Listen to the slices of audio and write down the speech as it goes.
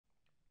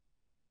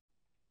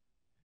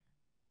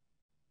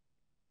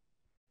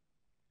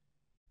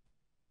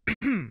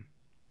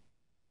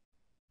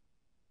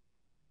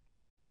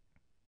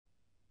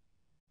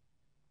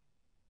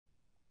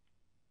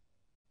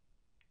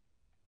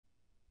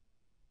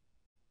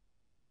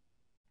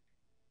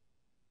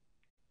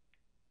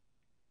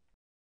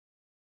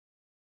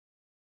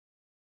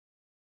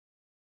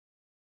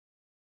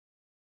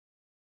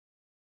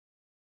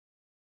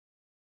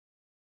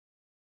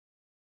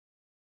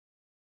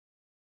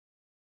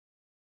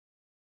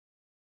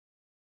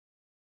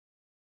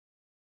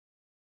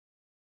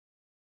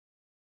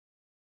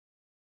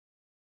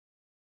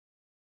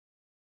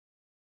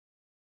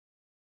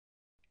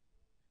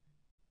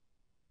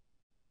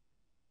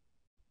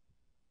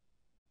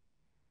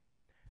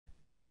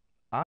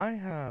I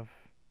have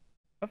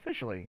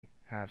officially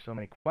have so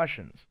many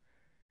questions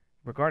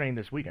regarding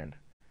this weekend,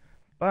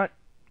 but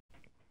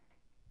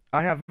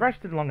I have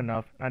rested long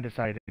enough and I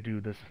decided to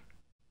do this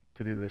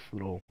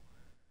little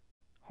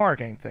horror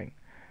game thing.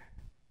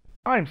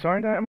 I'm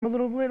sorry that I'm a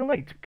little bit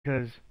late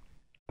because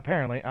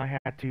apparently I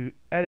had to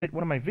edit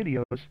one of my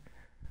videos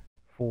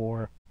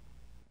for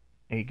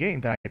a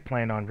game that I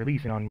planned on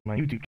releasing on my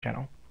YouTube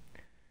channel.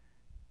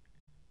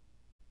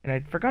 And I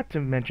forgot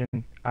to mention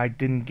I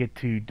didn't get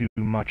to do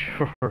much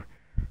for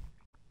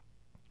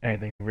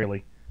anything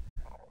really.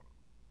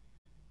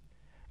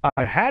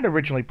 I had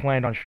originally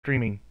planned on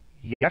streaming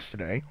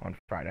yesterday on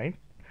Friday,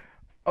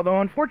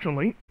 although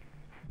unfortunately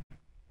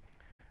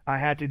I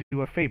had to do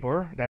a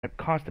favor that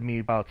costed me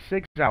about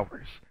 6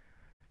 hours.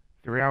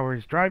 3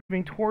 hours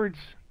driving towards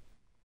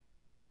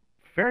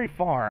very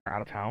far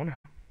out of town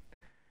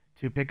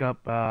to pick up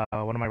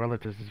one of my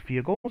relatives'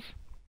 vehicles,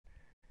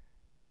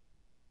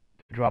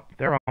 to drop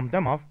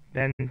them off,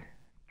 then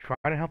try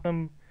to help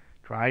them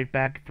drive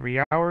back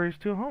 3 hours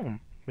to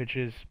home, which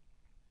is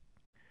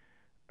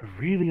a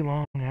really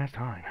long ass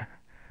time.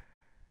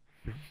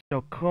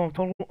 So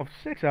total of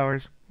 6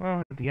 hours.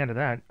 Well, at the end of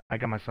that, I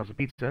got myself a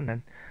pizza, and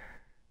then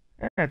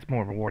that's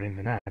more rewarding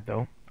than that,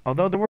 though.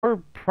 Although there were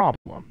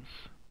problems,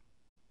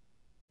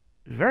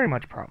 very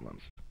much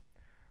problems.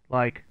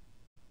 Like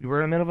we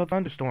were in the middle of a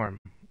thunderstorm,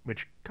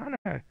 which kind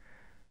of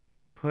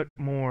put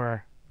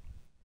more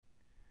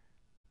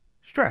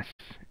stress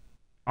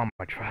on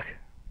my truck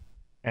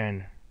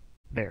and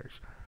theirs.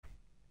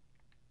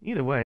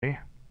 Either way, I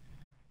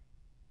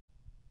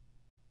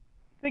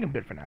think I'm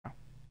good for now.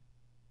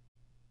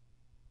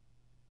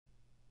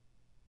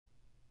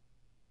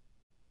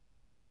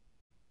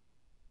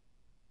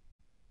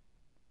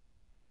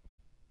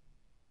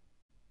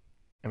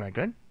 Am I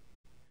good?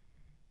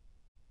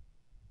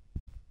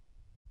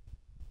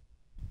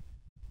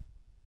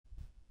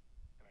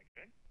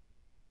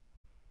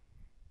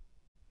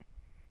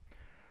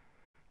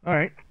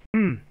 Alright.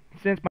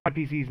 Since my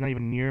PC is not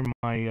even near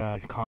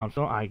my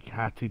console, I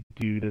had to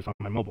do this on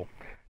my mobile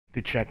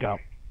to check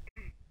out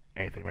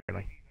anything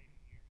really.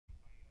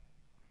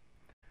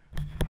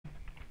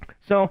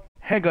 So,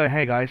 hey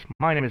guys,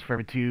 my name is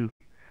Forever2,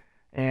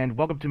 and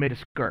welcome to Maid of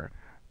Sker.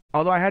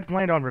 Although I had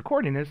planned on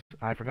recording this,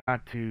 I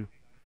forgot to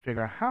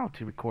figure out how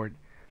to record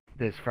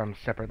this from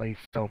separately,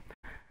 so,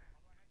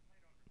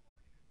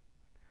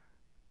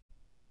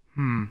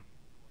 hmm.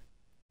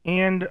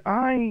 And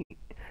I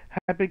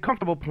have been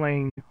comfortable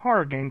playing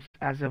horror games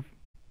as of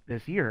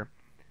this year,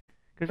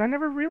 because I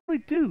never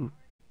really do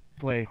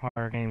play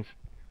horror games,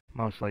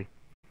 mostly.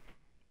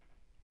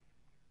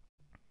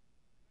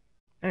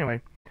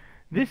 Anyway,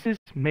 this is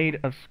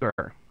Maid of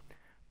Sker.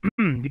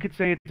 You could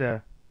say it's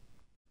a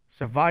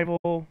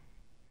survival,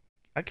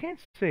 I can't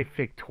say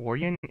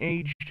Victorian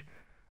aged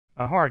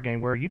horror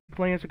game where you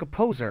play as a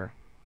composer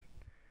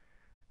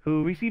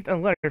who received a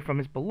letter from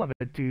his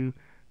beloved to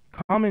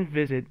come and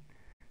visit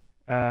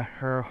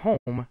her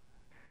home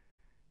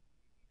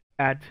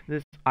at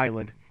this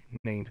island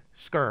named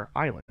Sker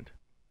Island.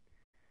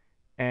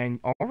 And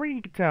already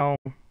you can tell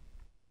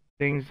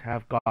things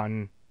have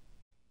gotten,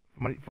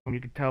 from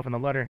you can tell from the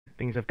letter,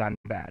 things have gotten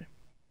bad.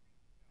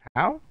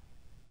 How?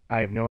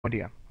 I have no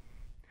idea.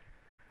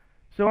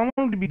 So what I'm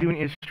going to be doing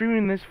is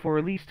streaming this for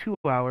at least 2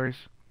 hours,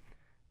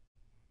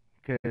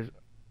 because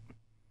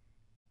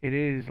it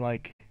is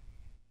like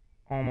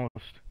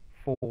almost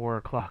 4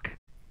 o'clock,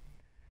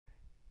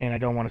 and I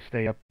don't want to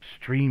stay up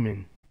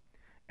streaming.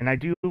 And I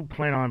do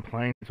plan on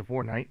playing some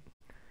Fortnite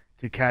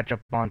to catch up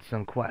on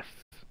some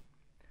quests.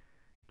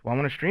 Do I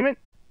want to stream it?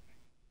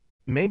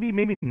 Maybe,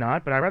 maybe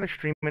not, but I'd rather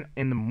stream it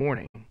in the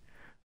morning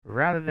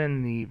rather than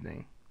in the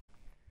evening,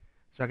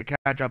 so I could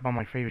catch up on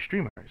my favorite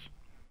streamers.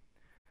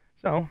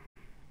 So,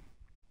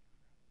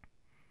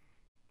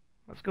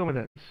 let's go with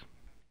this.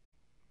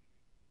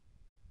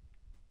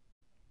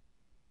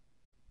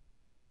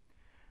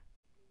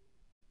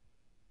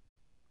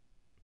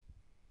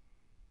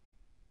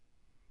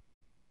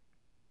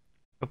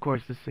 Of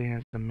course, this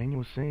has a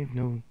manual save,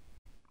 no...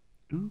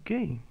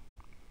 Okay.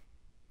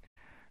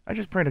 I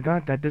just pray to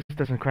God that this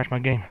doesn't crash my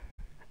game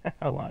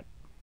a lot.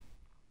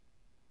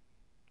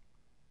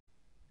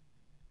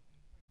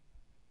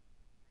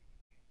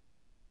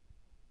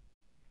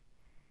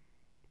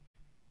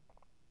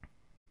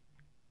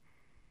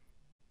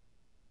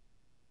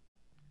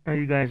 As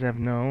you guys have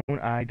known,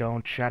 I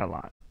don't chat a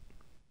lot.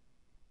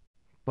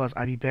 Plus,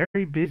 I'd be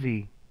very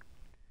busy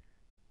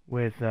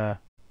with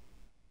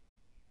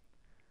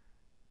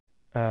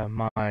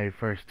my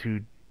first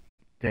 2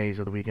 days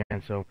of the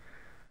weekend, so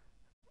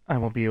I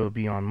won't be able to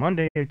be on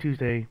Monday or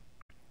Tuesday.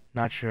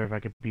 Not sure if I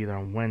could be there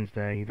on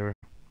Wednesday either.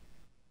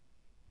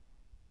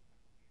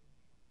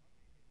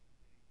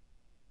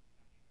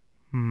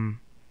 Hmm.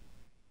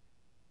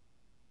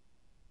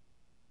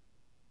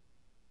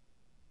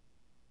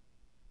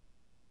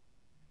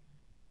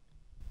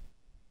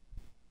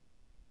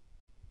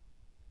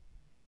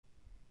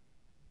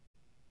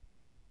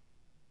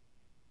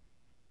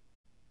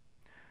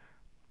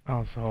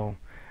 Also,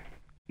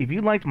 if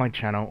you liked my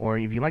channel, or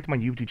if you liked my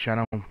YouTube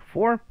channel, to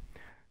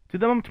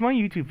my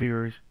YouTube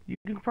viewers, you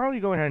can probably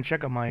go ahead and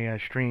check out my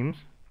streams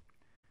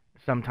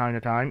from time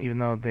to time, even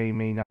though they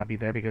may not be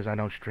there because I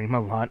don't stream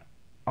a lot.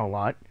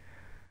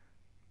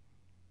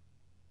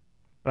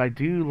 But I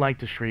do like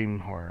to stream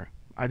horror.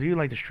 I do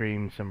like to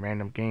stream some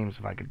random games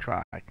if I could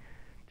try to.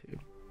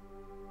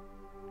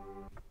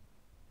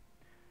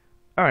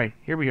 Alright,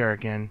 here we are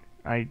again.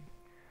 In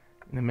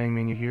the main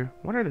menu here.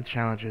 What are the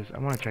challenges? I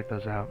want to check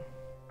those out.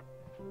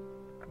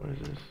 What is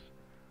this?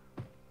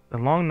 The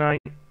Long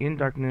Night, In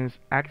Darkness,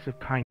 Acts of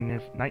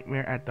Kindness,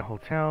 Nightmare at the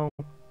Hotel.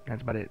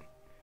 That's about it.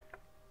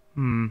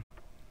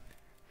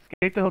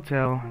 Escape the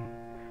hotel.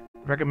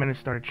 Recommended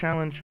starter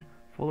challenge.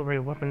 Full array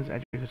of weapons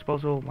at your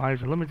disposal.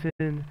 Lives are limited.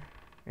 And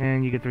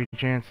you get 3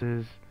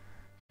 chances.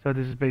 So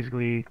this is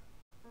basically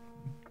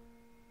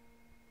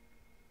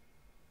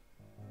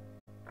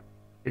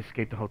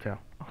escape the hotel.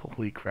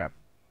 Holy crap.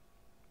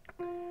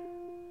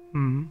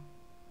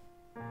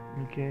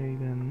 Okay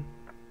then.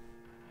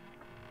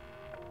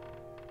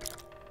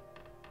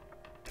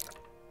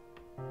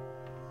 I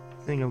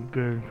think I'm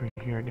good for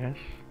here, I guess.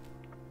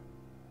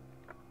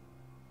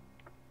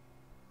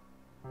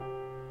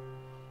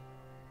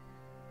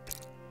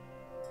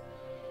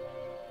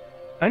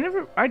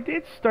 I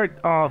did start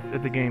off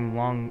at the game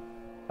long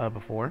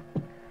before,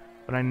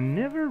 but I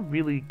never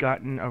really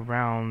gotten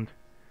around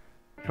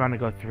trying to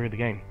go through the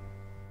game.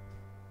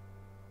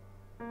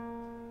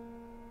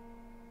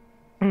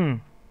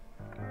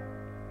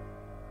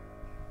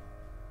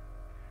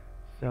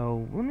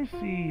 So, let me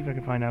see if I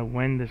can find out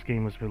when this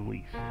game was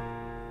released.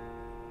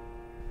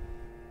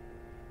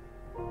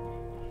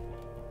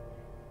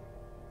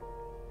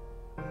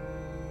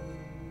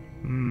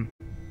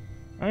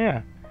 Oh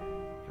yeah,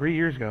 3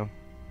 years ago.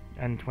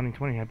 In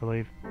 2020, I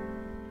believe.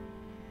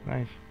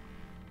 Nice.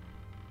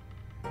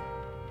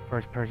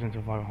 First-person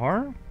survival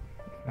horror.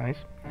 Nice.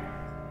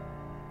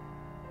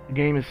 The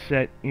game is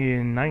set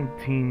in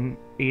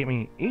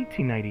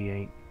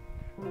 1898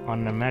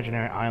 on an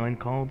imaginary island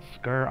called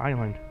Sker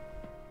Island.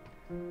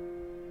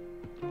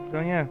 So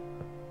yeah.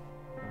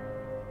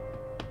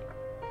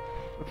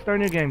 Let's start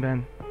a new game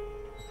then.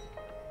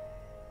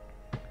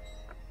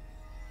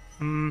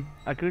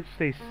 I could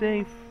stay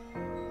safe,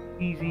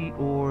 easy,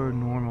 or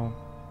normal.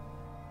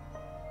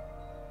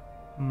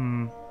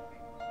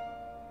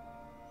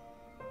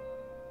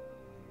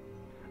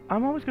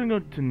 I'm always gonna go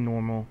to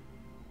normal.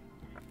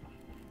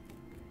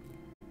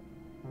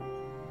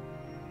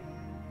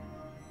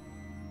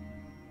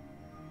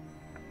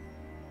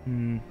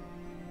 I'm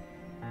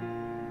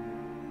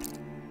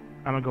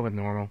gonna go with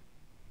normal.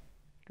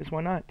 Because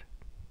why not?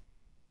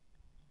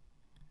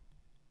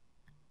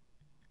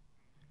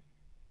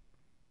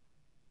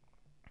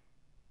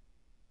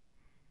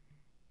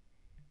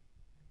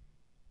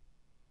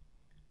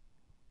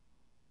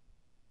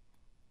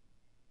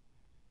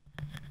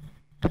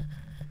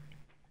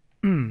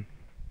 Alright.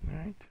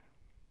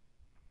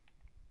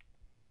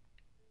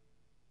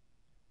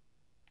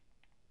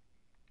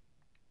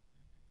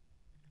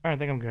 Alright, I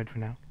think I'm good for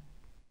now.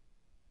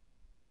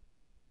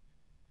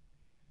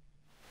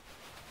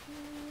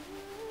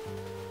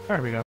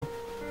 There we go.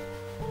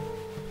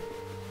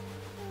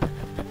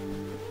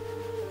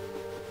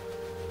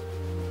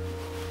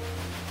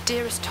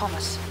 Dearest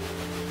Thomas,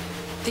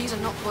 these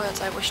are not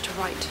words I wish to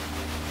write.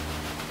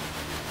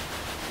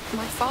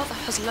 My father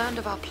has learned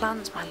of our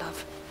plans, my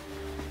love.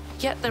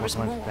 Yet there is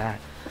more,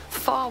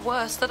 far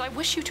worse, that I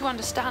wish you to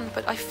understand,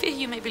 but I fear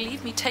you may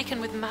believe me taken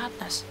with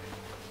madness.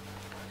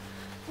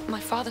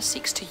 My father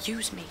seeks to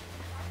use me,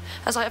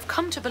 as I have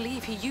come to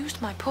believe he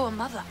used my poor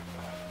mother.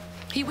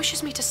 He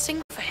wishes me to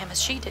sing for him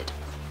as she did,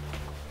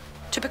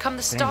 to become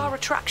the star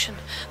attraction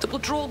that will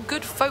draw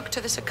good folk to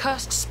this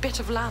accursed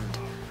spit of land.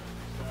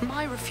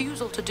 My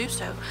refusal to do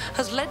so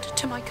has led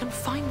to my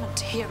confinement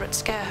here at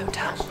Sker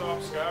Hotel.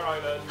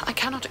 I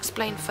cannot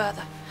explain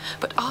further,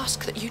 but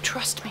ask that you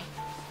trust me.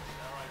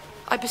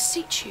 I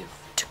beseech you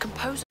to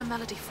compose a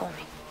melody for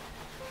me,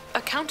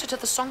 a counter to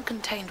the song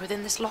contained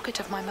within this locket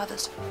of my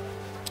mother's.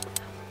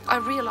 I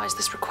realize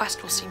this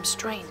request will seem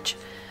strange,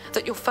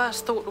 that your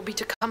first thought will be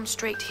to come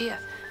straight here,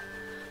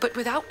 but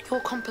without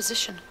your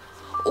composition,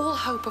 all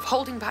hope of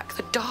holding back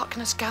the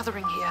darkness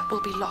gathering here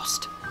will be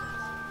lost.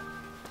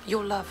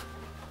 Your love,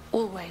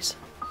 always,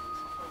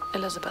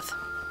 Elisabeth.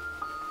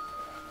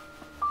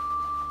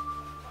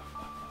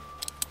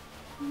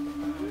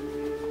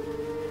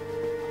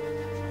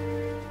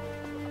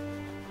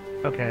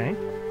 Okay.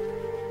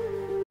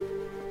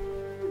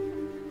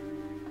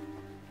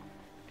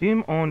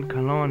 Dim on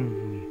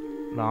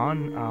kalon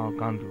lan al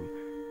gandu.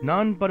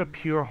 None but a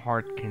pure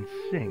heart can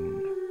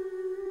sing.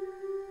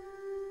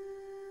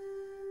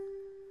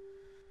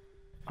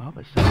 Oh,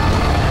 but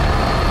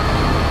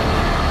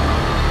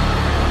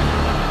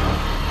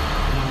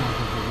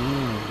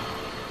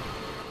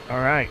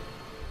alright.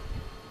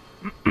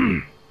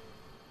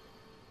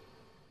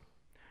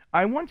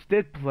 I once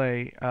did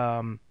play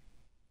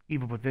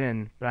Evil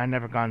Within, but I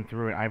never gone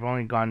through it. I've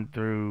only gone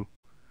through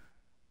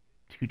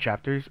 2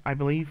 chapters, I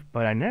believe,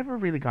 but I never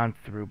really gone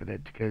through with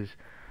it because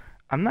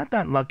I'm not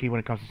that lucky when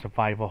it comes to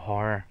survival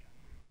horror.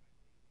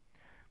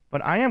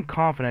 But I am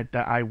confident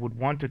that I would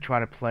want to try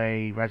to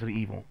play Resident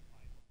Evil.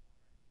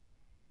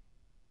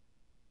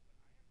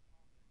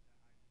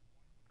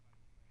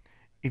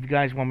 If you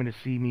guys want me to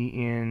see me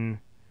in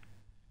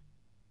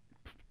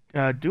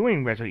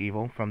doing Resident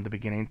Evil from the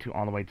beginning to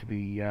all the way to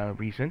the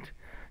recent,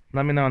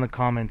 let me know in the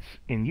comments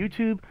in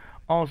YouTube.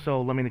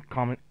 Also, let me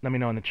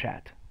know in the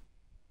chat.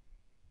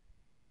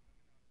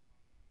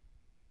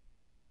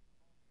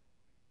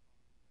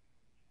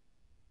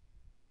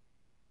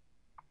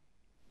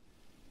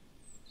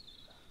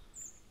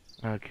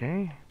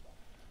 Okay.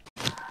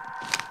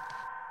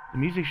 The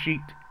music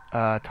sheet,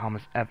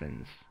 Thomas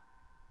Evans.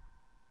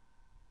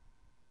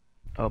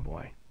 Oh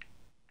boy.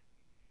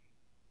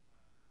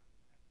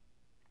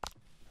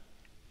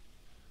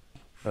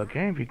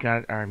 Okay, we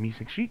got our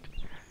music sheet.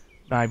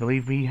 I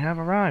believe we have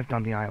arrived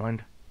on the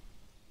island.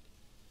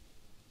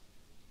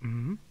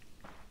 Now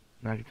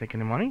I can take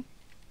any money.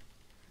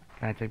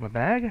 Can I take my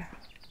bag?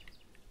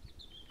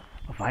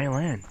 A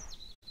violin.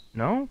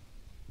 No?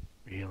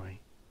 Really?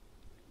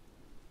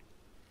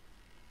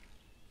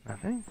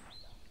 Nothing?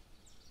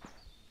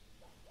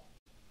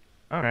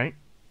 Alright.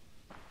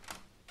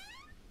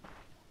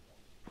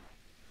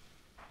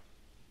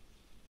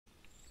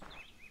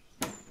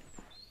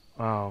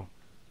 Wow.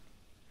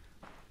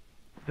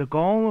 The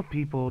goal of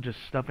people just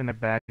stuffing their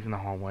bags in the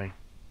hallway.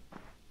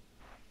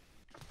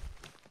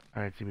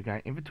 Alright, so we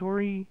got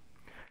inventory,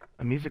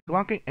 a music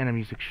locket, and a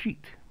music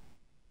sheet.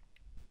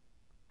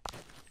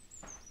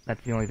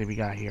 That's the only thing we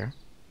got here.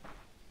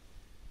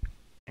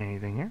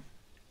 Anything here?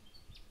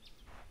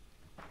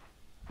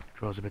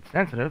 Control's a bit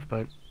sensitive,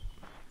 but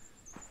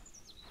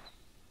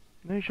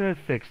they should have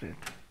fixed it.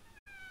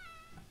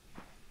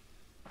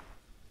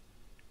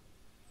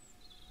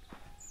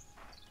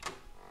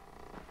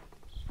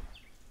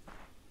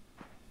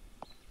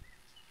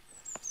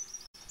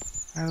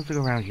 Alright, let's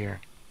look around here.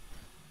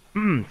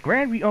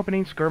 Grand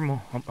reopening Sker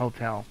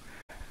Hotel.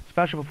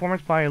 Special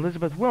performance by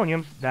Elisabeth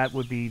Williams. That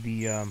would be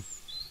the,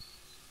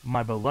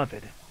 my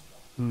beloved,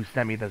 who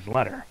sent me this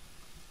letter.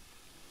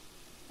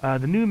 The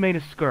new Maid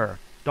of Sker,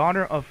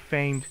 daughter of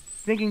famed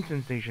singing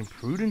sensation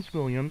Prudence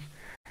Williams,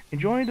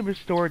 enjoying the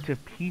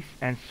restorative peace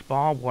and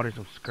spa waters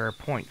of Sker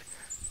Point,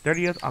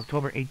 30th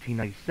October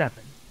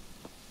 1897.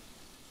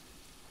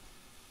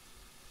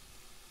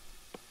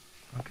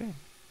 Okay.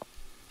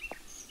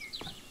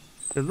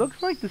 It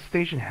looks like the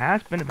station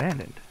has been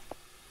abandoned.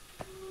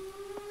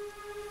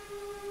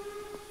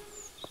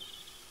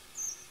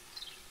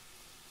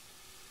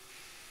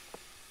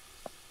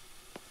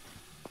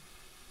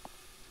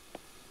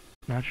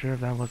 Not sure if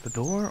that was the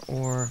door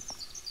or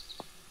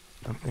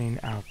something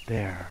out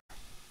there.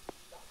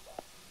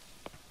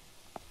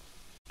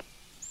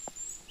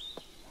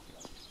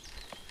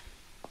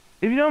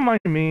 If you don't mind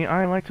me,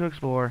 I like to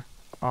explore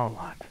a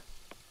lot.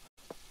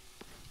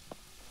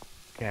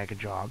 Okay, I can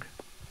jog.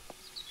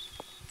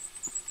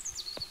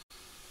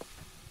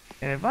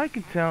 And if I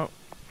can tell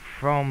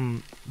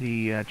from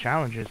the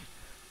challenges,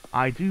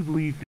 I do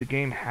believe the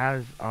game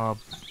has a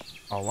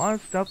lot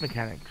of stealth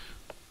mechanics.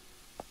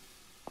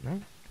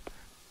 No?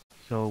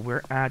 So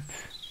we're at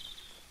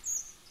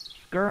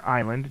Sker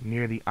Island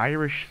near the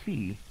Irish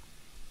Sea.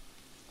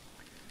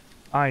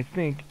 I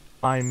think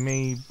I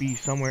may be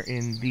somewhere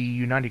in the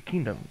United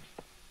Kingdom,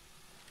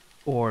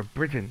 or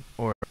Britain,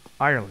 or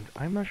Ireland.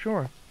 I'm not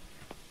sure.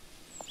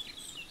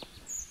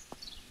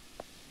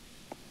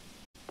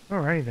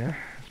 Alrighty then,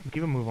 let's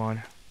keep a move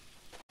on.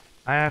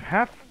 I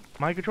have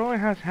my controller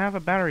has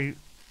half battery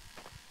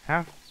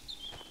power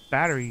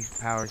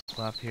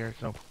left here,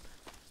 so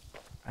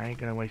I ain't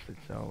gonna waste it.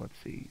 So let's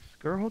see,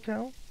 Sker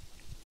Hotel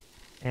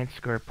and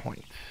Sker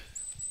Point,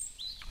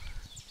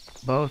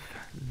 both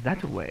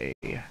that way.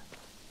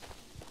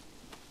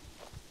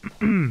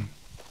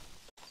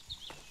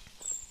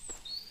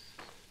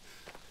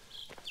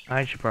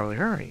 I should probably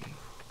hurry.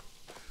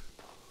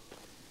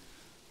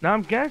 Now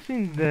I'm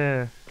guessing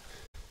the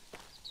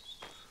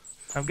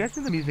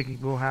music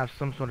will have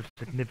some sort of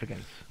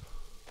significance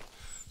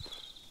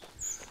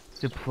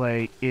to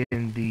play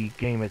in the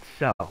game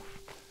itself.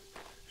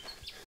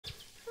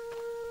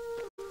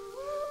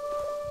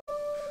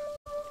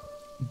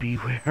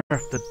 Beware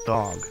of the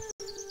dog.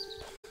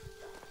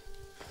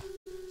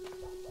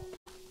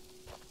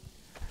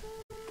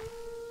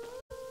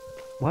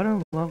 What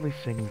a lovely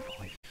singing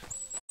voice.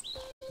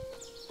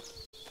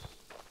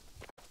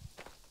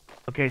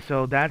 Okay,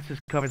 so that's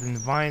just covered in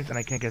vines and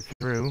I can't get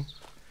through.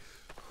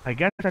 I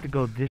guess I have to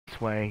go this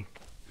way.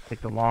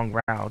 Take the long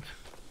route.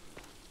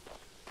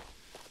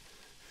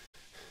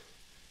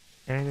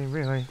 Anything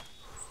really?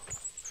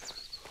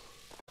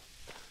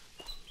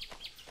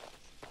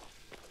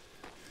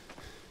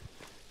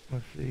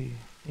 Let's see.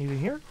 Anything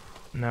here?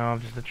 No,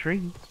 just a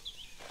tree.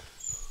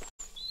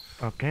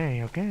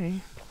 Okay, okay.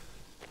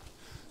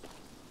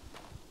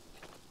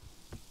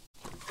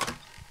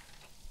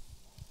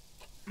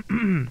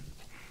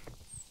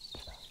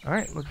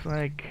 Alright, looks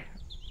like...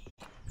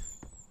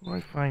 What do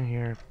I find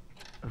here?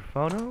 A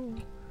photo?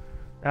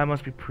 That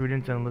must be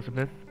Prudence and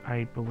Elisabeth,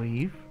 I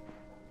believe.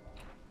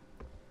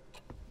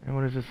 And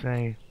what does it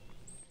say?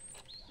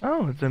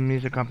 Oh, it's a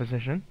music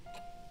composition.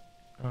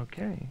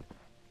 Okay.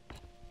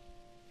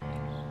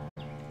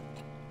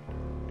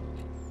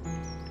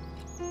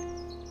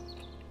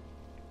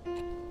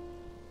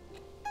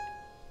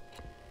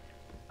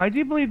 I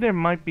do believe there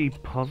might be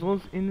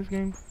puzzles in this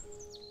game.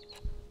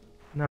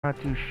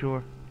 Not too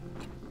sure.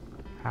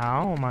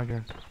 How? Oh my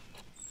god.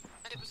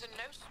 And it was in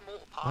no small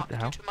part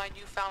due to my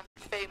newfound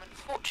fame and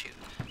fortune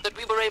that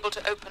we were able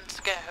to open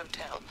Sker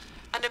Hotel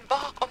and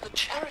embark on the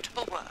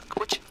charitable work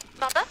which...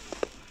 Mother?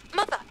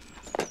 Mother!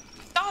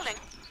 Darling,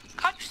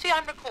 can't you see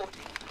I'm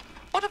recording?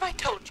 What have I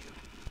told you?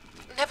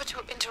 Never to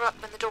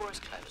interrupt when the door is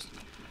closed.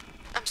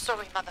 I'm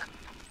sorry, Mother.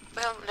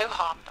 Well, no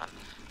harm done.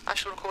 I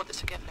shall record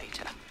this again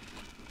later.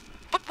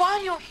 But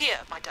while you're here,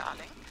 my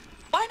darling,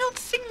 why not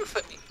sing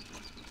for me?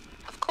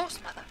 Of course,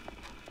 Mother.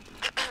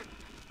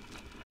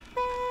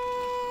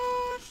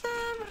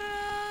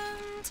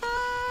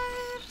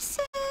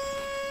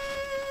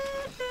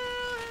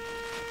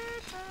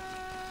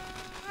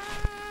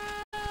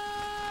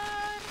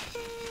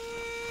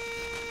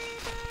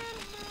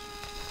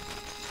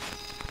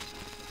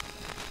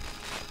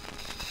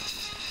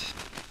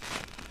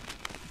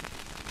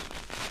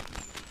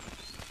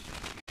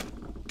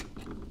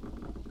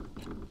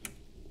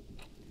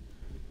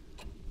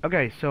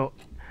 Okay, so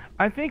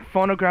I think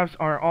phonographs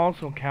are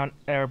also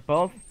are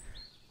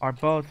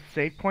both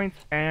save points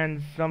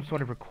and some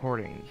sort of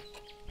recordings,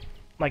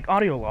 like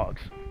audio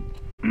logs.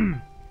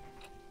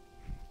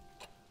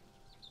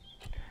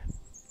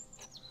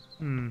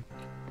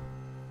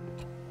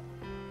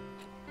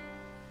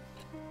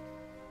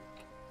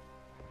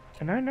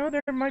 And I know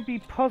there might be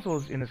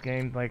puzzles in this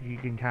game, like you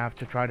can have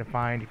to try to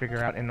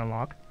figure out and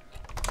unlock.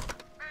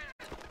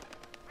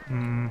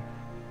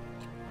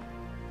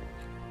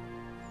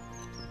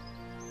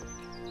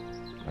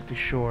 Not too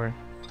sure.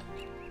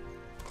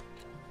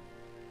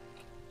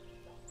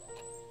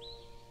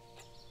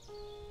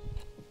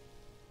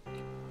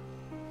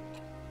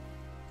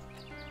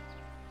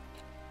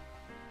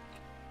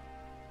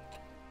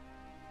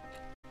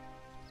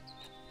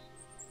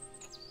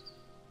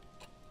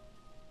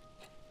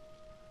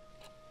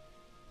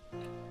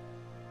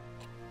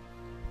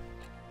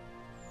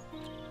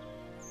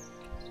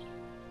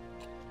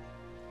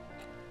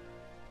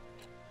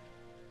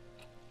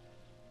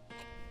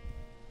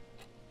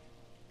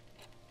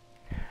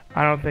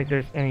 I don't think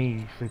there's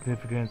any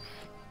significance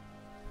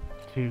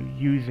to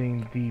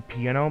using the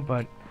piano,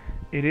 but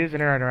it is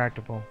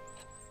interactable.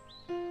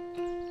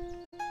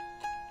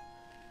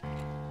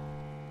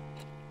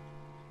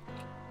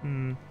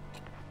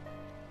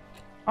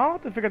 I'll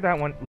have to figure that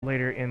one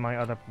later in my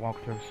other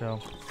walkthrough, so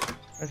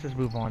let's just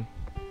move on.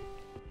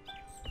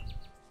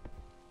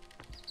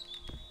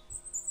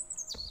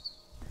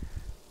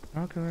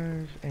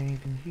 Binoculars,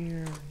 anything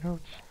here?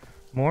 Notes.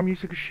 More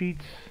music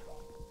sheets.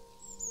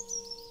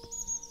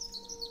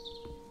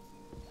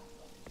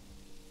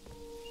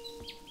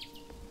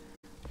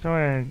 So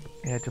I'm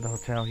gonna head to the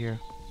hotel here.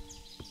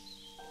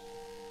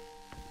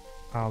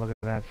 Oh, look at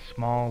that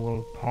small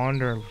little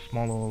pond or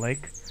small little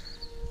lake.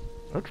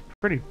 Looks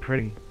pretty,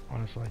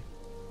 honestly.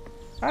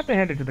 I have to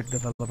hand it to the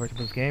developers of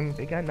this game.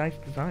 They got nice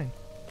design.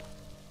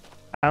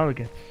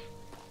 Elegance.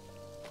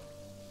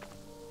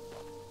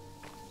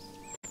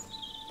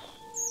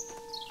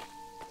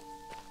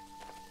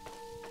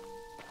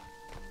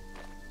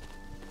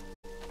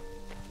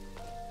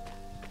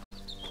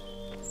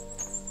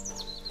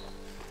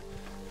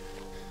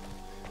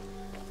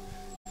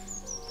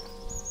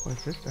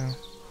 What's this now?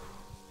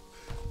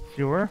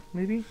 Sewer,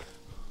 maybe?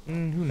 Who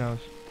knows?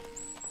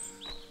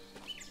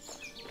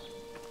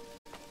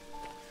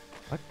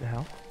 What the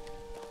hell?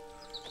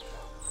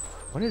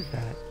 What is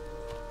that?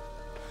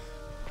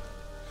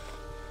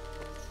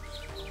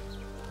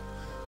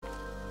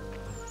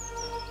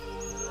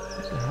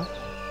 What the hell?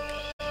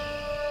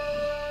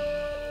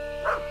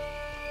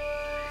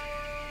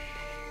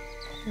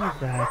 What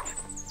is that?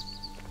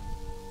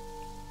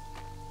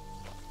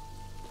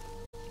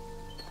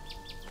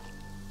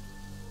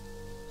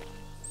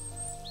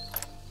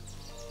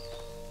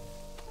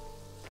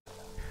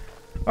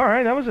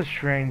 Alright, that was a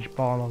strange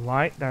ball of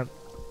light that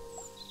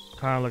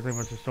kind of looked like it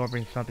was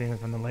absorbing something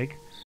from the lake.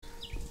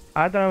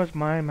 I thought it was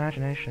my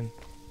imagination.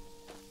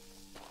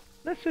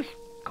 Let's just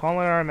call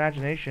it our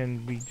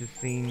imagination. We just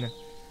seen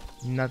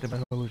nothing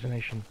but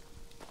hallucination.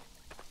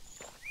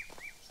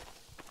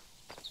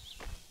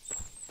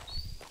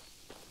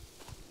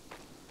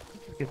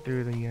 get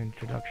through the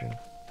introduction.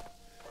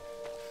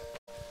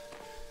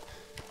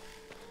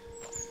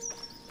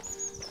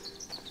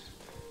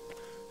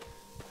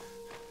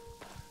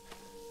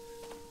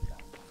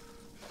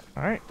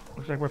 Alright,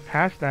 looks like we're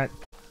past that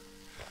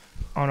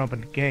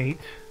unopened gate.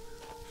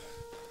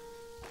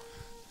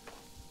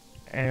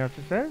 Anything else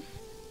it says?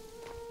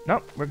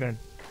 Nope, we're good.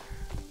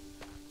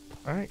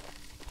 Alright.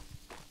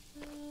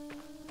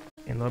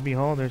 And lo and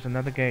behold, there's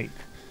another gate.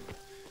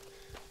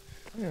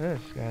 Look at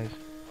this, guys.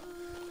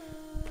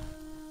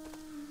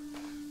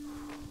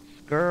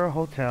 Sker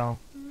Hotel.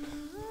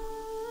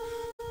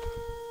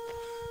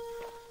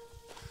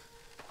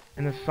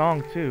 And the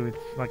song, too,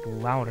 it's like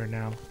louder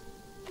now.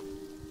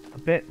 A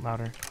bit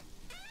louder.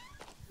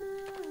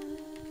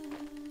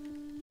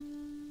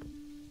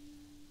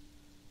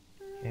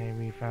 Okay,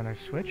 we found our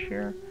switch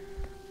here.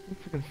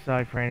 Let's look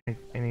inside for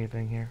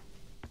anything here.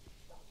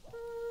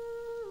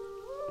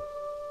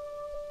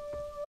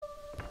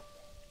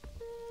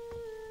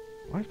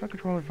 Why is my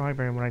controller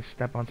vibrating when I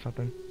step on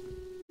something?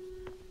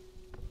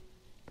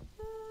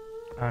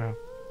 I don't know.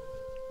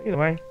 Either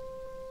way,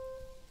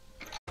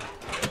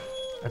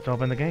 let's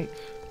open the gates.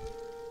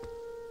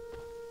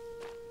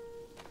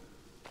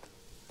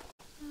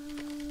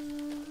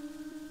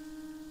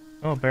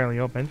 Oh, barely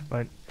opened,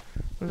 but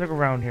let's look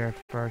around here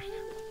first.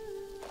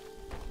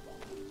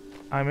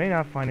 I may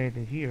not find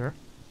anything here,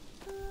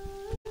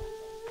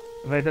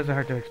 but it doesn't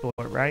hurt to explore,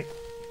 right?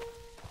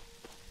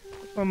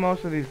 That's what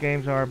most of these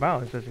games are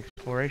about, is just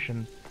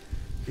exploration.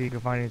 See if you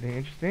can find anything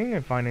interesting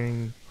and find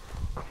any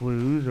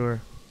clues or...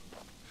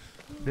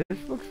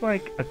 This looks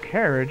like a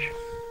carriage.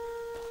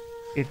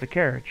 It's a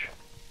carriage.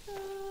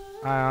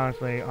 I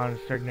honestly, on a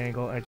certain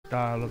angle, I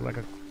thought it looked like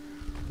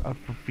a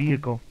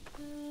vehicle.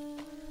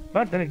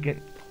 But then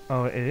again,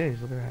 oh, it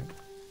is. Look at that.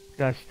 It's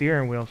got a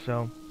steering wheel,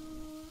 so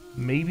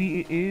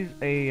maybe it is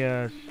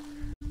a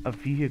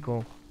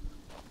vehicle.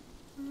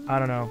 I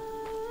don't know.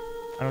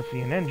 I don't see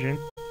an engine,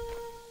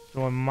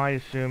 so I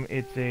might assume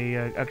it's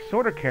a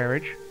sort of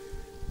carriage,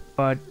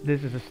 but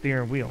this is a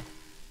steering wheel.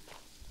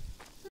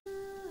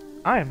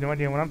 I have no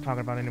idea what I'm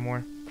talking about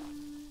anymore.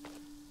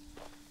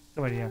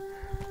 No idea.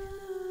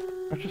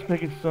 I'm just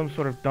making some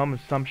sort of dumb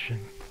assumption.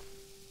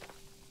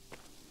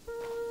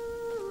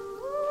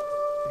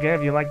 Again,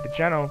 if you like the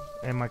channel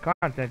and my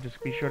content, just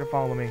be sure to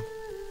follow me.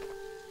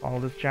 Follow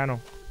this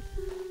channel.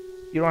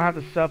 You don't have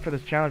to sub for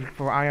this challenge,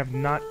 for I have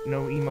no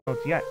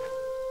emotes yet.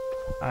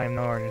 I am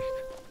no artist.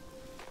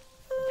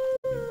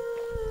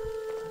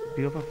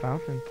 Beautiful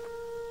fountain.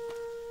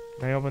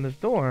 Can I open this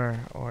door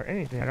or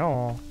anything at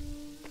all?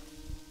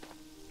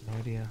 No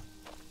idea.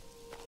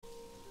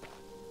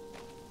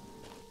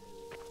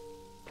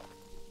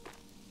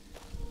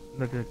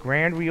 Look, a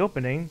grand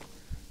reopening,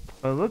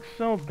 but it looks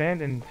so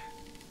abandoned.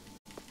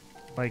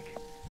 Like,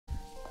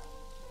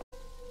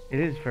 it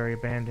is very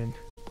abandoned.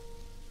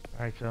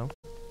 Alright, so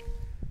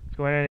let's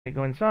go ahead and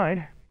go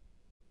inside.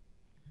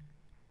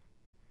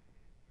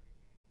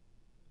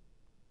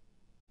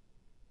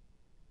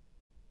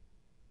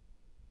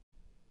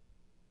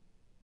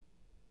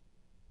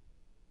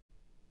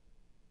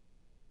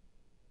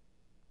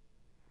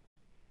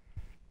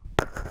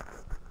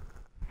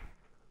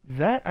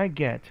 That I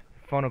get.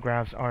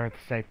 Phonographs are at the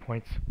save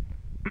points.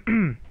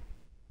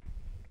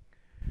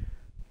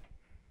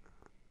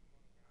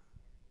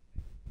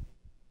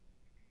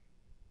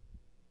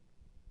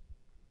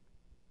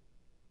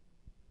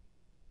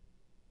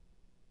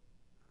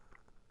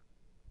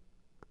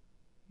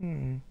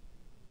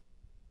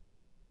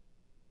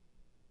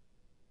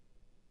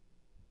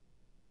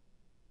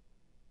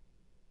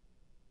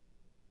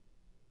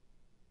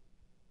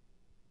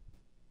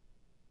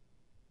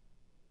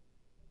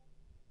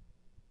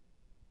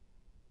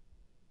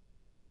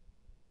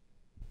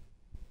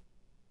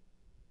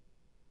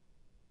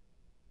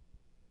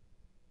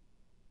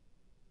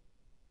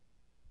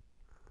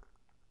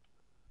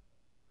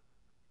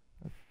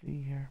 Let's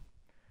see here.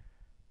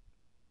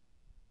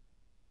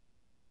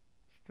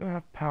 Still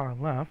have power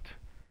left.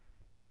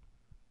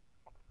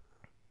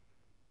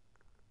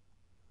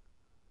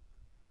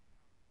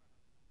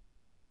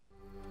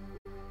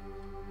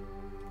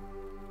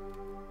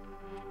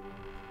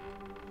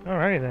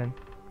 Alrighty then.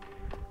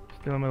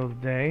 Still in the middle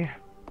of the day.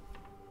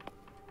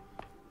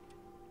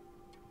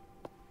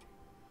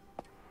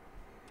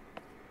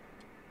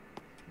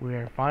 We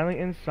are finally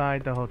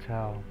inside the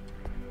hotel.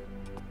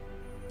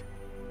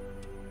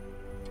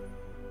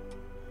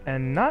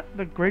 And not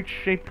the great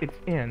shape it's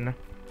in.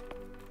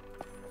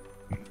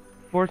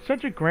 For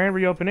such a grand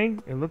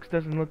reopening, it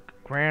doesn't look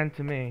grand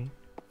to me.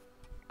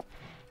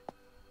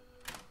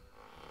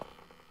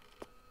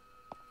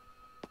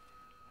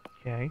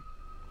 Okay.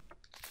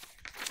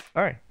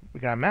 Alright, we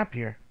got a map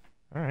here.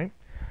 Alright.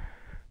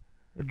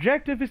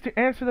 Objective is to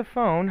answer the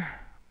phone.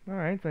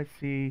 Alright, so I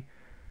see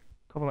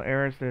a couple of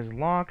errors. There's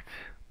locked.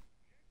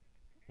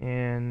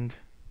 And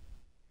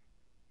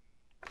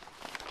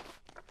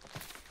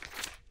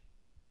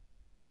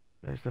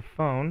there's the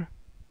phone.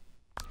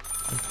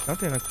 There's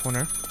something in the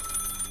corner.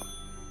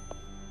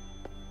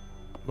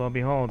 Lo and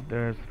behold,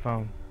 there's the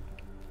phone.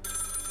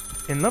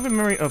 In loving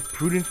memory of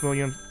Prudence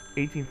Williams,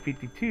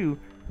 1852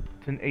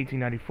 to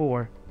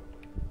 1894.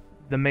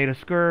 The Maid of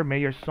Sker, may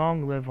your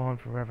song live on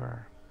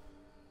forever.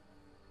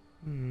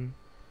 I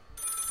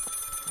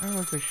don't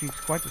look like she's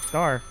quite the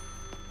star.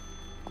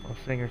 All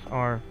singers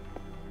are.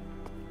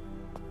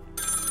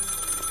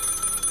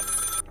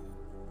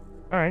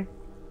 Alright.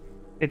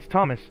 It's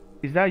Thomas.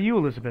 Is that you,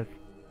 Elisabeth?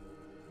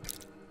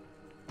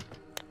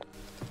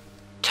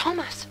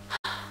 Thomas!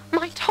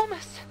 My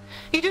Thomas!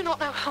 You do not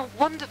know how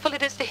wonderful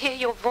it is to hear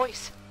your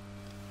voice.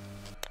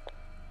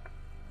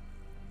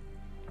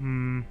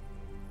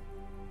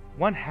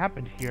 What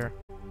happened here?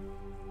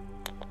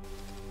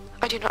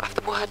 I do not have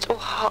the words or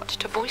heart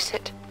to voice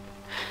it.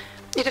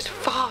 It is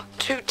far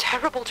too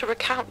terrible to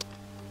recount.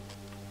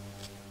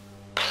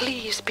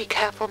 Please be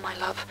careful, my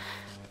love.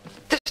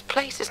 This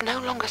place is no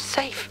longer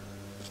safe.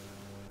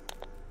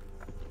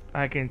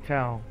 I can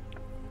tell.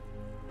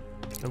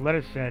 The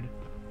letter said,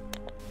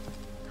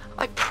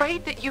 I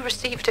prayed that you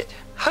received it,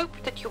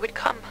 hoped that you would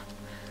come.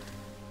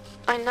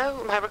 I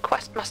know my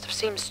request must have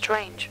seemed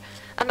strange,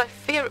 and I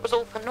fear it was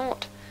all for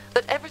naught,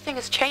 that everything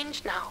has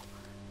changed now.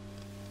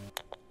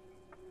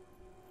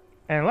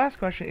 And the last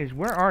question is,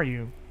 where are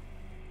you?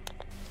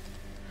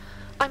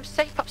 I'm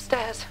safe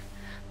upstairs,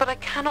 but I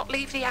cannot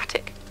leave the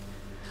attic.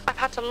 I've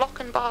had to lock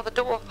and bar the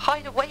door,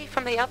 hide away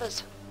from the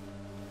others.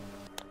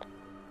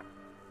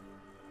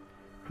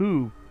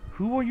 Who?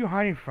 Who are you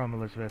hiding from,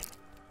 Elisabeth?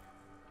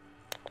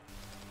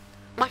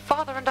 My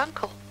father and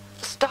uncle,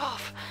 the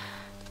staff.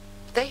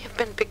 They have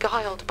been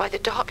beguiled by the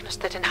darkness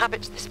that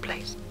inhabits this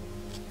place.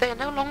 They are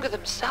no longer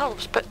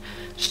themselves, but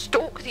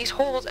stalk these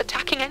halls,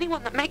 attacking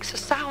anyone that makes a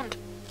sound.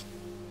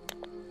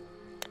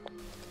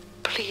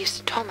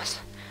 Please, Thomas,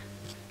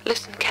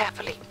 listen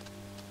carefully.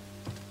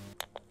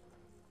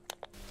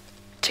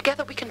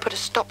 Together we can put a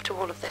stop to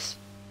all of this.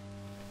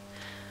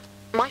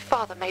 My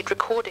father made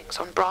recordings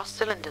on brass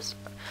cylinders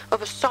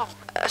of a song,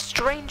 a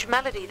strange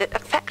melody that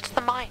affects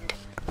the mind.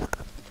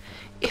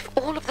 If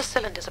all of the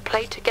cylinders are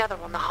played together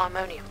on the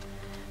harmonium,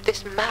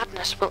 this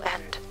madness will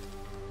end.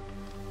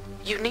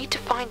 You need to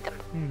find them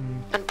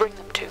and bring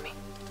them to me.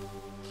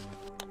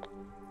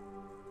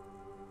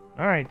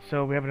 Alright,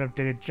 so we have an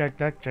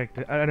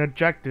updated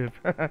objective.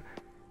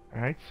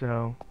 Alright,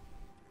 so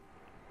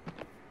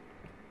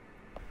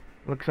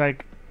looks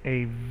like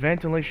a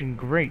ventilation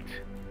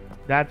grate.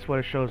 That's what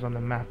it shows on the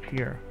map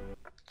here.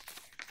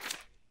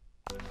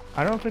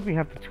 I don't think we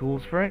have the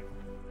tools for it.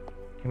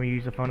 Can we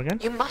use the phone again?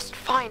 You must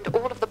find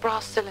all of the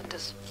brass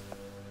cylinders.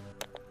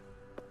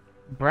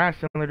 Brass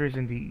cylinders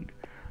indeed.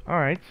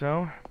 Alright,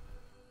 so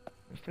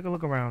let's take a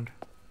look around.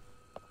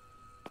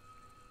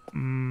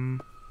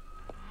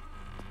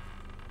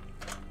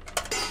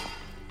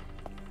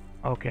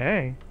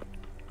 Okay.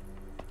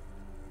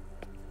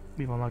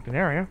 We've unlocked an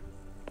area.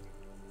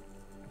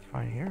 Let's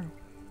find here.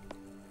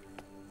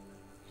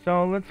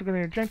 So let's look at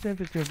the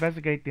objective is to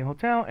investigate the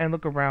hotel and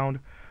look around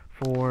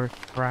for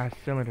brass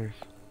cylinders.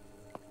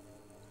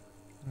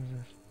 What is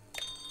this?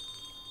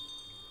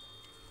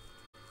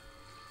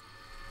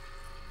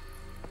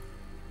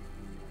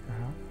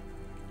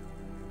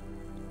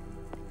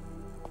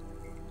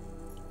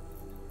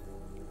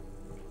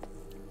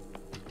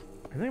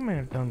 I think I might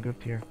have done good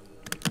here.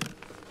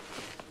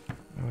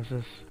 What was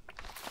this?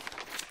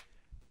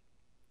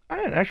 I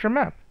had an extra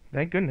map.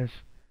 Thank goodness.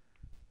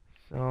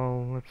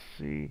 So let's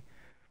see.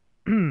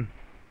 Okay,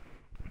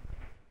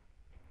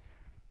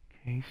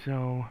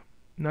 so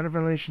another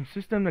ventilation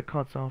system that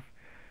cuts off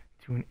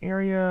to an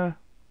area,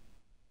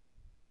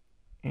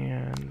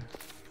 and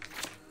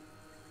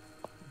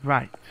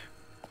right.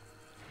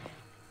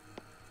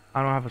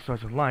 I don't have a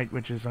source of light,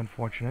 which is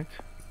unfortunate.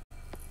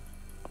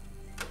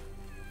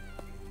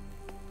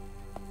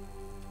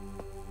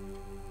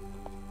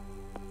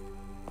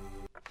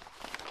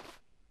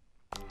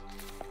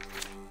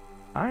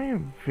 I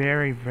am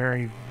very,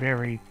 very,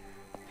 very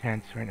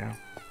tense right now.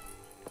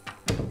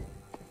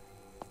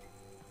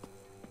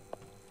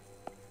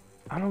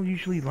 I don't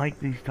usually like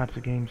these types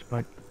of games,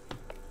 but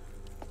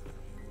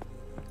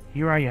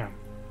here I am,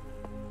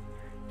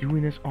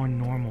 doing this on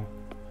normal.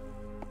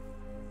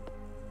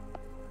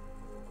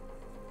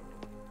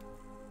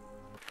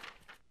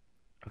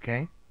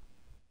 Okay.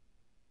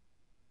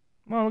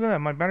 Well, look at that,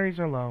 my batteries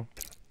are low.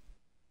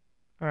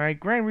 Alright,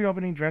 grand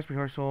reopening, dress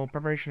rehearsal,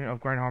 preparation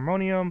of grand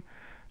harmonium,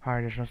 hire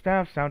additional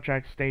staff,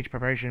 soundtrack, stage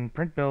preparation,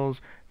 print bills,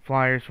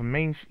 flyers from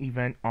main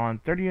event on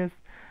 30th,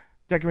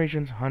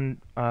 decorations,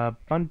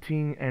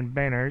 bunting and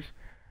banners,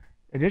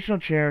 additional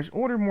chairs,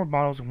 order more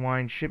bottles of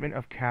wine, shipment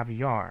of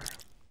caviar.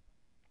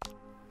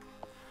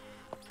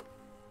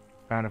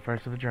 Found it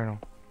first of the journal.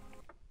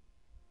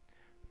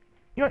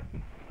 You know what?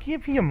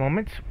 Give me a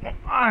moment.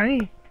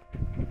 I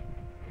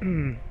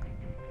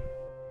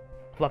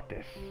pluck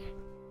this.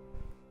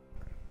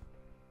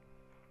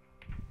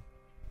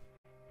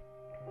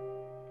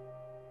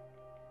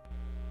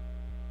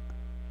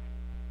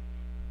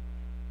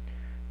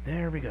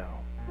 There we go.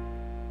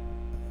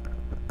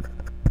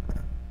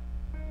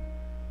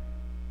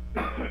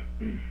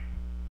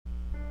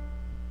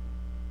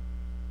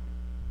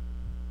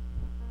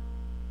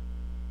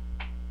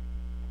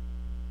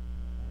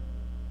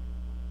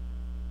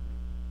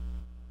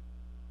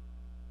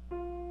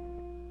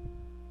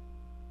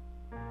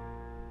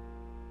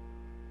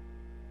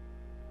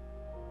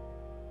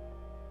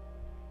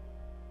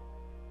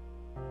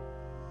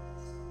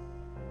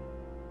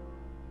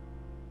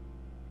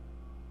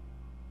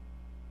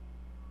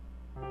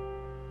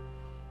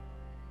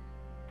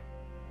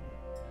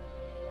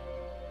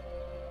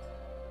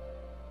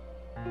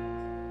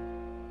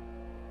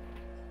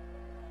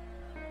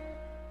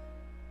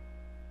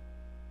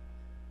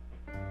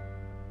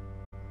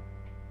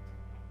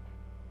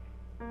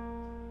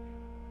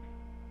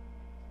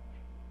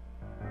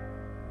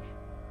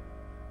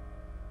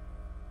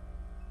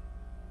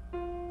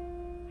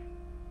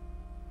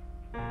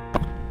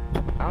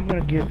 I'm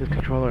gonna give the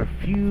controller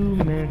a few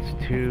minutes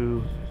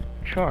to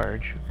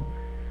charge.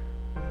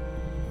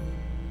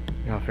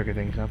 And I'll figure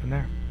things out from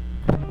there.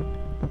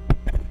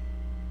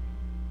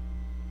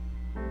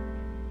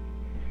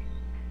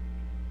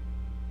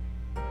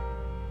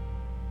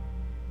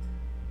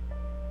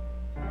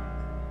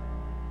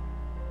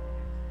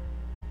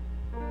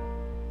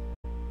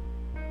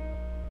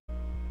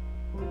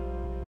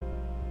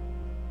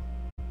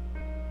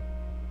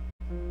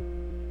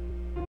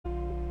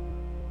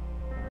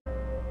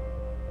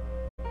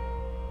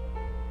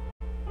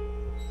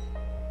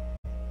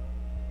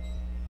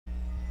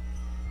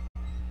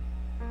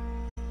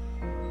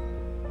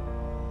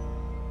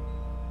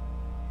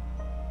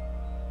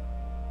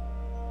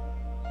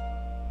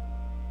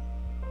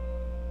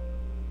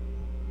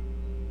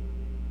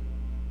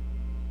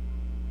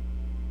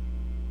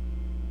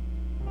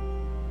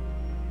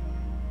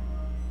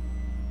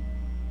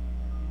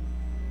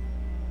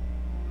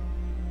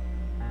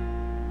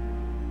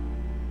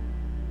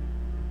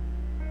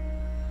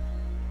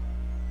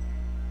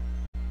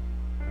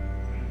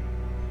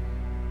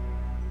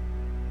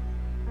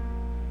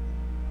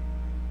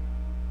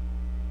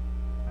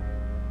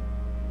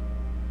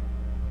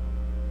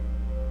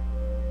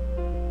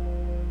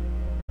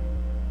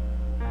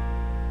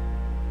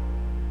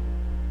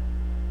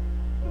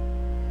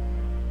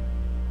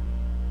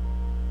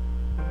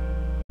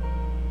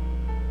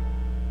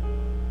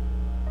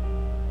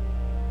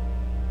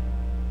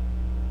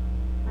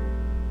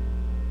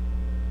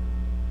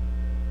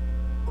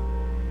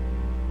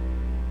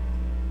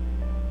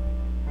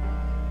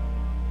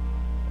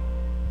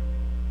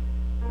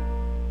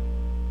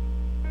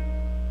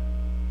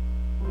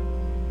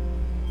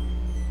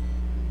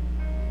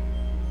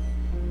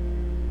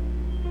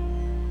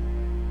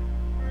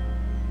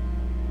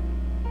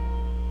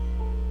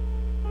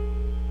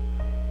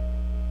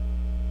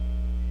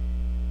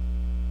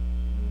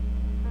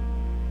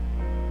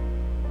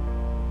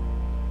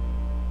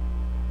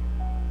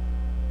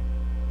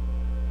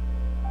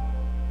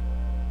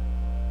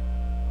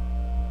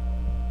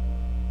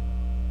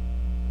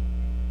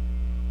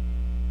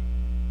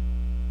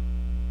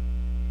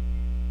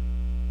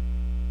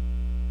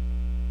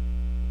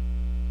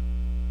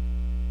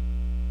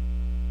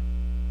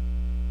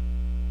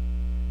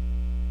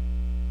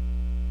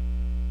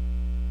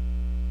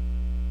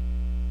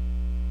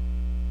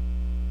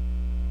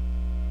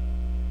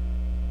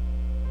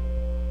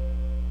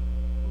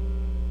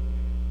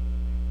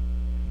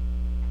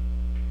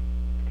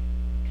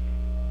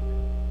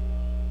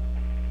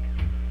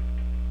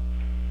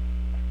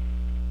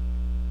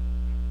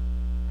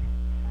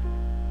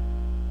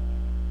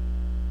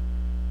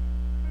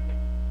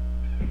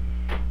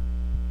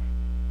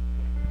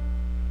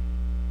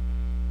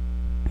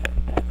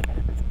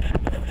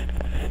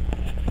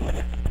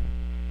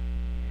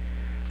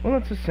 Well,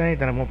 let's just say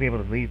that I won't be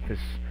able to leave this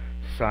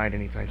side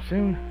anytime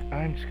soon.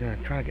 I'm just gonna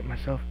try to get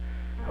myself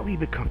a wee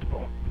bit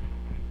comfortable.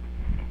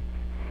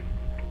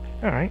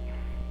 Alright.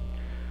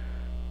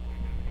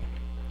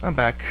 I'm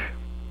back.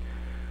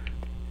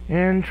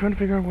 And trying to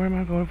figure out where am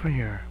I going from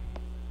here.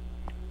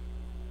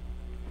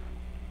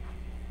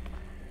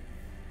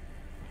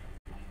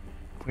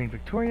 Queen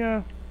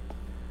Victoria.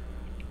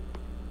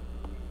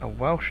 A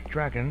Welsh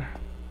dragon.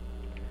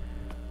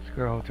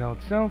 Sker Hotel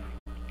itself.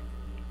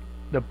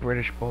 The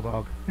British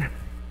Bulldog.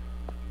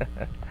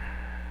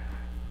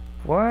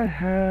 What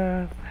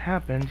has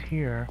happened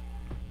here?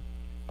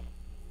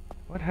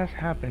 What has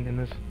happened in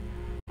this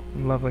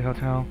lovely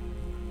hotel?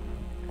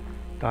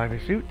 Diver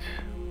suit.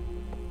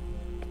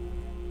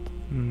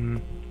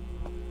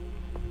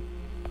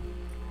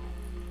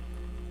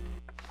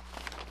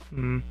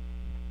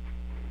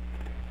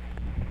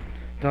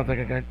 Don't think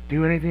I can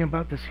do anything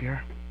about this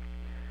here.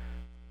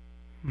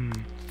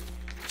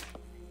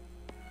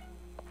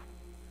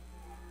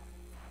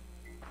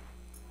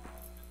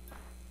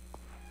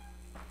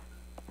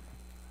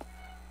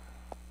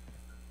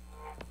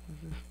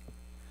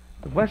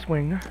 The West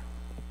Wing,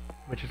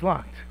 which is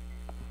locked.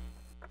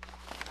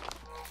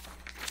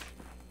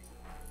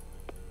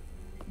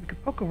 We can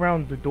poke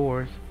around the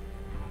doors,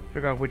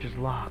 figure out which is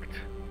locked.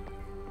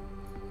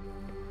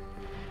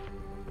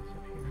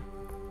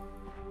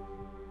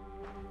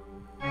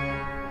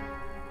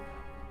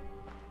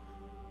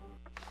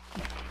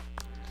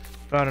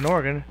 Found an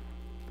organ.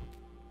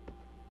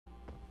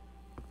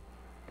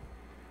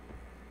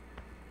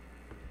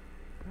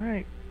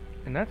 Alright,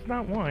 and that's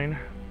not wine.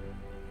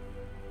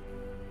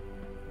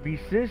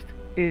 Resist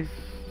is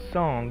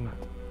song.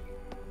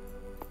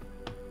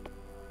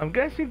 I'm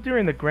guessing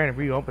during the grand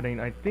reopening,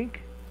 I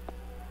think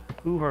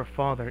who her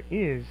father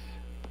is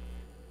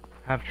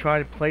have tried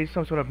to play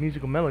some sort of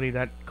musical melody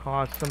that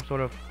caused some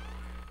sort of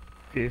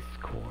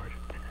discord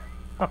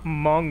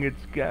among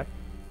its guests.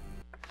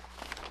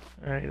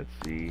 Alright, let's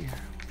see.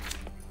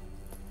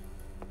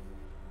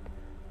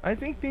 I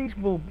think things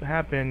will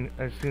happen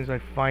as soon as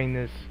I find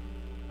this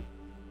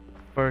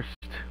first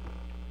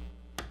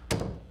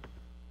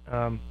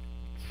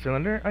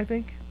cylinder, I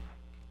think.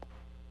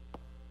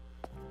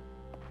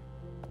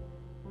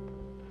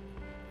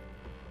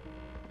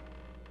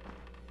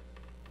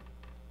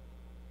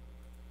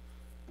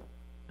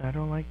 I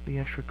don't like the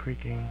extra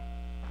creaking.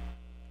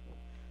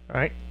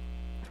 Alright,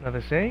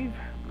 another save.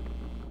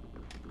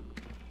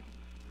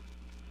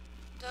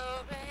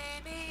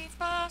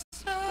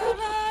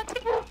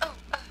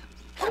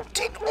 What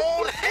in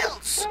all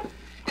hells?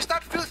 Is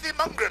that filthy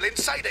mongrel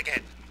inside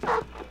again?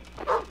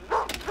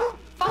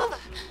 Father,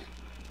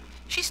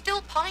 she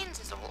still pines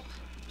is all.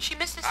 She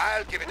misses...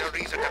 I'll give it a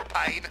reason to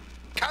pine.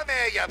 Come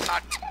here, you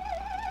mutt.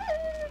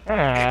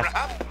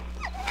 Abraham?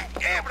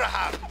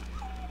 Abraham!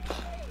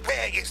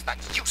 Where is that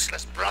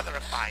useless brother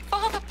of mine?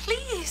 Father,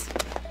 please!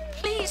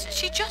 Please,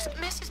 she just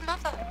misses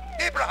Mother.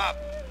 Abraham!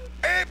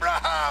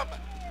 Abraham!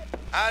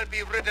 I'll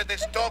be rid of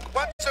this dog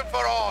once and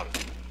for all.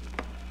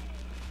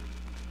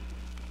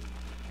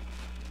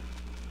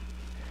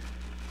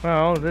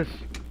 Well,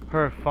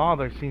 her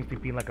father seems to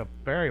be like a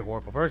very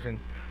horrible person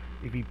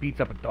if he beats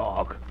up a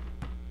dog.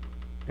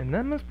 And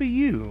that must be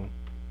you.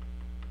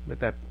 With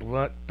that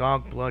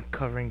dog blood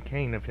covering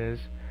cane of his,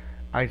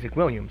 Elisabeth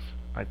Williams,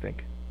 I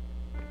think.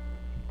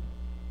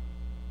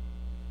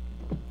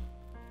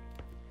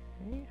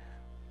 Okay.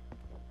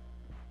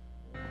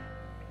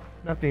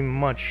 Nothing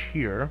much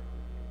here.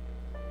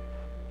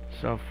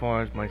 So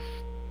far as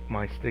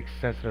my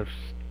stick-sensitive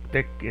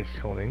stick is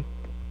holding.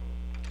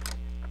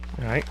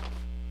 Alright.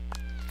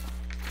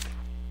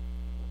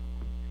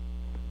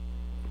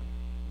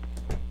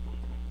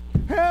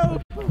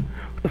 Help!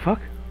 What the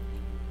fuck?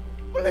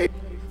 Please!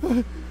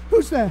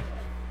 Who's there?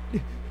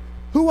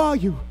 Who are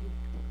you?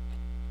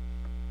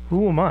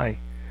 Who am I?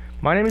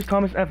 My name is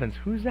Thomas Evans.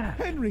 Who's that?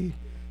 Henry!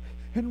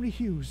 Henry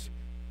Hughes.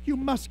 You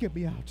must get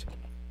me out.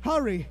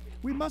 Hurry!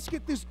 We must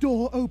get this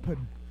door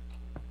open.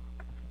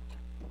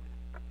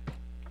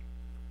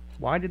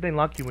 Why did they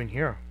lock you in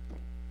here?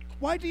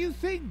 Why do you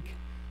think?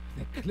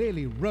 They're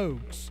clearly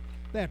rogues.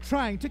 They're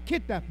trying to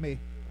kidnap me.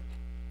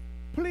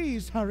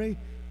 Please, hurry.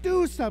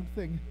 Do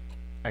something.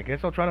 I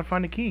guess I'll try to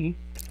find a key.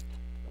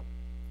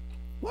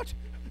 What?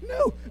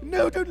 No!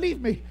 No, don't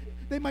leave me!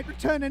 They might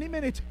return any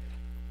minute.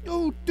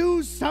 Oh,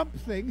 do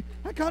something!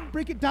 I can't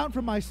break it down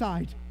from my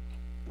side.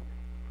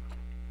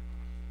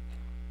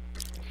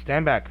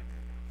 Stand back.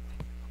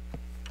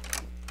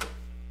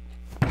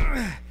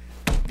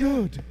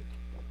 Good.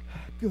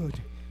 Good.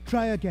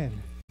 Try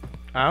again.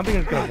 I don't think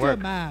it's gonna work.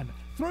 Man,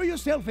 throw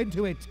yourself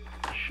into it.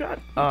 Shut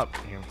up.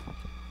 Here.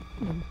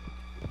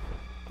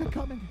 They're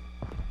coming.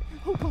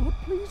 Oh God,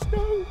 please,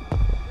 no.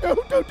 No,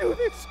 don't do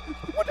this.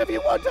 Whatever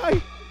you want,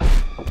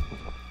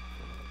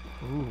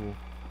 Ooh.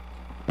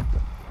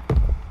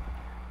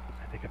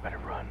 I think I better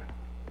run.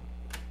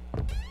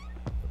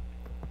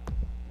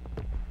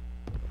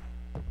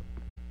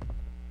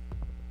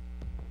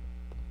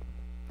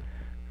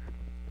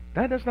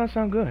 That does not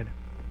sound good.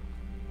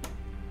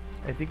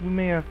 I think we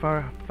may have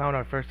found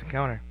our first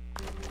encounter.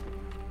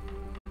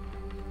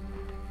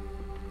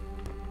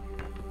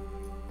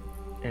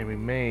 And we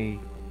may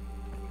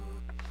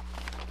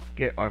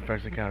get our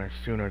first encounter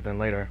sooner than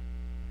later.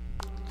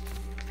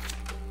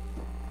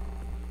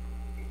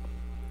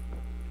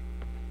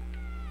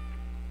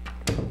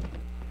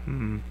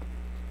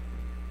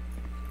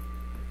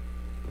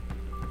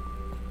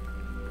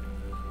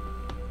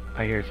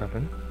 I hear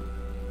something.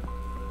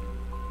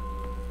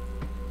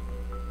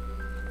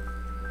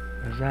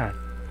 What is that?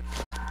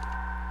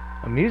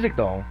 A music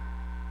doll.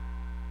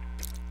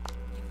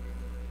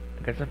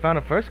 I guess I found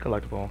a first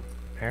collectible,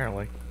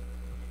 apparently.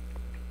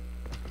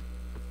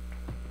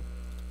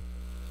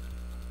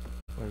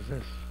 What is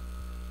this?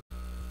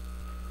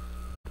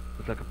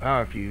 Looks like a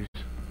power fuse,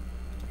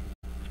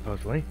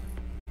 supposedly.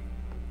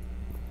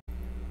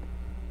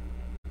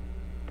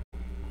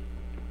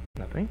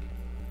 Nothing.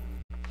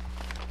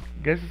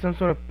 Guess it's some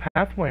sort of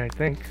pathway, I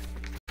think.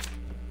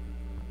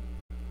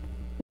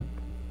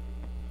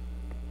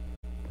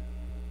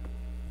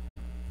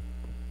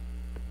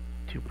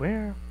 To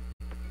where?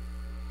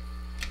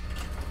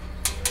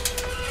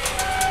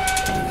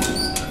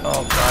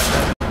 Oh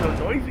God, that's so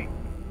noisy.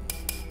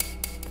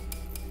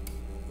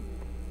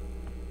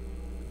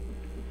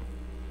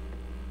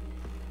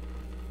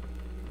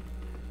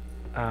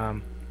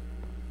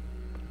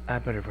 I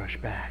better rush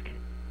back.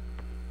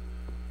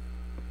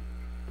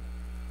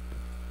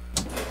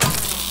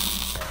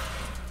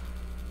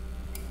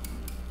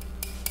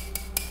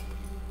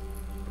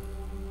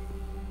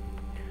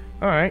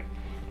 Alright,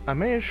 I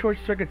may have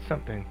short-circuited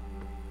something.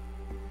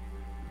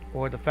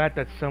 Or the fact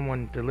that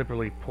someone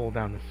deliberately pulled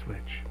down the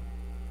switch.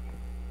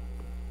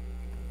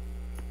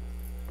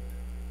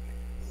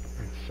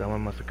 And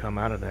someone must have come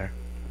out of there.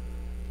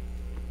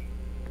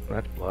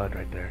 That's blood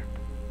right there.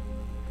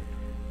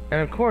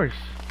 And of course,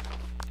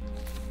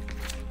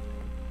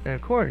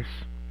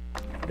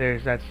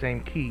 there's that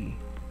same key.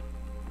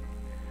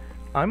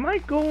 I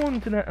might go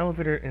into that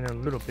elevator in a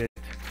little bit.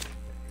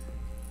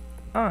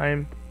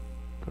 I'm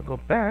gonna go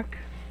back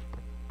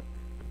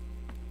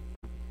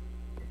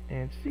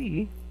and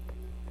see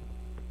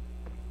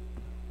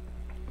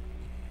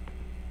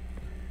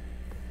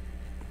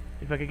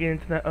if I could get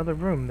into that other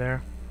room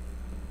there.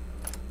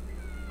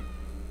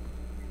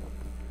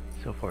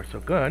 So far so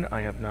good,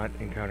 I have not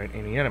encountered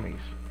any enemies.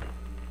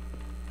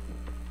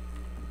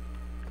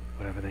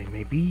 whatever they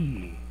may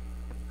be.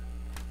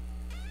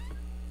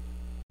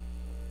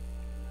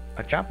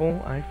 A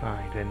chapel I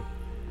find, and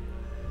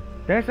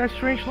there's that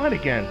strange light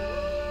again.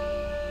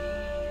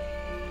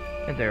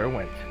 And there it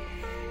went.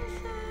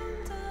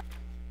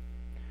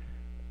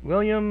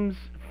 Williams'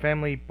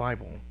 Family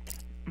Bible.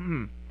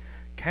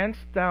 Canst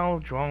thou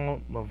draw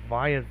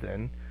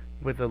Leviathan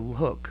with a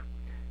hook,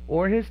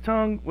 or his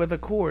tongue with a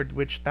cord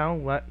which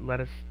thou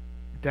lettest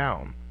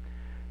down?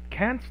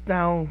 Canst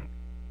thou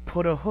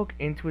put a hook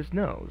into his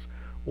nose,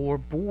 or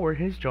bore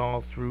his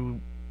jaw through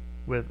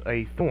with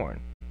a thorn?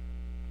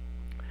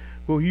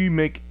 Will he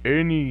make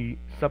any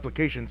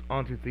supplications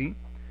unto thee?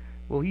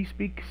 Will he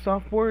speak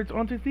soft words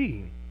unto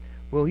thee?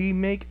 Will he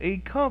make a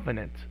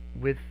covenant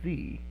with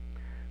thee?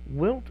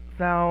 Wilt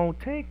thou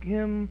take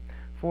him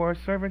for a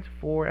servant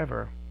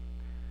forever?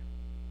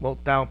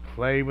 Wilt thou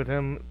play with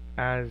him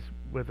as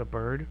with a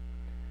bird?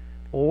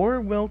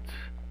 Or wilt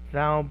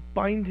thou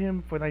bind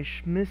him for thy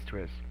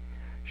mistress?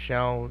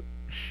 Shall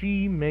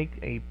she make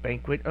a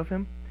banquet of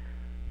him?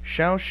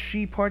 Shall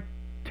she partake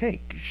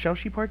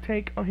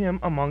of him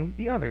among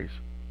the others?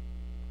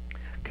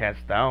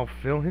 Canst thou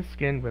fill his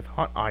skin with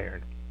hot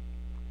iron?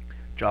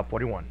 Job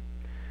 41.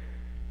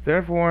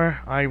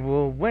 Therefore I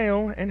will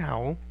wail and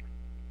howl,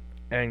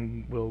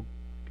 and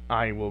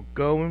I will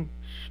go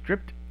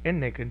stripped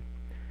and naked.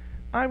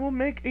 I will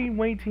make a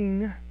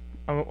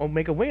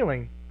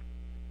wailing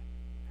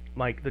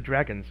like the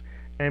dragons,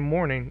 and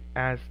mourning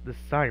as the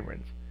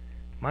sirens.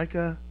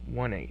 Micah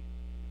 1:8.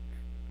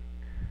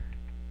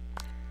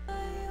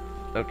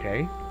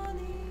 Okay,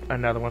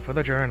 another one for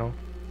the journal.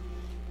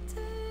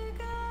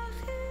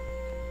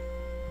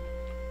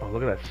 Oh,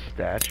 look at that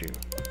statue.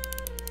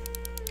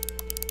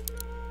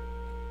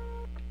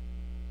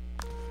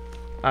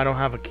 I don't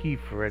have a key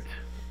for it.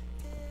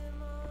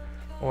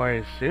 Or I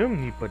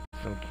assume he put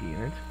some key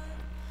in it.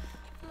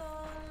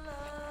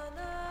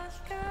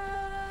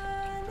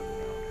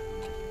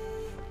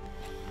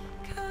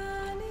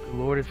 The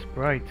Lord is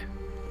bright.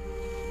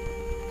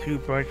 Too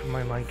bright for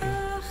my liking.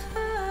 What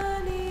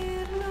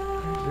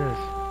is this?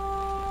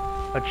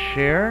 A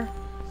chair?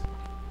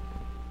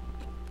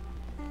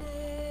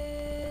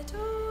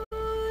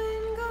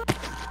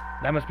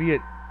 That must be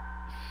it.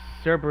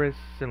 Cerberus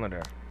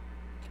cylinder.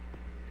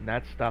 And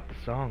that stopped the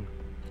song.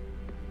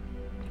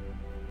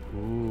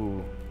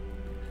 Ooh.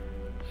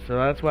 So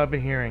that's what I've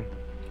been hearing.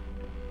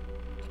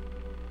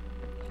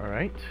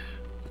 Alright.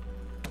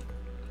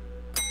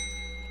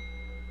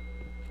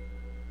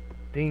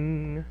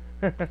 Ding.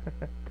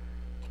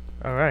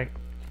 Alright.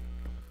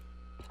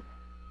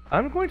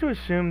 I'm going to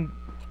assume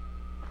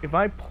if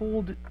I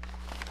pulled...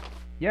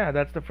 Yeah,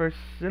 that's the first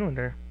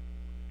cylinder.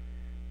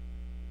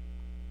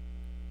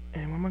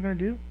 And what am I going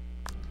to do?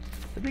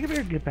 I think I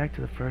better get back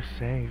to the first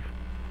save.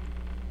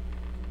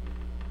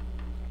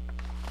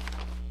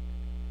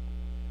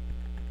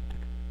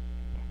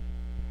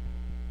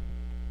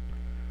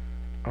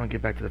 I'm going to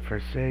get back to the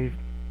first save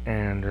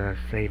and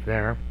save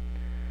there.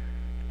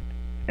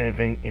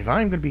 And if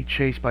I'm going to be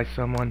chased by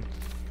someone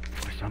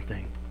or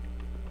something,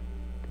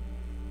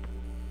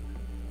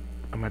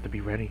 I'm going to have to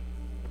be ready.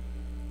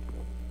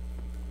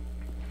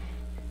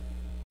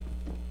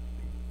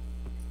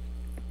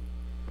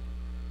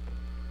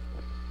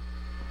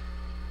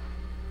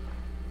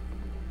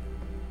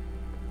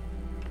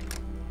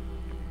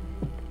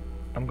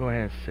 I'm going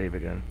ahead and save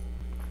again,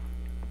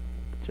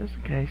 just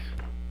in case.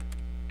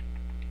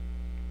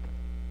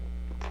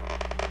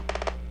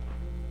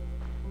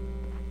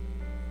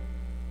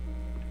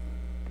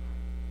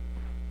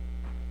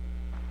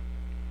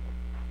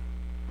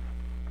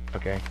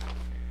 Okay.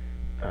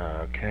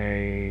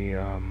 Okay,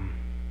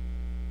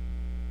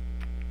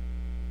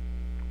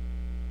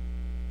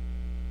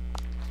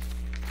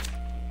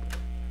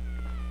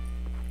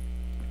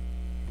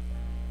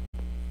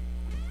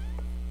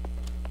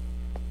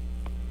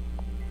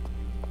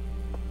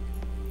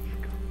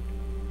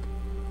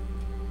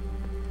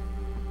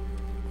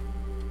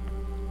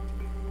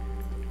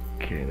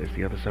 okay, there's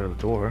the other side of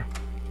the door.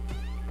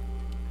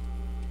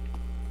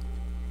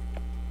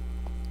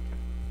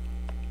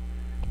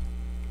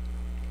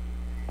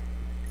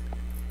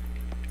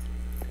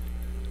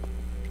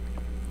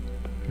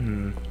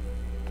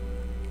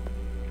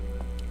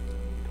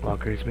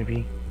 Lockers,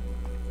 maybe?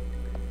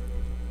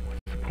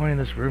 What's the point in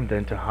this room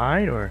then? To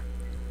hide, or?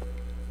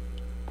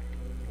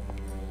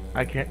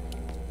 I can't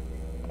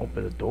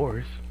open the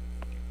doors.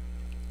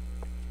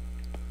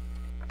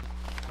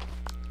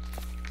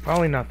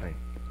 Probably nothing.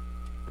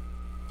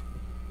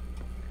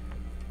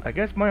 I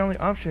guess my only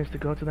option is to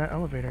go to that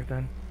elevator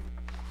then.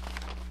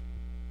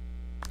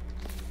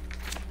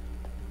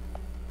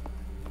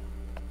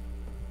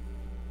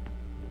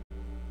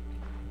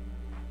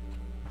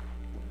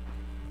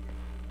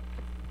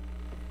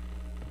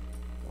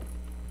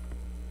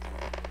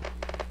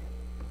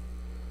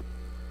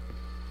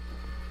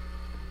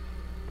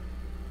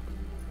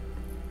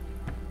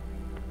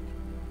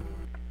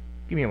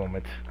 Give me a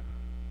moment.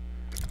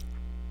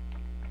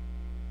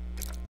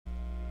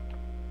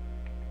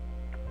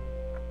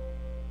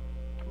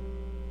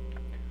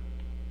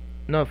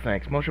 No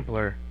thanks. Motion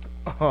blur.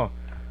 Oh,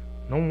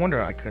 no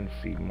wonder I couldn't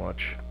see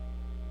much.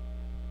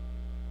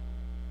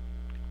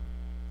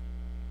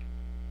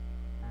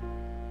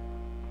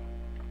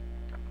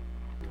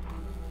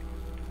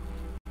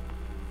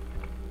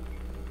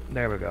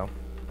 There we go.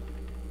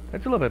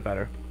 It's a little bit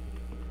better.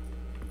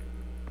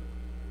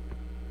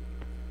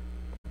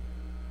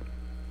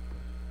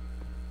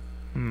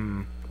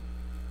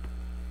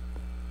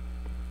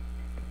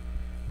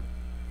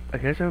 I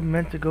guess I'm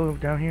meant to go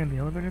down here in the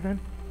elevator then?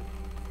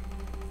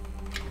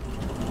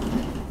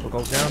 We'll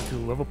go down to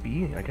level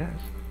B, I guess.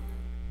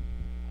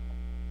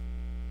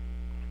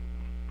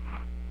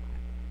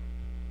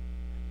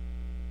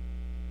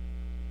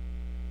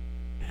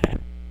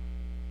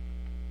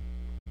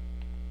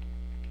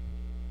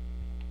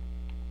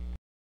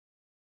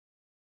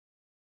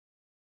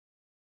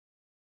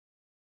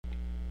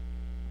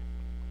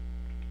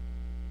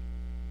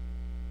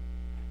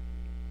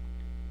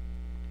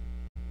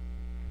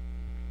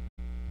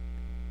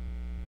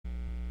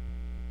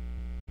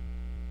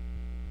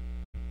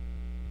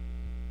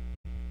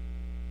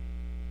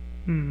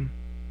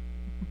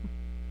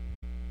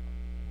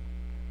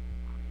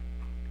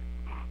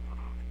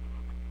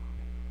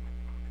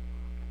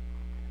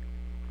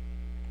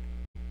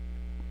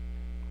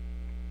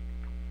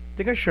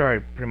 I think I'm sure I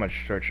pretty much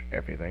searched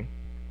everything.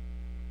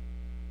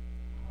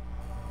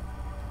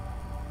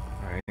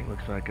 Alright,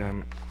 looks like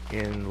I'm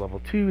in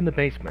level 2 in the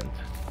basement.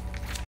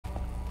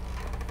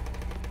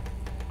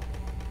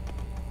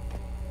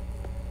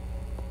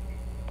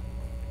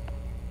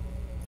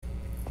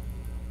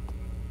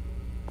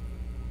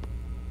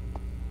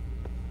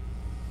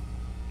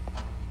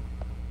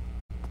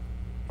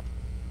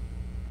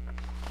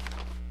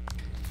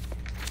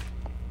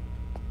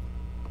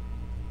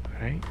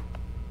 Alright.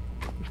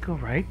 Let's go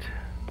right.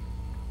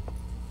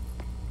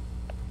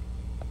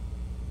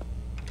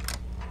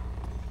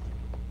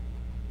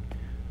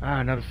 Ah,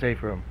 another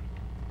safe room.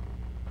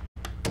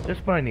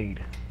 Just what I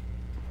need.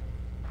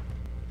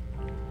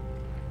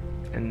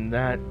 And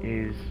that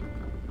is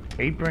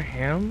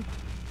Abraham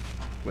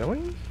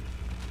Williams?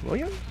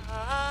 Williams?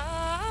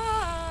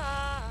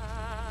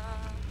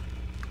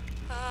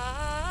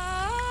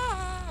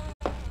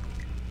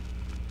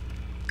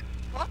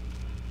 What?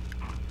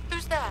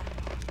 Who's there?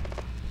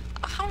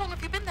 How long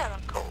have you been there,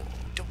 Uncle? Oh,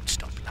 don't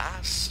stop,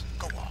 lass.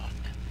 Go on.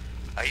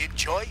 I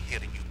enjoy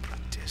hearing you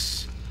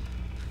practice.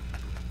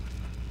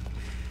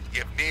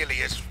 You've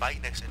nearly as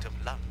fine a set of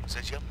lungs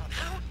as your mother.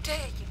 How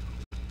dare you?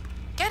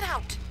 Get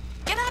out!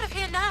 Get out of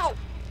here now!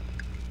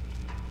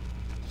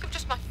 You're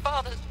just my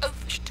father's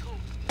oafish tool.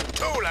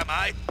 Tool, am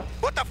I?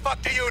 What the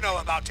fuck do you know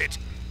about it?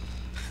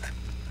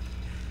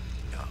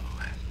 No.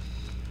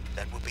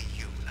 That will be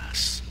you,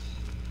 lass.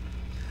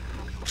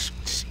 You'll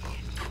soon see.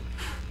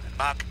 And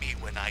mark me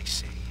when I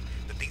say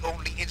that the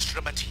only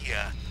instrument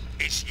here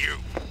is you.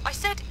 I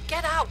said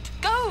get out!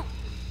 Go!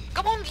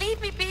 Go on,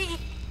 leave me be!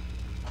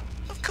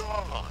 Of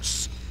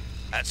course.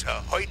 As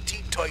her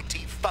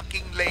hoity-toity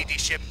fucking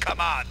ladyship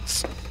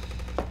commands.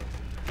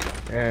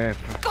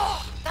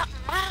 God, that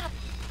man!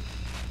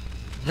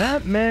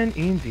 That man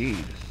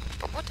indeed.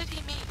 But what did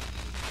he mean?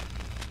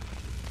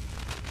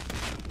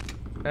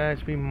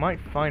 As we might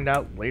find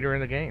out later in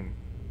the game.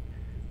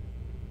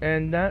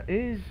 And that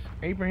is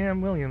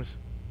Abraham Williams.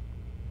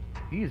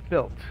 He is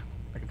built.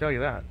 I can tell you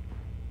that.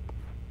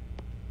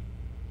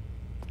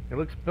 It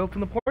looks built in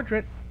the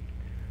portrait.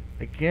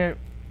 I can't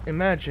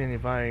imagine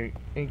if I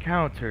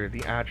encounter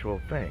the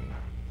actual thing.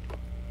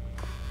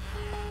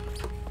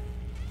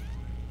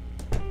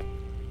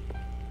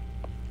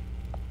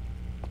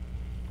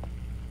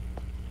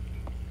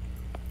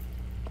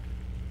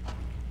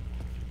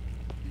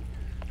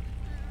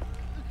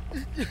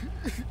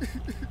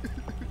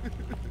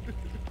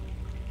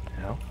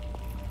 Hell.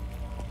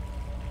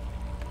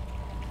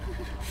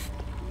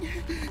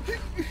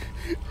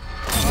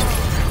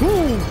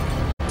 Ooh!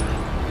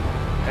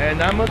 And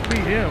that must be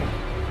him.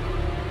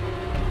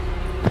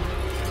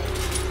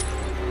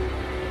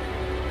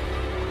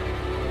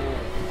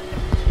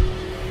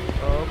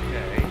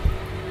 Okay.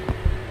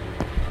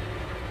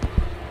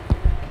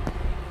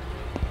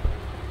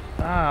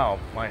 Ow,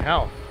 my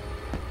health.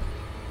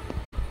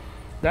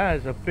 That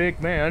is a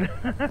big man.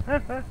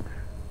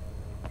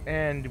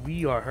 And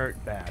we are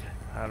hurt bad.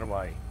 How do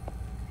I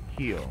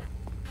heal?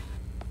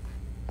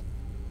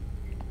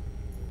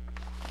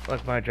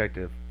 What's my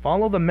objective?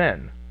 Follow the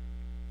men.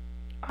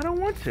 I don't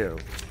want to.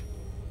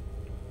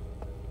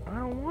 I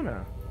don't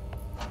wanna.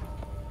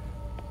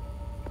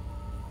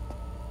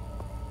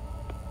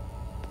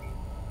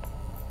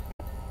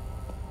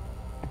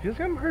 It feels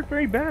like I'm hurt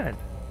very bad.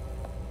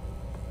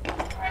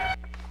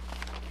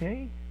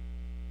 Okay.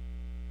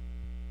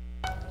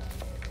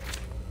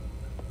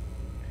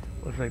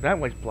 Looks like that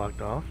way's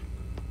blocked off.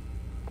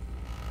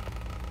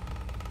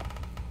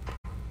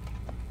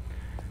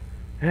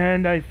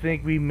 And I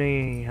think we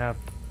may have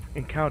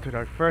encountered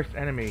our first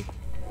enemy.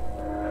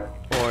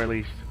 Or at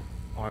least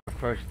our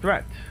first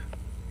threat.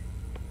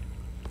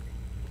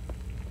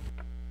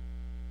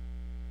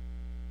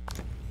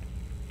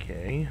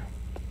 Okay.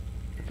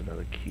 There's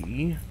another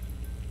key.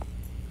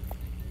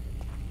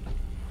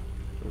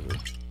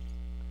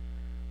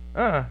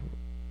 Ah.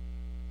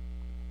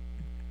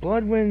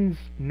 Bloodwind's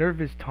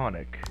Nervous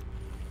Tonic.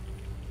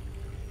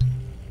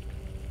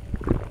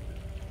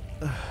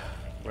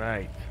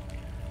 Right.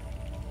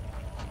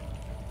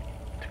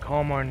 To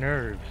calm our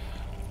nerves.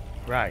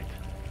 Right.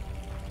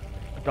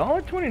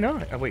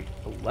 $1.29. Oh wait,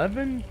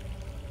 11?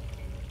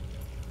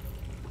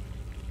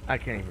 I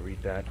can't even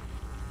read that.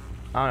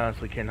 I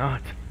honestly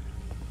cannot.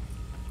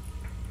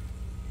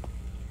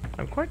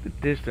 I'm quite the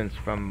distance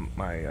from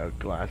my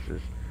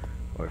glasses,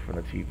 or from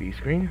the TV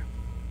screen.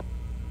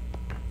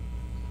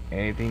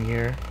 Anything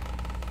here?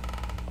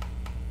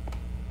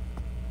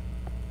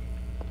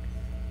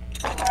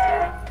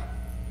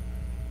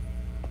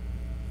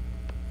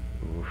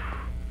 Oof.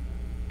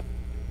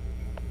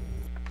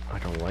 I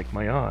don't like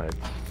my odds.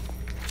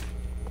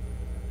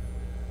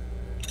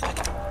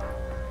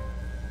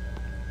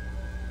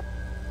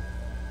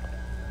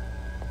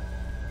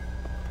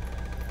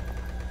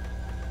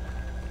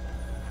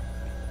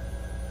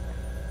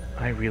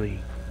 I really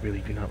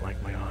do not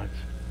like my odds.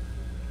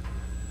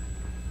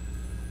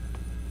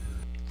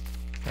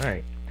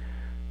 Alright.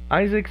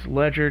 Isaac's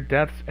Ledger,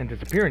 Deaths and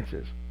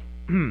Disappearances.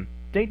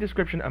 Date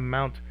description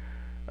amount,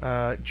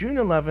 June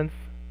 11th,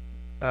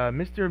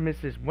 Mr. and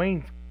Mrs.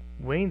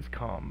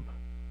 Wainscombe.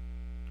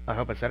 I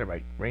hope I said it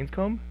right.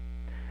 Wainscombe?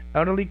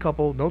 Elderly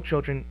couple, no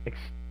children,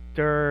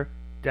 Exeter,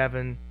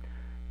 Devon,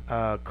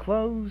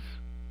 clothes,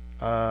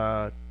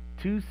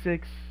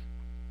 2/6,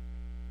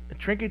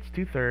 trinkets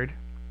 2/3,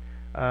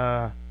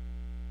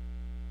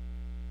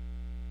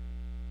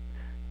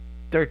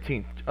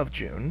 13th of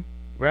June,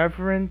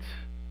 Reverend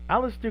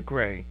Alistair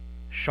Gray,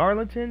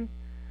 charlatan,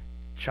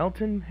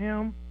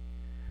 Cheltenham,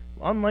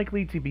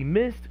 unlikely to be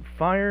missed,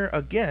 fire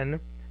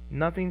again,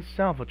 nothing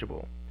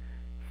salvageable.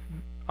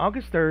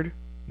 August 3rd,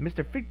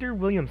 Mr. Victor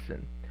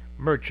Williamson,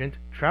 merchant,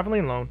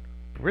 traveling alone,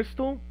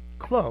 Bristol,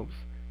 clothes,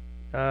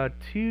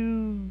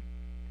 2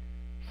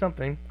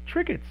 something,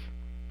 trinkets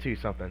 2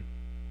 something.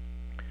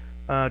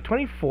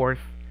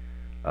 24th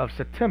of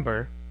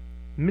September,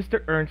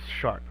 Mr. Ernst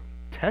Sharp,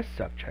 test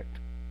subject.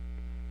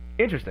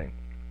 Interesting.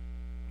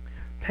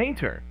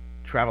 Painter,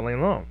 traveling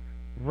alone,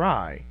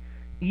 Rye,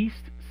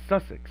 East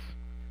Sussex,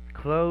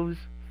 clothes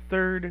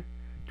 3rd,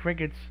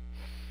 trinkets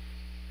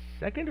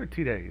 2nd or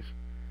 2 days.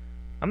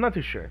 I'm not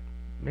too sure.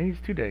 Maybe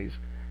it's 2 days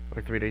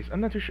or 3 days. I'm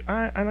not too sure.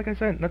 I like I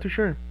said, not too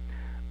sure.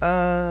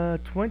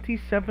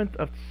 27th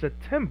of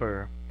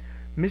September,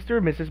 Mr.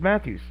 and Mrs.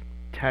 Matthews,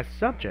 test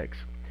subjects,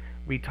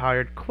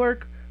 retired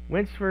clerk,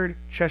 Winsford,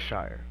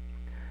 Cheshire.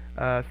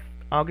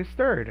 August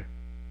 3rd,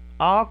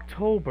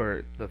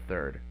 October the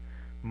 3rd,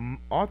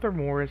 Arthur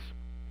Morris,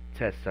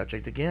 test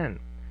subject again,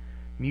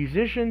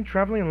 musician,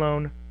 traveling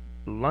alone,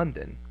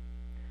 London.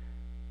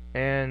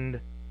 And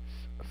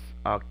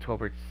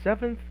October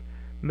 7th,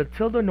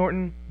 Matilda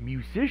Norton,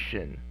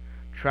 musician,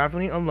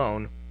 traveling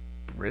alone,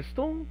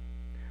 Bristol.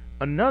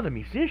 Another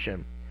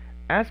musician,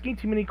 asking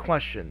too many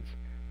questions,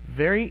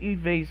 very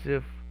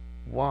evasive,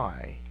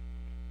 why?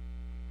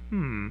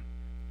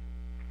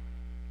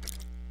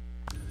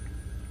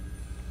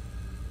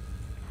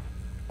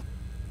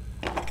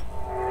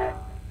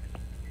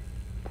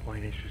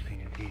 Quite interesting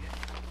indeed.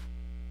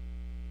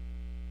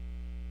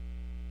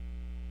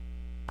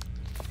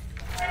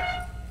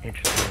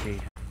 Interesting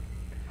indeed.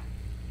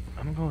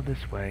 I'm gonna go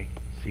this way,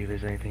 see if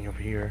there's anything over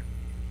here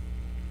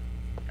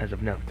as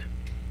of note.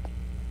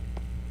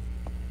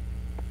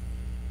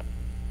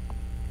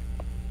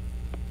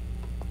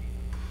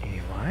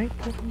 Any light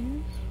that we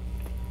use?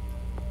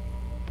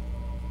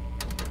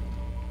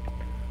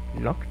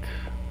 Locked.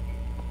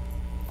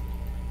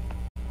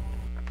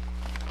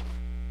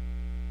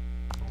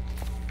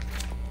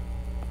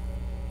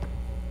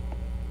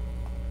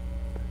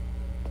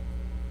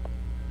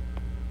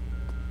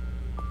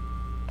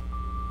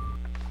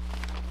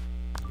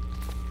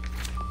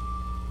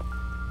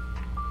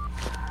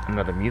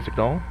 Another music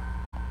doll.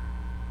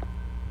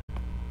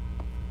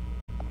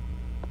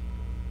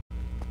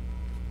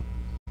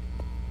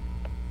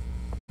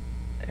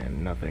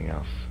 And nothing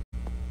else.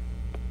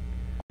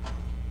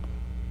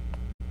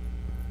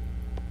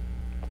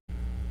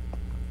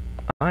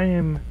 I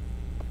am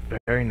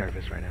very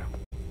nervous right now.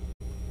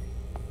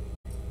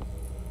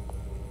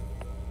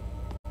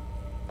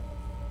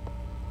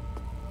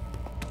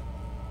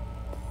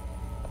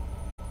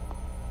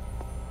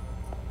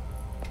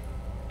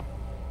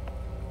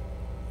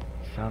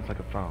 Sounds like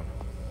a phone.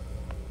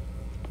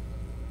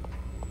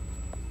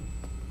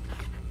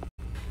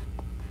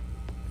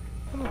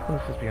 I'm gonna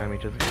close this behind me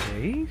just in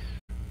case.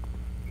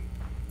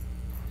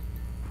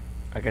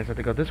 I guess I have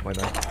to go this way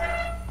then.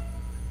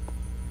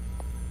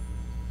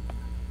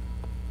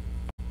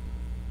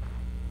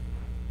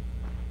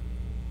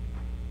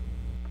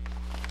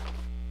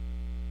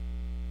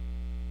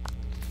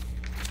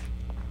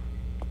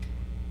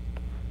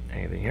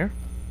 Anything here?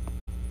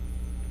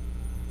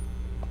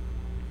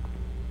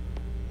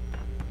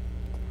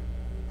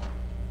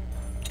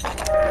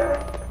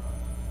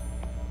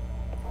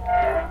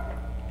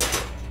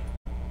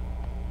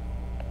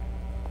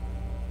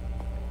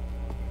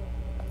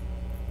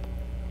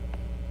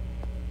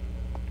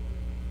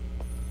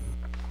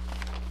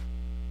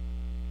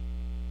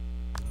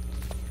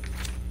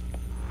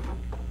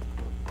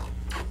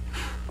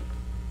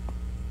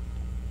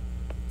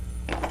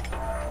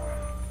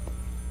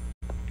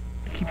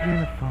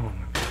 opening the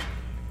phone.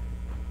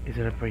 Is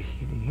it up right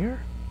in here?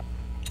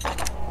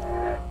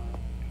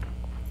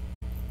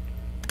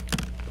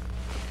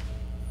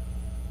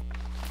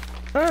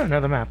 Oh,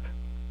 another map.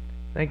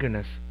 Thank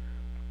goodness.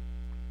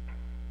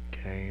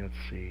 Okay, let's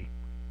see.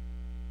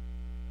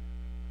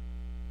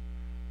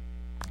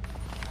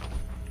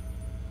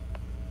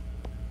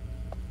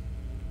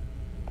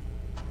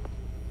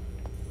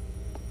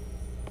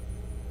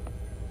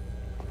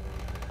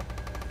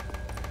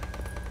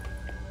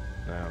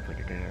 I don't think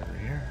I can get over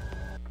here.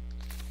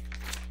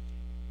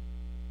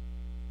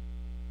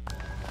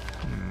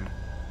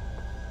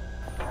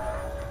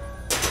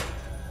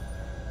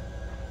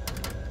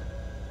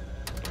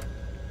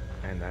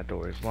 And that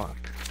door is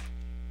locked.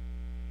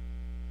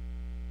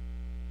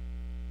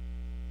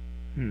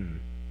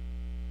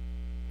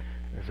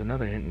 There's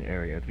another hidden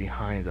area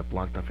behind the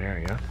blocked off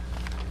area.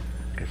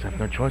 Guess I have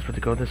no choice but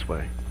to go this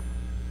way.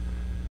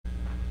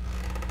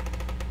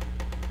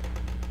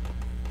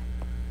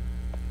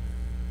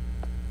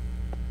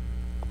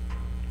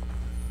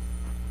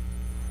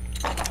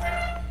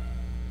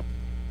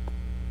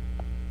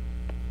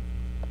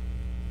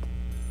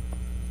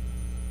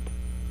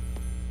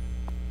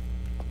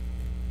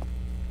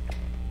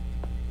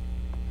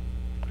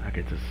 I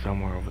get to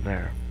somewhere over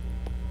there.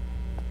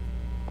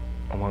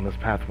 Along this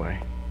pathway.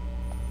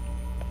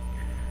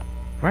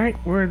 Right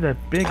where the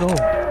big,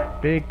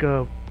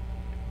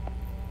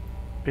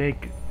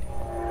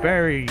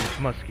 very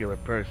muscular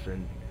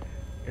person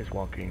is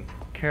walking,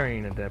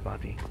 carrying a dead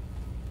body.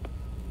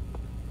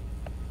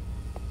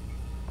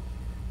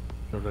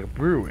 Looks like a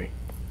brewery.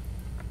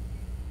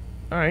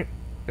 Alright,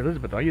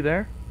 Elisabeth, are you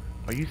there?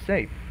 Are you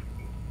safe?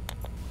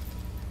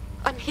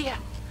 I'm here.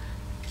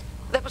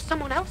 There was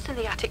someone else in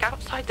the attic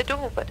outside the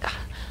door, but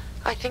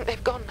I think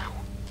they've gone now.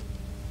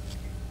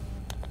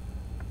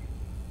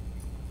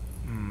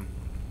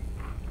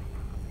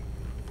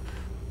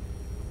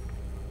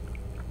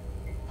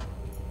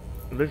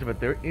 Elisabeth,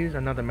 there is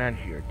another man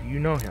here. Do you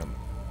know him?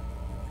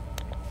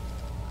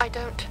 I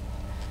don't.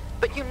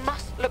 But you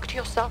must look to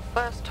yourself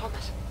first,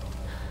 Thomas.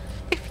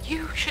 If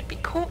you should be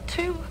caught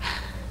too...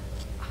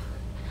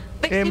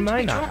 They seem to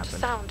be drawn to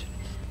sound.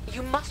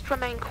 You must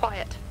remain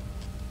quiet.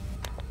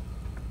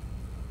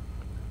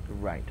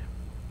 Right.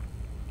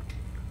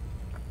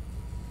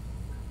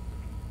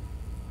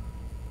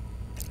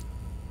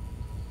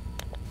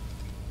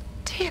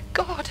 Dear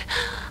God,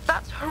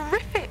 that's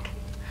horrific.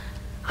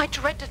 I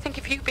dread to think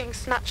of you being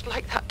snatched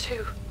like that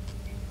too.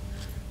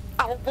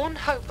 Our one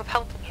hope of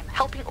helping him,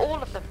 helping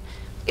all of them,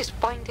 is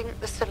finding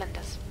the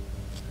cylinders.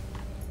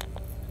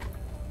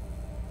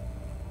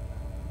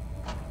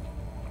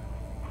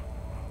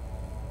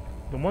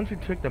 The ones who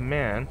took the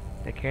man,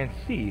 they can't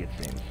see, it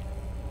seems.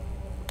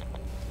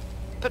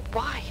 But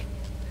why?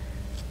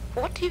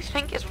 What do you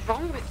think is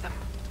wrong with them?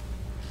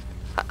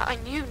 I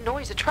knew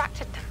noise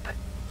attracted them, but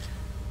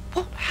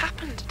what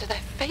happened to their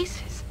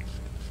faces?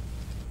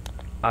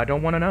 I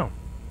don't want to know.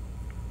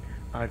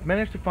 I've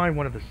managed to find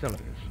one of the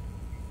cylinders.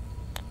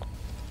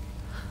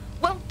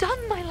 Well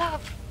done, my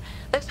love.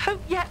 There's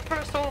hope yet for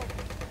us all.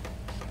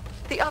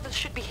 The others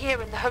should be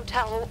here in the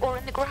hotel or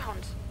in the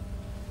grounds.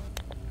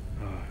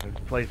 Oh, this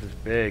place is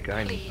big.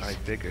 I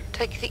figured.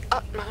 Take the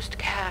utmost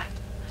care.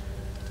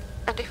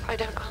 And if I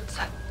don't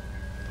answer,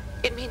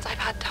 it means I've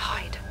had to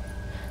hide.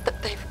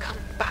 That they've come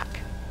back.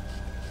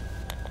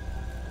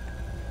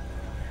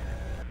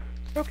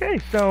 Okay,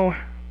 so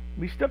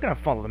we still gotta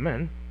follow them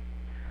in.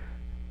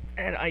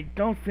 And I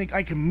don't think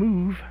I can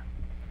move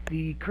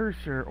the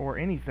cursor or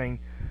anything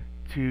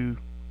to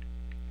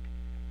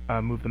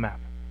move the map.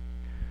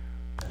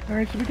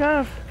 Alright, so we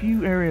got a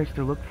few areas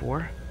to look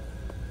for.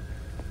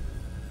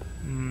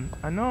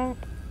 I know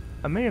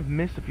I may have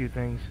missed a few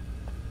things.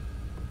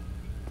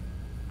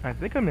 I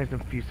think I missed a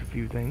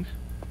few things.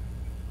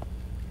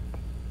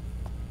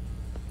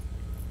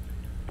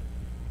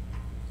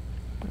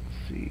 Let's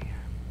see.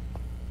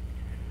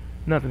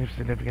 Nothing of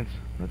significance.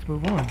 Let's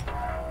move on.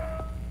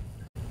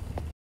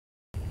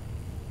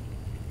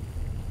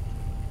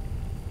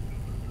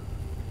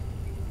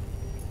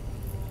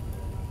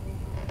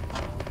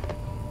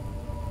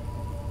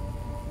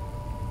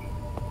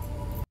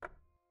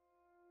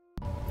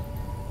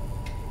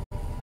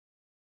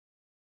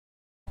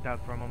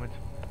 Out for a moment.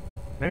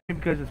 Maybe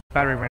because its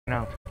battery ran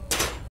out.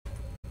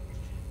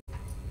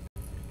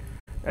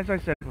 As I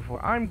said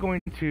before, I'm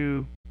going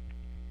to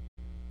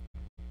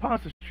pause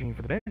the stream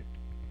for the bit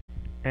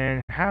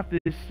and have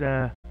this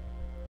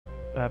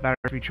battery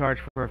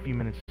recharged for a few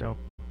minutes, so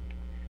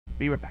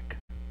be right back.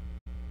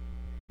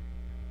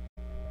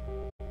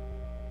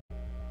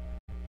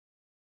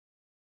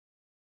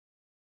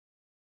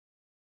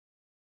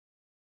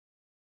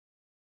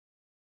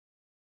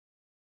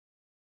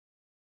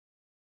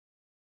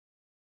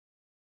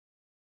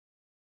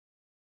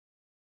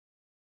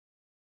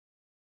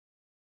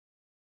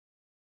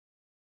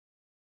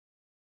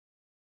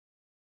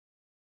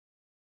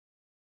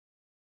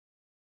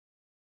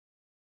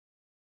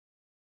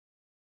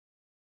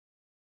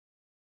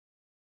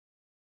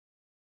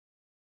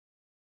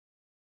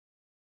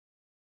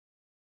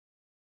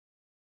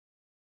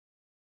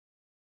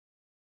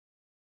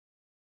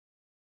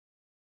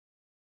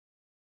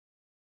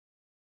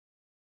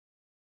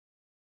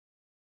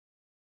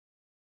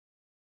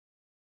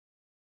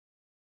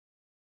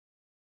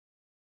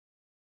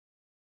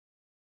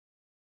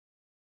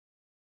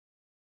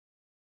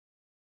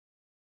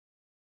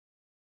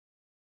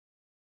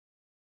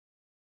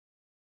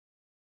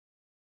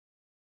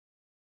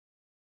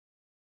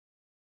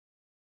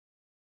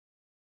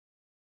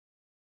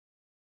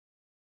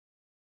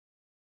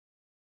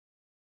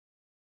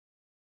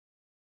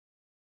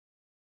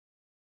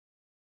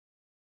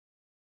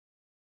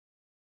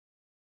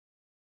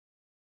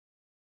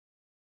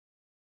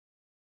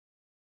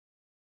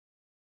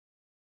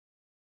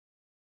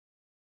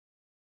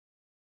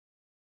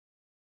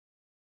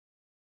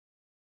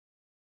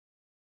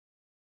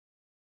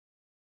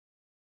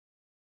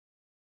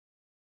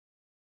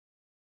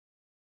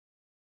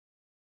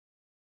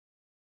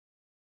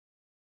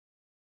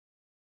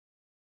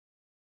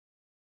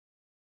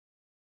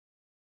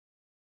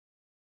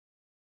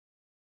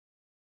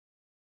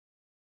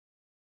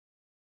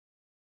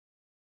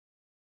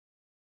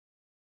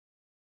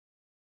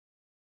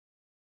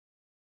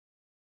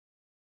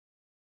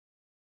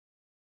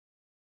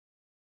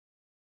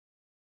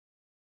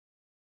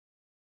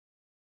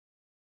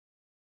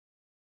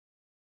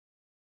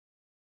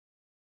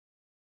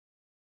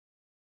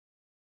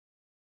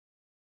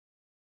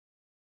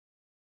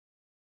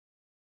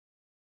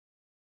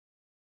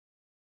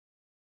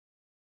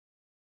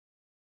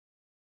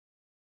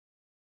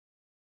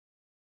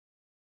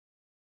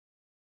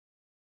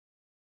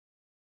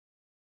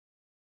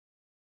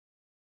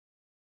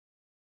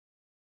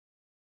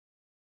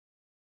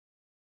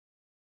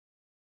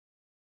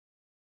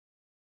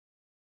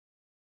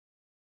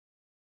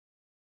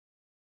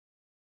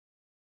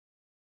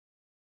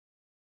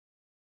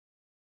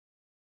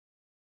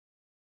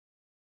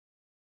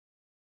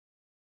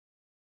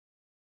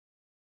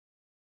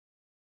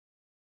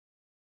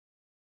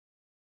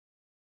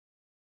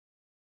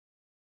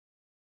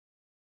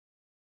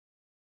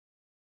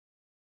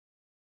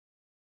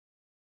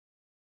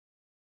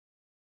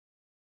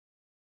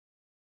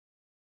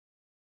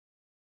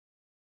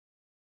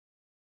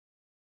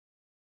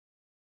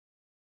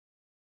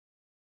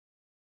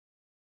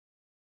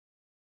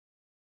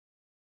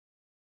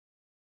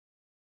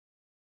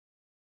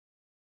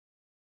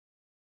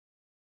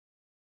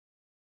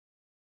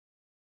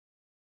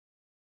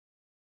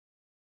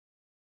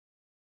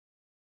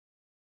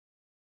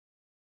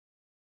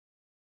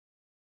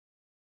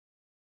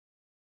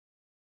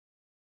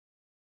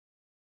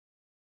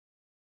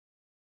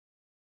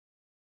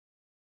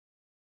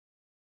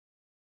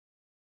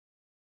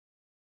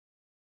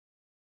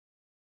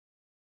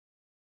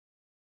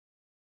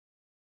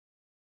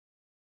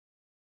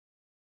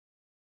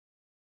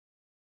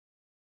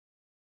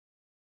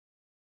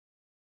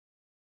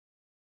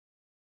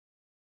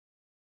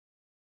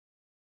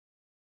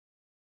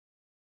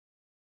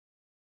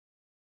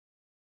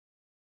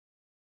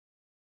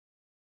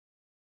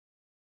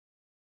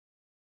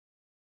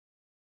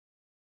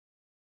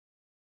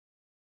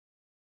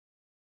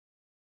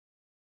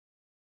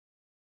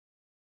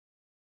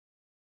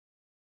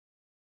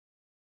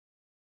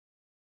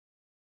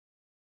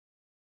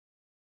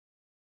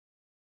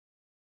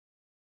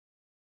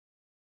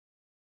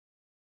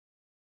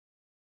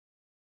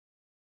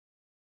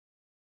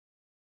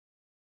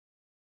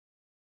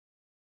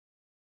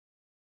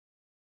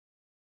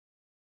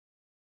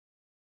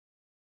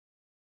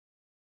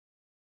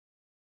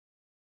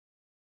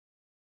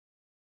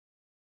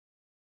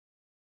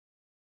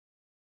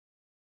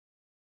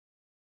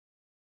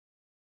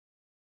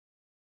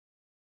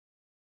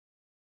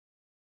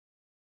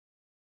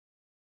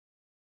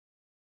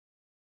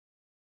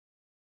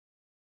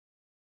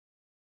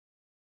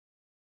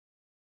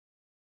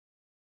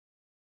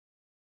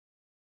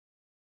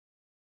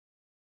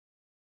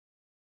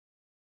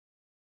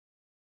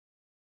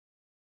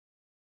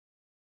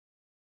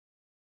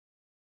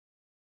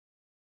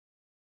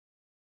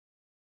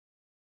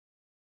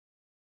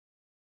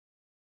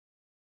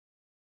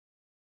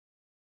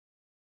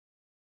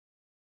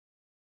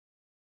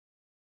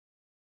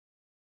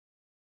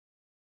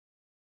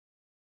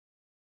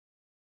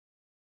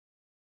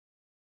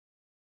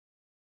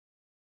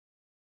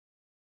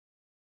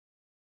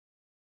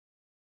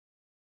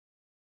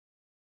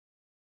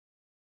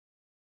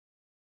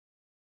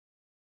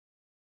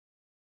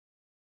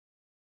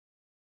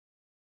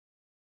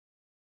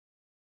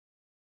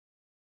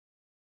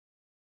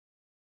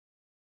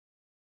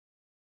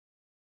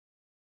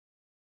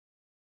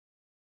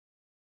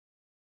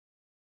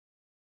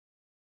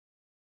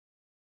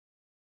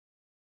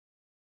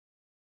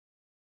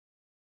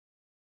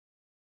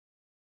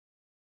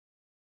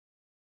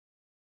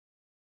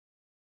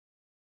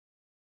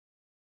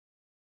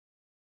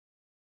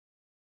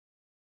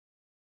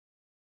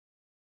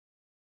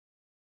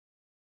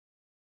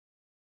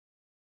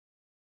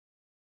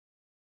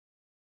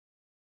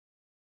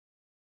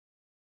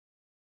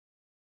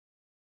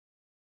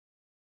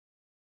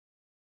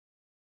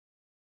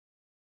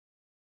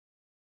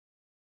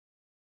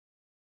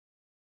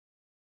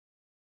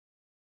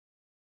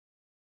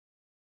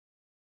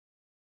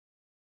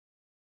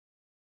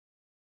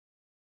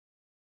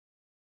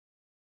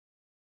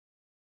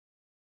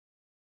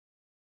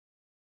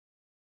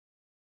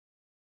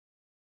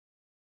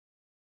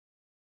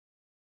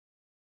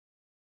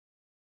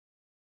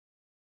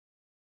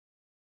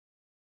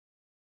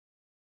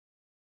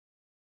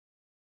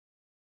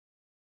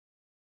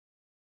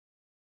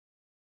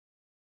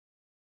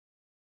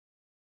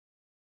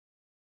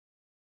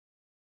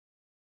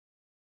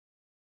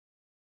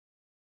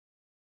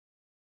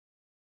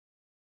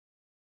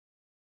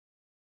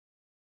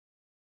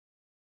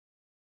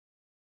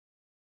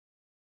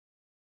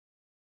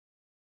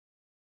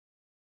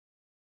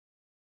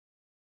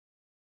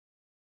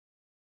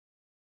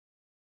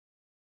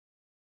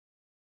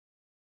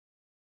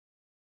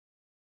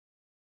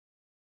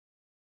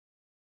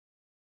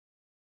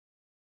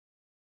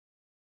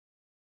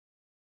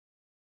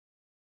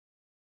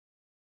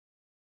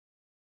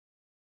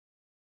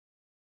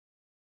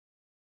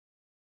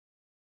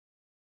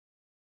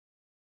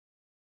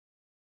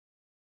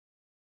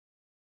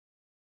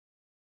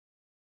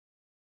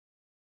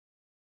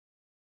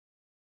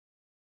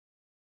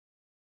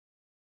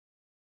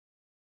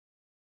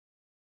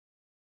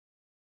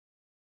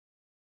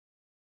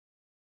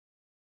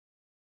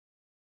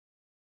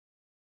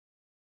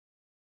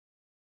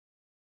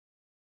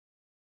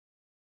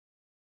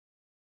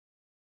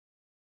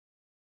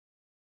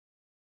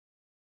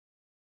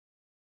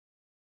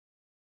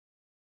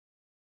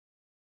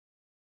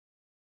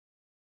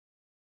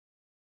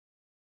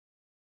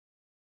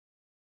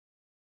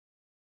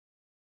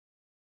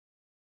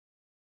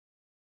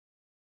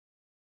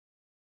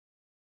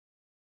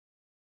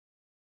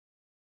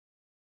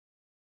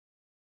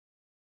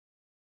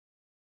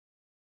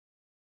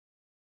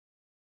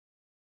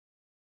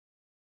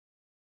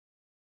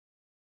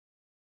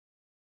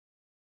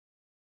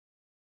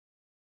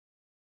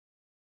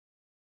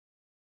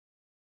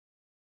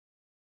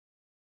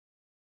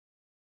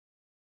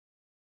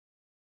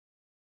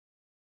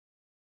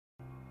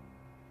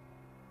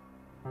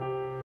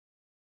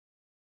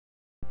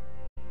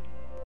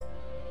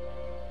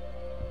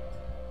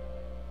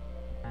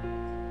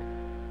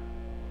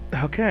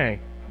 Okay.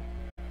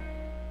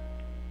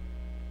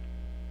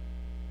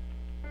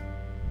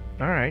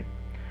 Alright.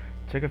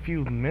 Took a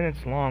few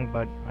minutes long,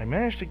 but I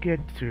managed to get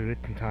to it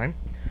in time.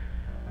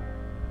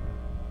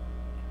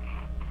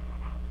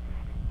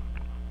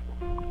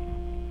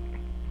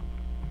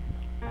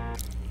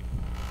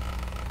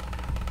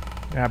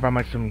 Yeah, I brought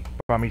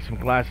me some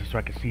glasses so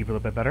I could see a little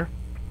bit better.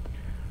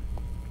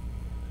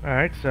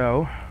 Alright,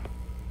 so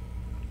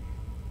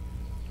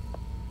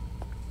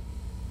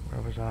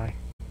where was I?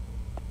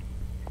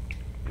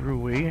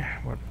 Brewy.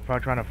 We're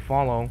probably trying to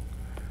follow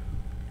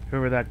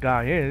whoever that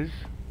guy is.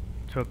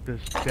 Took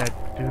this dead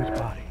dude's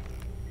body.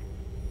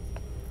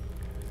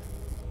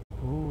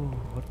 Ooh,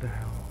 what the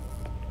hell?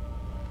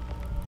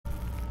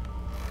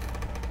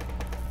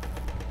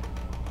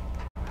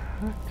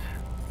 What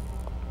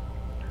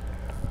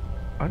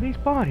are these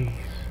bodies?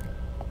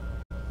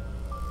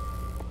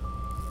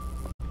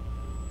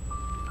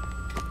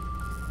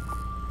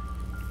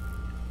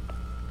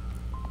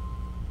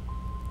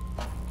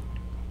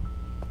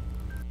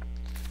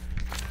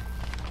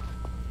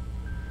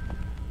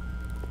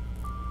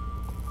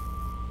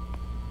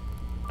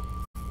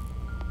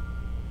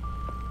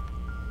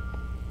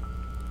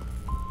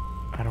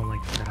 I don't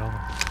like this at all.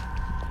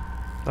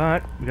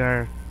 But we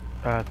got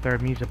our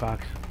third music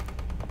box.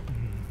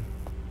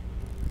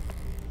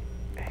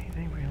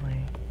 Anything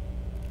really?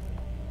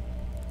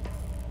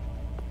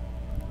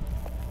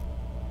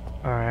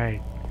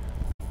 Alright.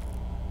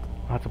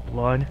 Lots of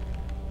blood.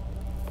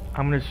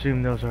 I'm gonna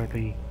assume those are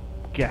the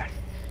guests.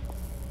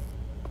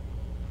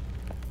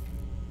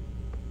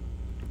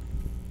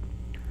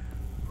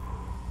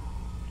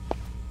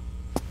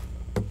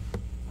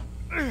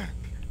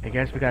 I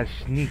guess we gotta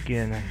sneak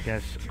in, I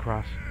guess,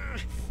 across.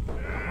 Come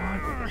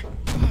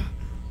on.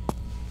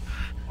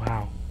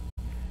 Wow.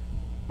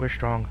 We're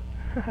strong.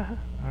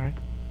 Alright.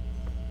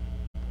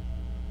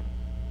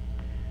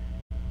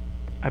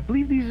 I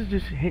believe these are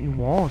just hitting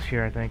walls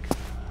here, I think.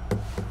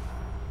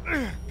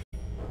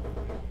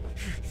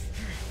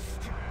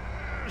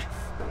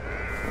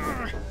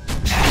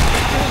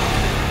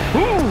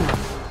 Ooh!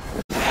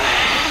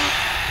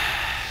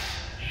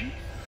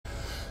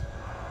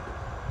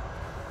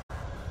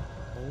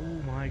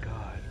 Oh my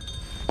god.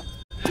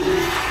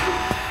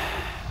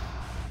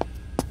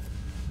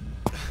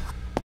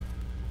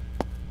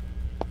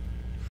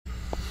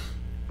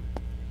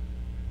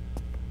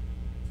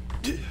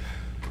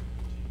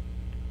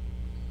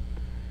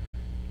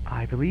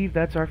 I believe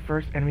that's our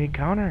first enemy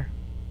encounter.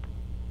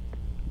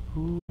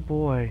 Ooh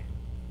boy.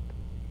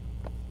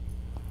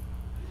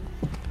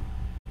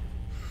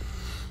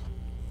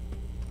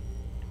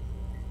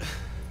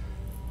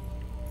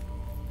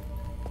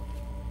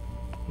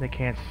 They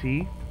can't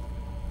see.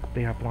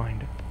 They are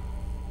blind.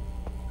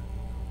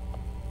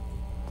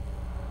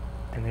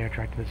 And they are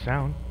attracted to the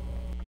sound.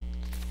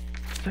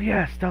 So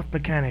yeah, stealth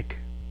mechanic.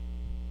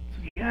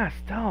 So yeah,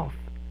 stealth.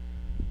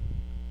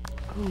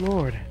 Good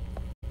lord.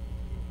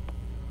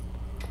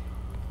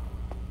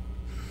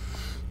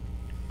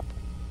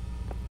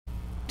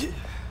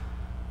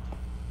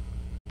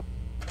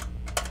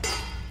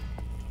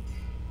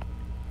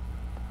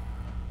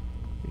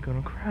 You're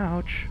gonna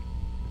crouch.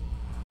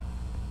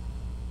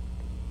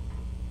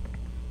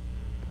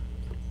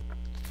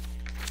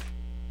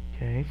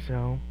 Okay,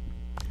 so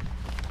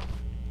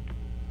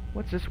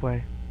what's this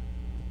way?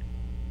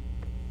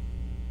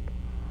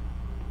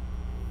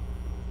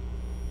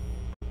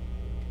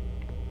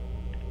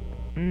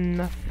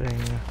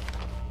 Nothing.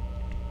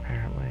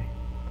 Apparently.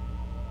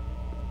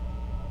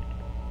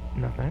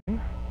 Nothing.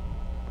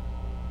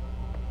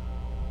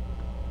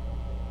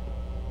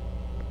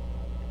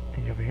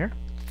 Anything over here?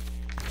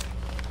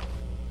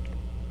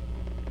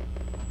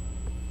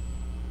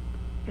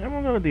 I'm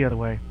gonna go the other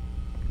way.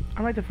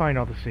 I like to find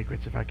all the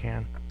secrets if I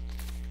can.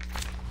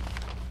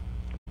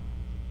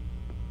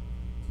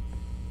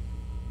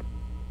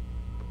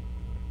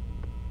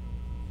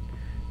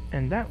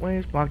 And that way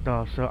is blocked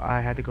off, so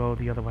I had to go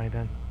the other way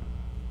then.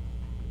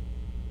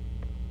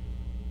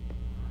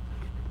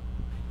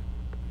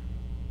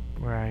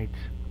 Right.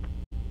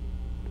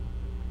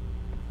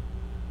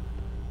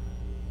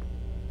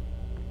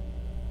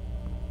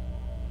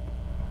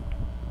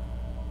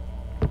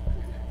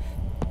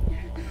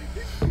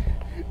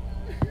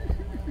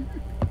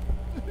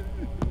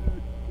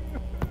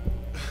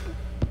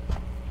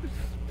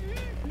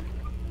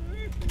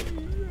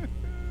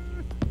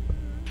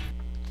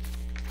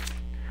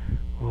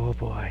 Oh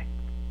boy.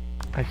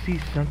 I see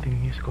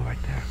something musical right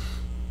there.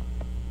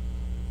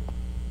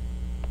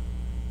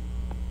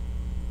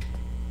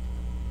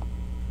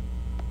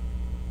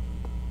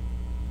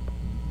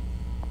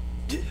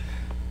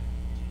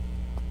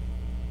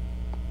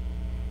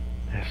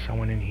 There's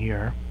someone in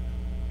here.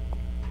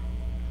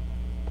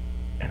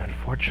 And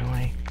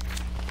unfortunately,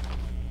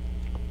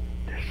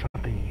 there's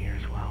something in here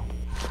as well.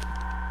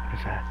 What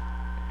is that?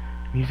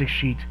 Music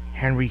sheet,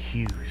 Henry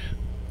Hughes.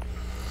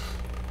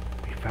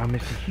 We found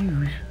Mr.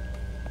 Hughes.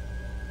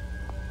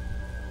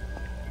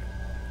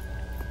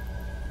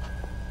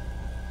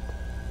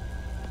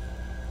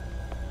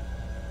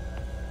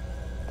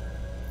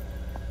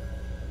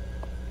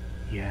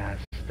 Yeah,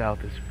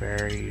 stealth is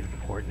very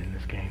important in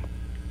this game.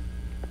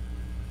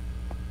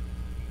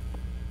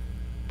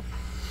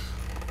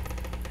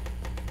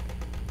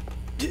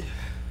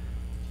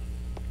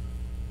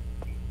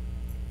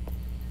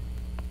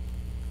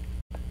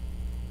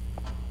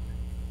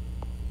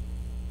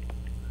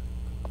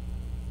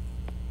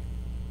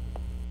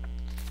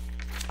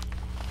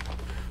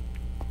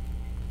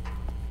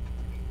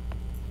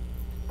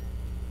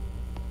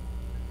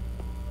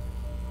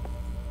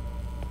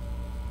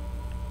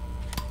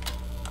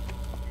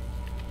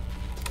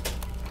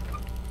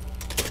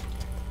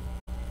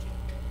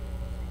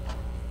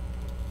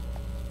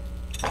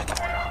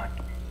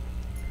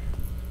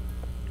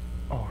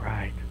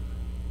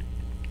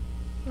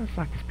 Looks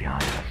like it's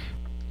behind us.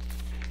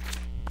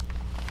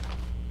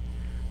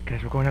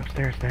 Guys, we're going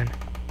upstairs then.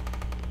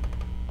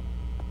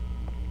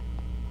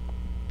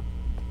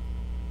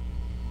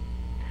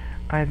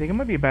 I think it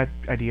might be a bad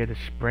idea to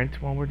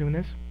sprint while we're doing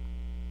this.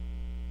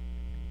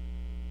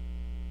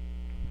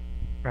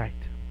 Right.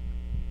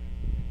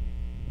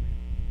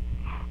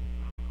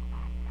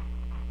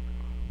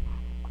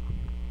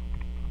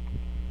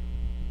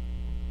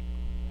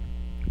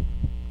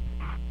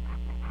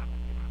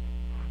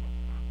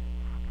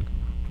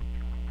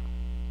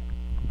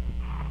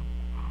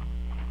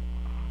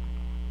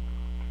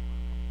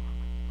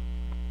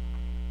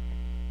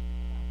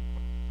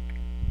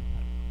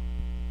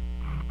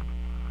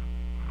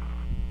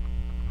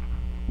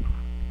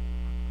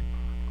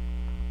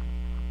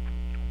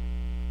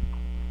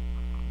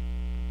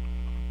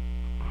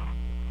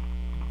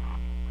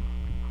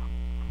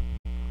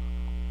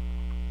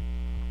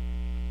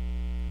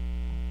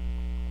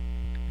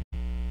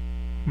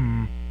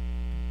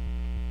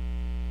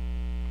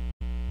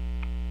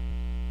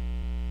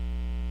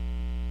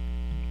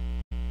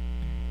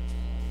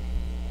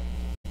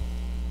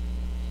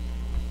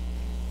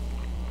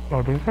 Oh,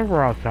 looks like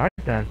we're outside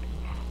then.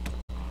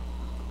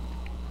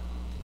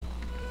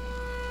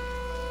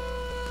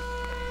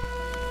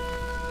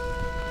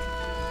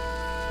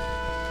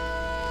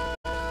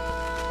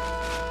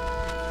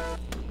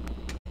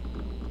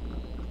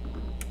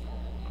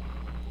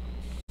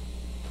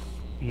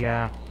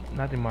 Yeah,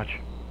 nothing much.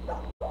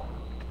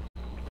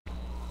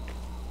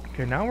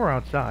 Okay, now we're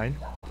outside.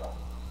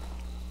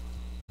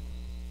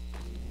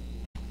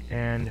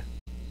 And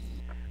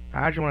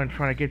I actually want to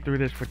try to get through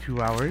this for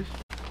 2 hours.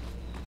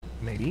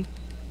 Maybe.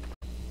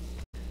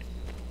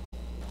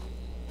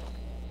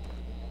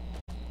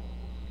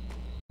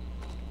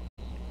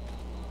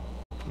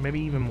 Maybe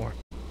even more.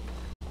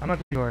 I'm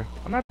not sure.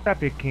 I'm not that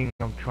big king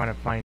of trying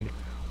to find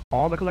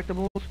all the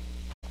collectibles,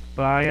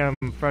 but I am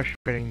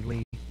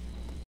frustratingly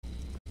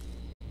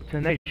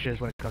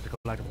tenacious when it comes to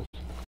collectibles.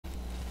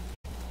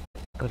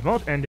 Because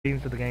most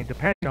endings of the game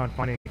depend on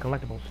finding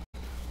collectibles.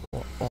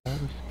 For all the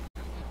secrets.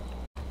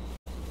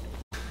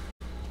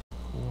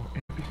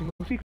 For every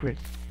single secret.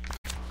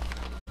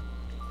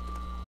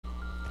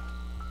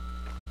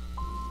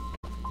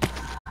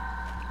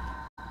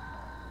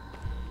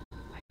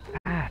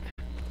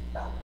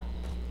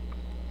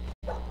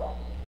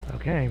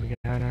 Okay, we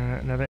got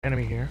another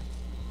enemy here.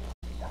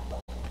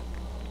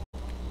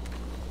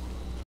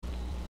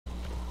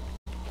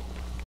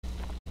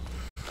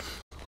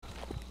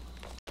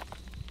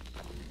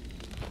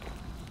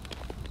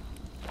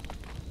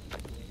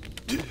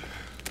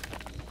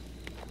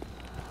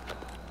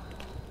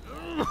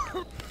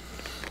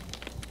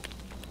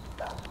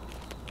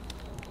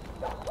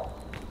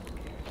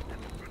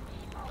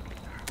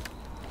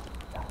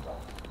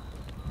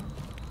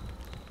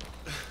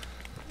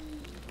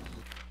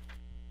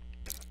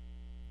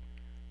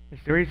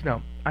 Mysterious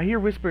note. I hear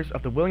whispers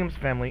of the Williams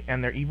family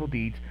and their evil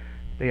deeds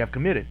they have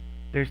committed.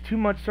 There's too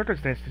much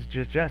circumstances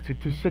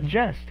to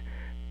suggest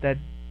that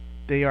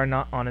they are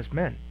not honest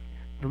men.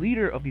 The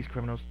leader of these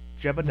criminals,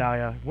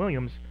 Jebediah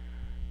Williams,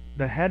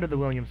 the head of the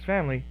Williams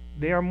family,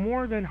 they are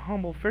more than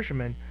humble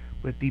fishermen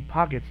with deep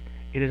pockets.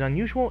 It is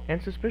unusual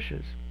and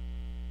suspicious.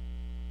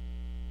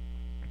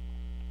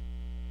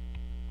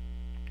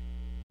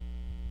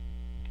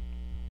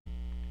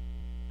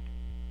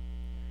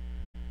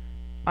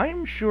 I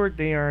am sure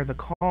they are the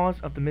cause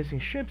of the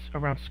missing ships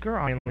around Sker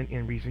Island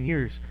in recent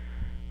years.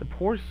 The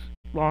poor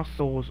lost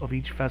souls of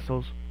each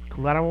vessel's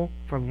collateral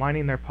for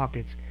lining their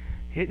pockets.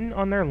 Hidden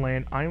on their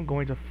land, I am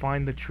going to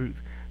find the truth.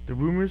 The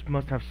rumors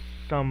must have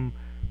some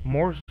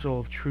morsel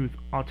of truth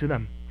to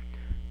them.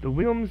 The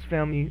Williams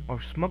family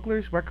are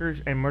smugglers, wreckers,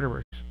 and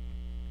murderers.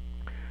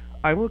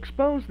 I will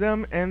expose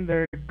them, and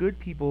their good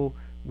people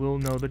will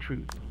know the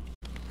truth.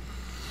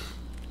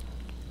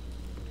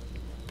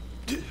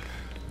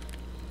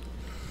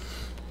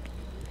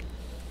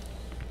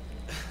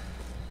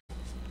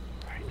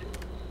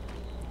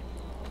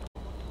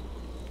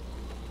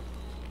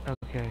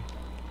 Okay.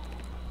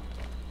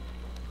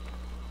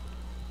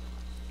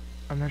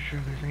 I'm not sure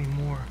if there's any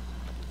more.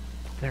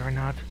 There or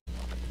not.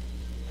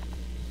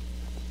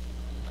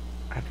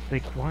 I have to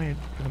stay quiet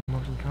for the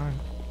most of the time.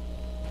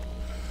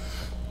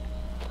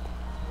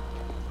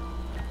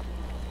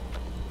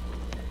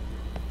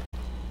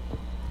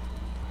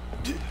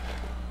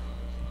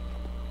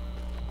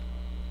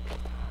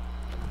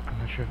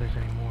 sure if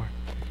there's any more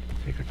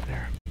secrets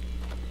there.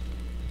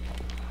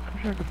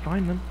 I'm sure I could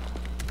find them.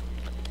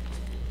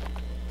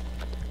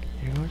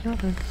 Here goes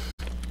nothing.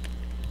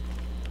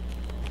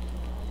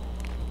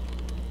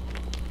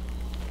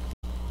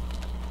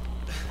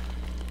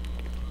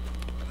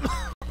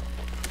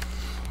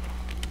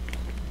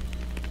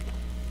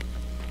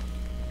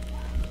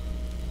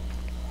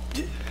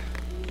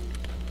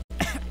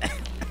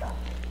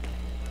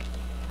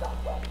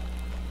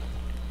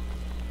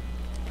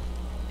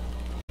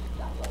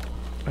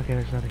 Okay,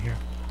 there's nothing here.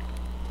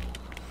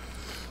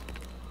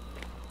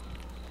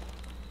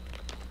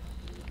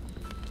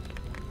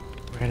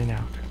 We're heading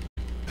out.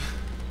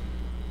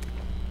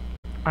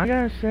 I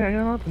gotta say,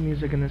 I love the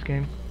music in this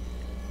game.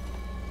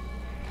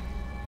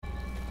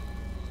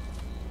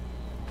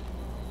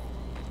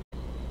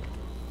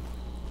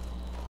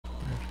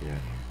 Let's get out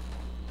of here.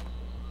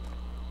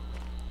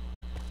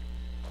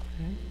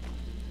 Okay.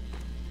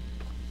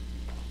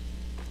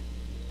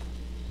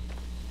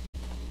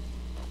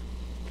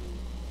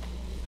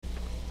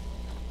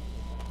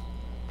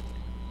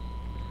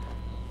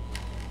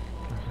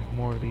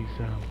 More of these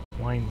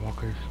wine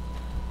walkers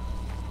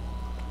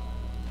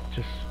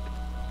just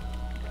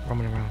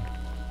roaming around.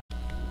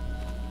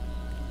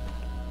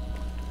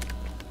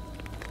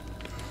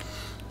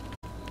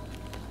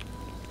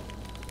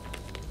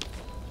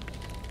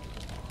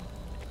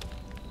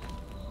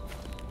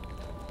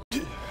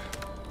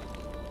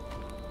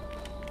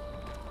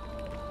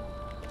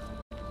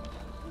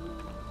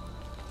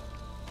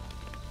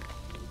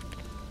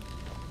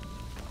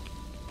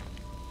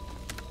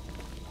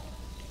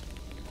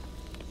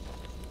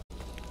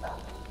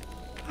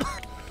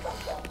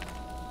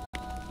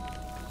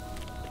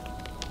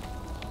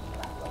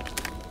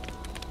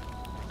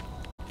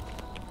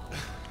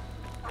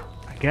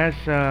 I guess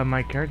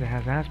my character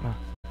has asthma.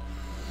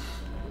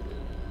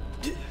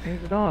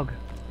 Here's a dog.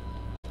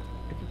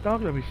 It's a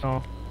dog that we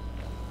saw.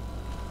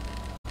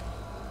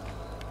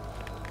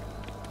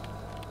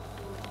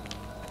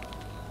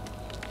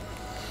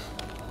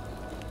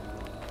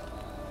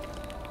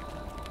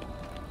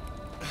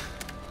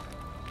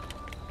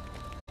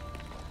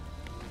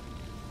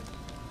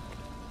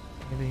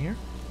 Anything here?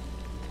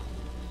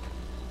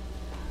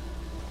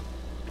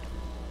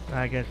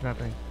 I guess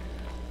nothing.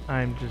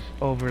 I'm just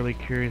overly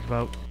curious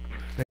about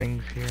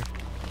things here.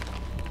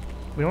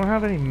 We don't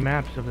have any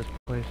maps of this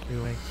place,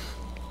 do we?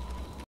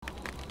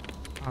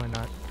 Probably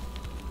not.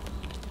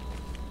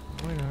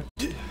 Why not?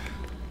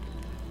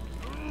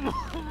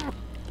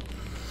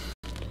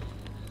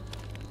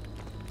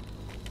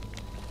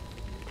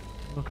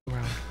 Look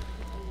around.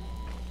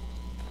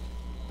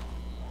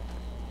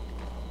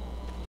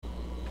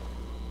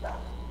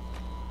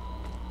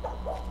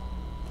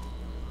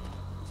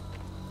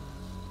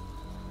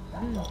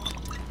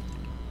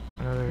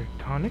 Another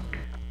tonic.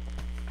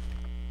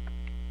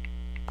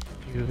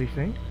 A few of these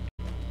things.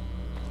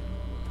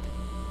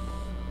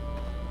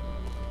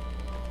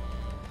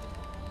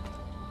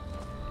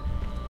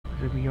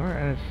 So we are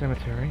at a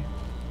cemetery.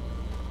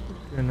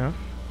 That's good enough.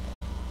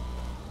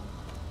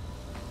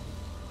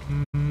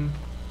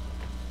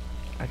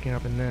 I can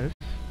open this.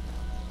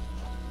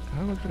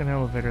 That looks like an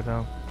elevator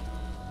though.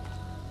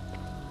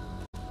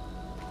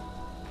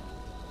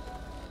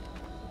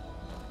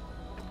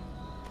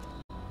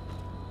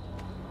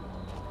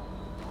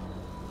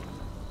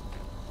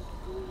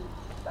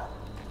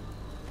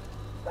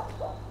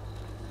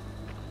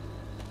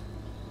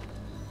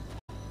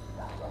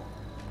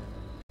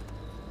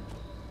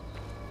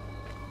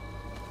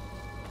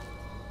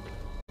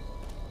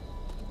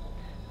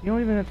 The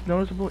only thing that's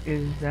noticeable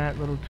is that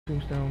little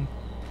tombstone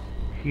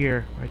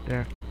here, right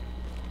there.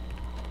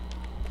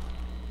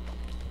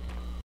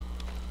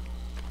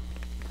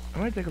 I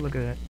might take a look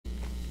at it.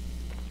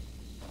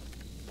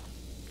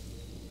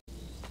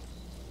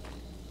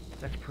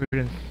 That's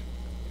Prudence.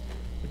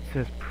 It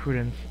says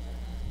Prudence.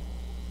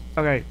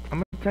 Okay, I'm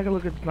gonna take a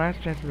look at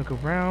last chance to look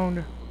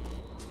around.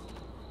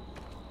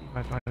 See if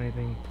I find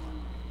anything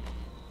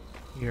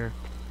here.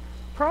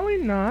 Probably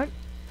not.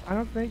 I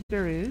don't think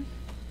there is.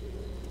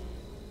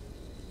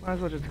 Might as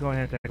well just go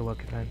ahead and take a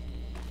look then.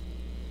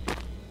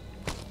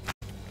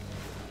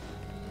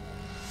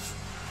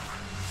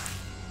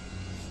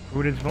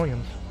 Elisabeth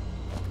Williams.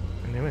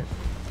 I knew it.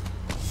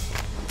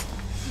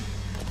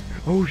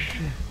 Oh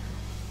shit.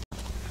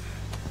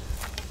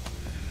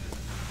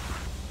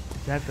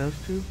 Is that those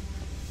two?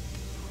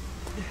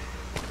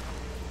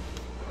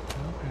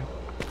 Okay.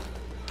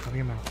 Cover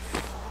your mouth.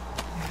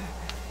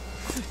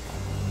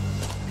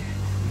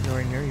 He's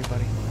already near you,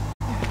 buddy.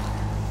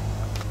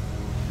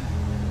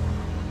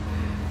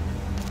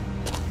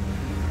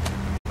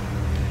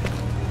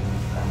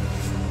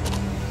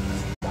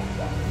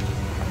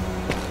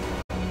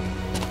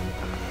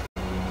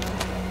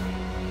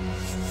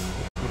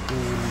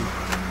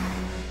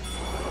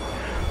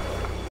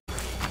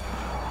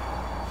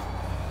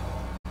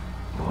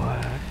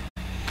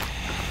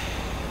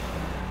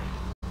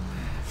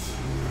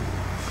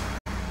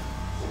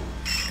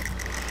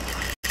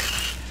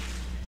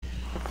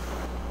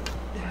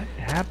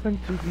 Happened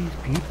to these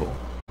people?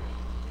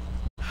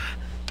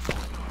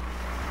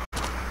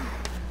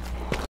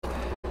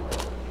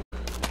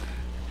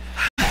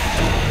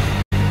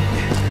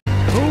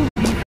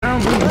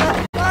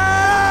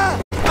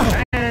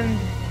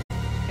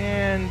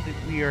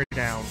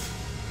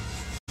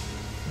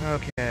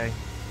 Okay.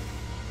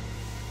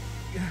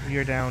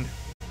 You're downed.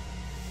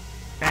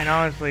 And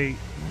honestly,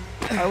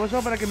 I was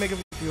hoping I could make it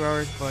for a few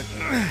hours, but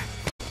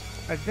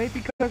I think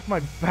because my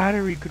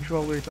battery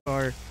controllers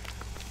are...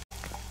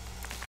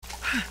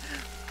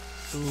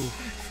 Ooh.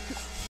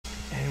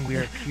 And we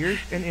are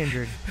pierced and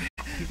injured.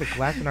 Piece of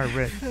glass in our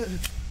wrist.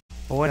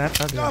 Boy, that's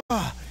not good.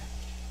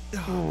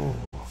 Ooh.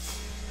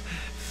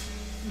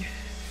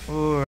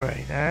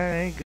 Alright, that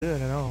ain't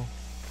good at all.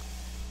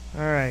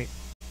 Alright.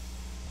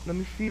 Let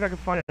me see if I can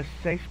find a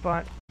safe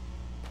spot.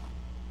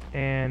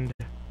 And...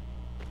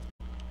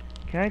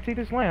 Can I take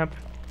this lamp?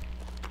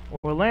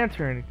 Or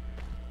lantern?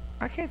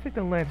 I can't take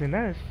the lantern,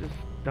 that is just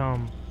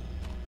dumb.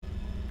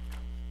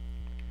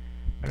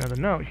 Another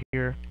note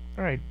here.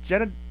 Alright,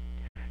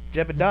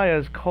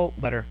 Jebediah's cult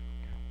letter.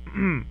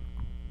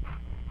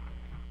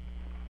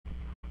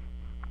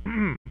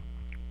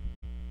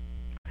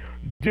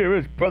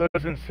 Dearest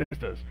brothers and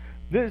sisters,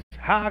 this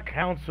High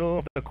Council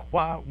of the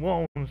Quiet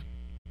Ones.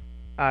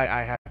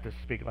 I have to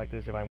speak like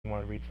this if I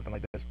want to read something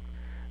like this.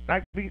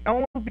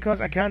 Only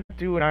because I can't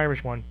do an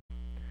Irish one.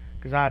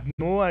 Because I have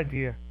no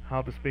idea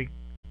how to speak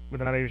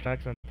with an Irish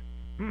accent.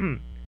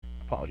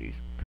 Apologies.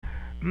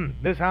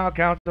 This High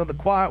Council of the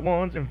Quiet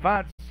Ones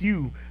invites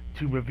you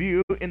to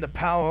review in the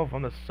power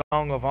from the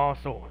Song of our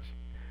Swords.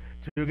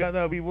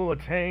 Together we will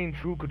attain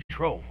true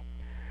control.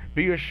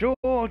 Be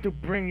assured to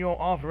bring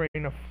your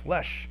offering of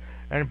flesh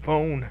and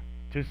bone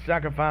to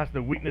sacrifice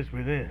the weakness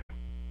within.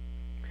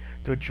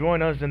 To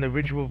join us in the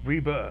ritual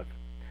rebirth.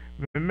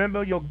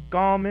 Remember your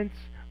garments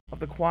of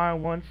the Quiet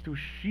Ones to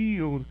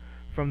shield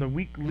from the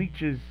weak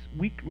leeches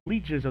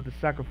of the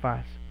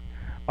sacrifice.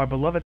 Our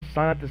beloved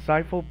silent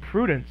disciple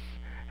Prudence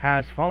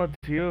has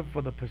volunteered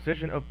for the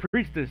position of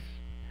priestess.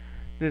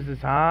 This is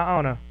high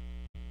honor.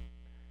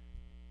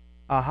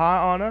 A high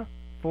honor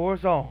for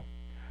us all.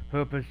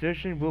 Her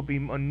position will be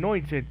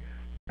anointed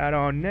at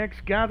our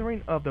next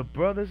gathering of the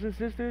brothers and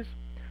sisters.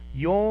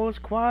 Yours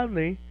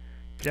quietly,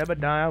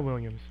 Jebediah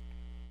Williams.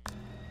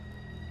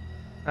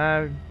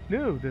 I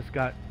knew this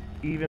got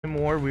even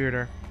more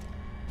weirder.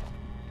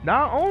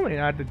 Not only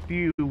I had to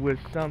deal with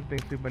something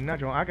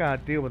supernatural, I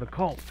gotta deal with a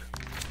cult.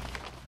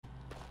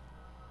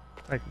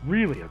 Like,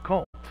 really a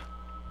cult.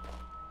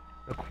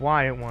 The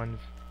quiet ones.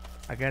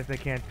 I guess they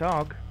can't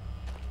talk.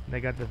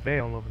 They got the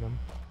veil over them.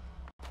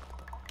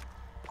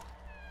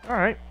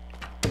 Alright.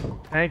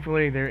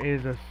 Thankfully, there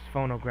is a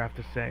phonograph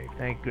to save.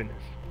 Thank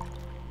goodness.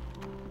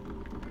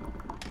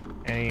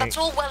 That's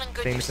all well and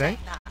good you saying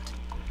that,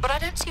 but I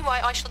don't see why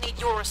I shall need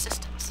your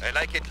assistance. I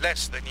like it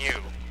less than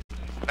you.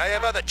 I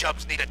have other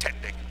jobs need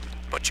attending,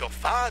 but your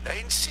father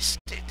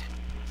insisted.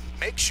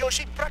 Make sure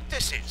she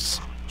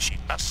practices. She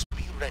must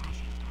be ready.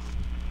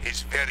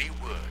 His very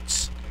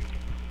words.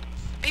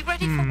 Be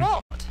ready for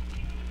what?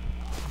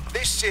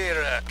 This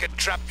here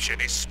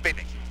contraption is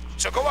spinning,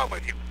 so go on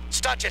with you.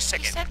 Start your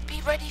singing. He said be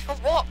ready for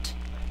what?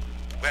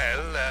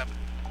 Well,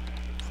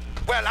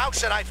 how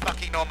should I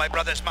fucking know my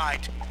brother's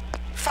mind?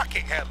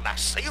 Fucking hell,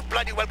 lass. Are you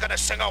bloody well gonna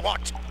sing or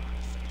what?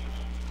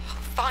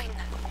 Fine.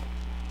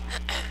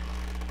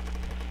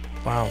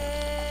 Wow.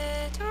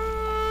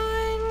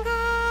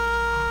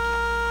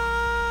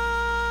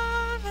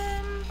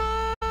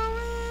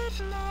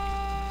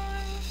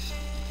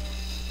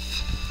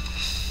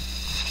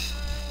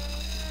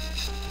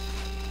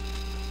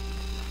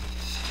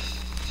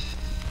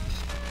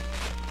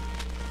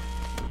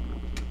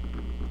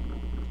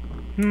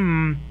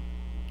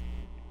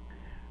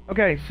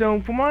 Okay,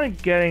 so from what I'm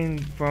getting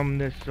from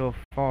this so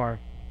far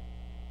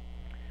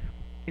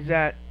is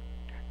that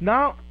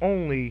not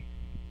only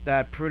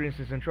that Prudence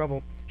is in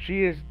trouble,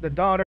 she is the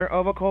daughter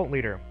of a cult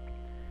leader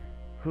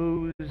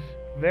whose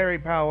very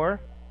power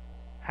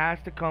has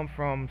to come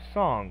from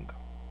song.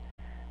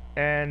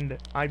 And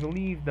I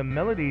believe the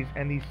melodies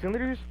and these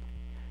cylinders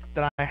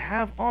that I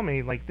have on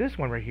me, like this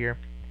one right here,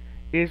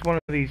 is one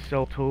of these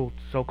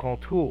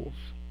so-called tools.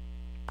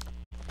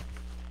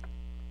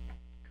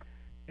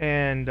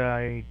 And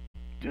I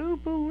do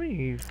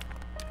believe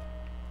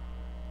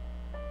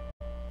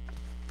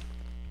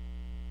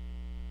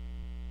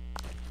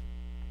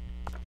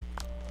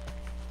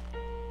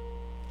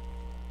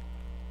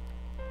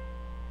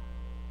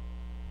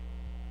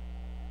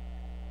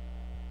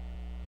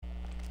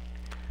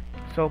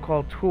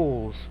so-called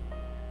tools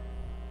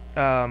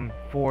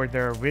for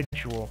their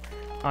ritual.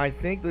 I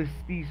think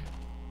these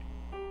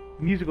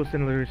musical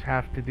cylinders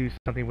have to do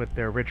something with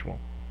their ritual.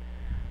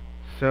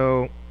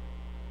 So,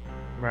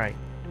 right.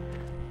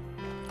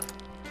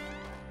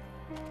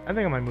 I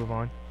think I might move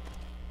on.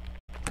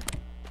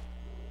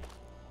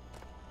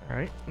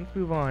 Alright, let's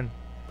move on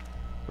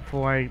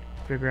before I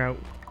figure out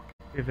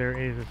if there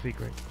is a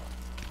secret.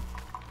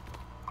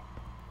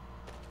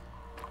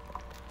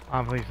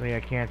 Obviously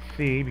I can't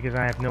see because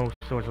I have no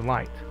source of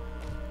light.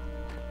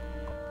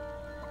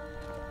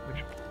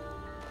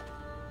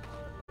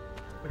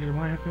 Which is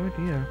why I have no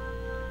idea.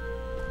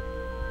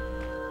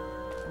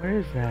 Where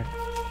is that?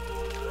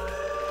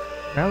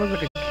 That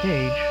looks like a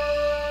cage.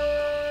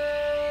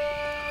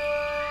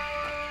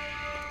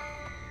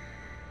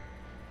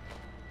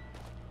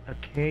 A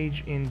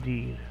cage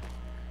indeed.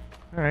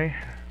 Alright,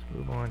 let's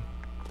move on.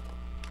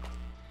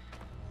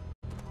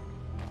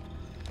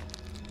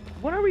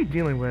 What are we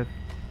dealing with?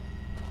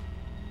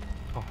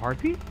 A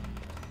harpy?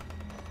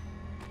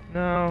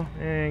 No,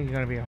 it ain't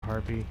gonna be a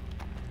harpy.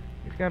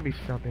 It's gotta be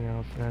something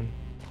else then.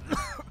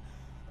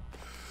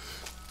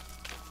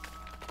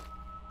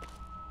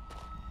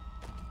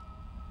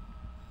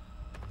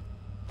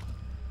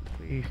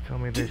 Please tell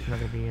me there's not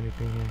gonna be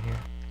anything in here.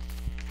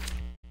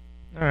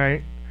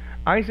 Alright.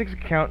 Isaac's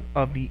account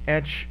of the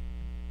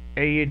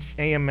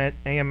HMS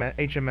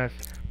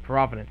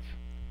Providence.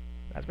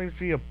 That's supposed to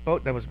be a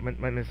boat that was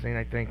missing,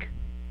 I think.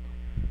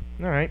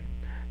 Alright.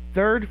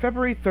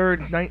 February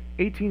 3rd,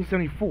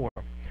 1874.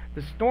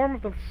 The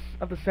storm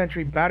of the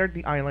century battered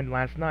the island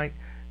last night.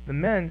 The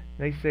men,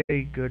 they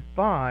say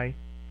goodbye.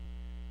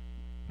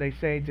 They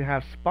say to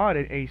have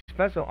spotted a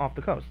vessel off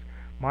the coast.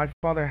 My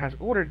father has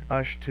ordered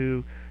us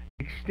to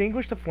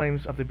extinguish the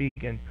flames of the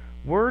beacon.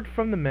 Word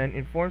from the men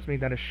informs me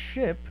that a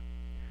ship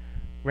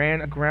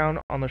ran aground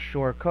on the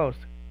shore coast,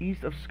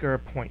 east of Sker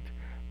Point.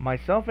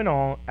 Myself and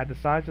all, at the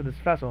sides of this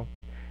vessel,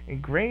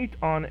 engraved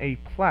on a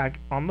plaque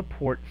on the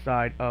port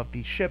side of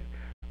the ship,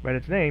 read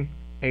its name,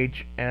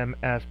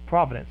 HMS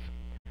Providence.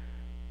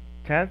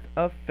 10th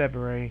of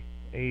February,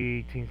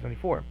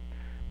 1874.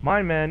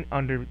 My men,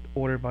 under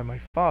order by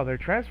my father,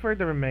 transferred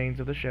the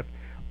remains of the ship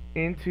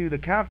into the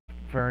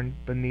cavern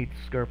beneath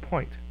Sker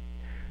Point.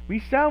 We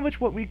salvaged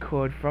what we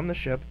could from the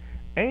ship,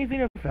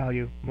 anything of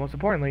value, most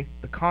importantly,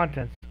 the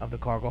contents of the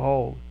cargo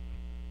hold.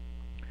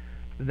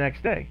 The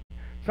next day,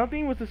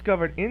 something was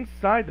discovered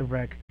inside the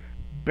wreck,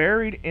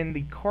 buried in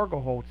the cargo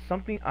hold,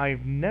 something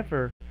I've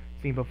never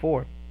seen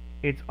before.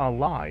 It's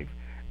alive,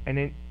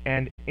 and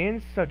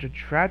in such a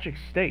tragic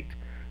state.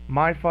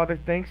 My father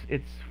thinks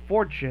it's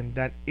fortune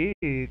that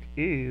it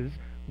is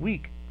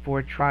weak, for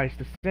it tries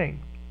to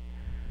sing.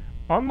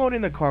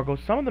 Unloading the cargo,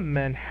 some of the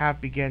men have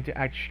begun to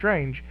act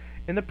strange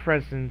in the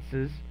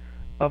presences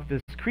of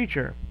this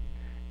creature.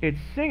 Its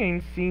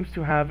singing seems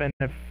to have an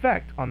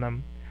effect on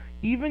them.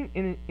 Even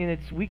in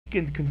its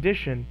weakened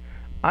condition,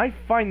 I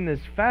find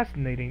this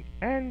fascinating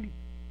and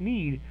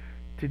need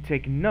to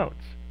take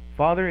notes.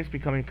 Father is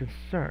becoming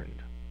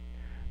concerned.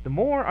 The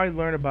more I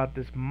learn about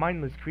this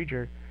mindless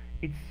creature,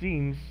 it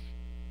seems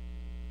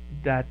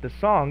that the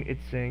song it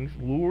sings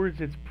lures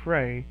its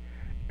prey,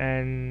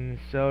 and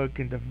so it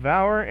can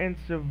devour and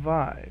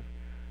survive.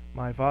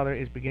 My father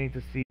is beginning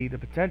to see the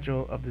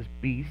potential of this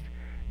beast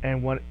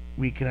and what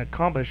we can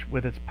accomplish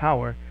with its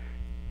power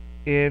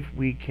if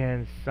we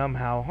can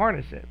somehow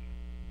harness it.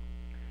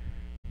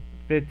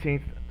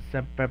 15th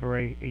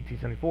February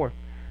 1874.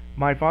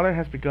 My father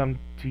has begun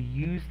to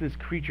use this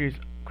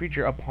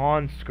creature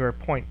upon Sker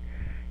Point,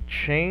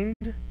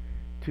 chained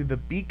to the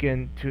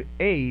beacon to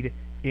aid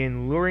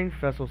in luring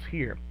vessels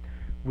here.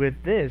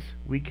 With this,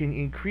 we can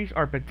increase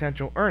our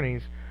potential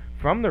earnings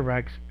from the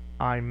wrecks.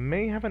 I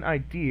may have an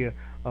idea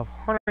of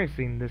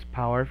harnessing this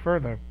power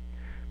further.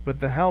 With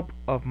the help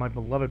of my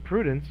beloved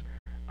Prudence,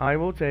 I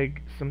will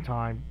take some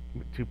time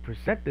to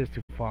present this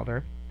to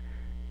Father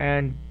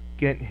and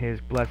get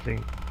his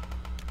blessing.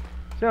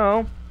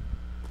 So,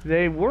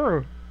 they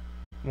were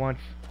once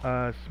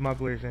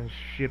smugglers and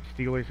ship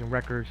stealers and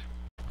wreckers,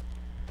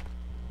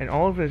 and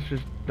all of this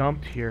just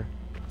dumped here,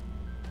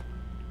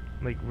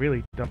 like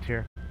really dumped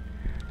here.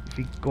 You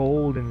see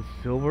gold and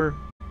silver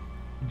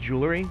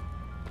jewelry,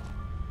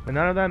 but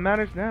none of that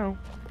matters now.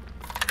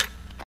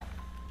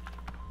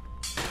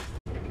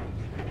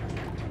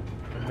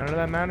 None of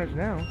that matters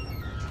now.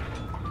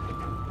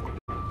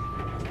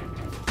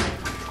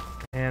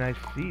 And I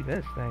see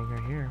this thing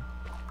right here.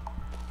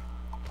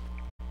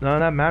 None of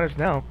that matters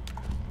now.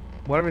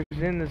 Whatever's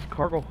in this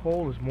cargo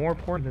hold is more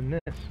important than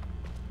this.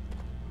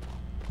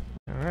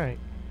 Alright.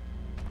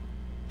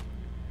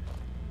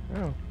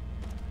 Oh.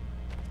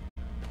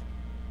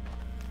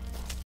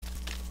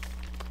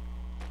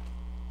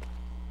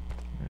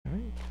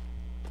 Alright.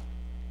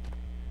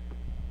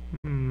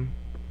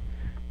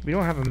 We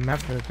don't have a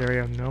map for this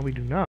area. No, we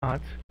do not.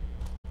 But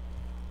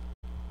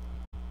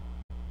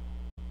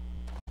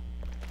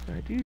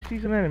I do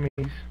see some enemies.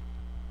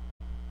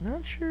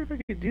 Not sure if I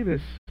could do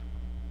this.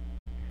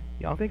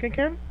 Y'all think I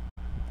can?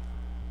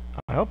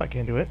 I hope I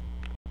can do it.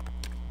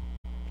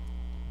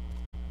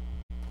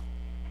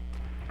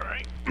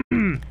 Alright.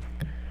 Let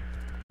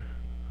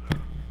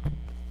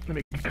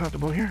me get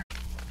comfortable here.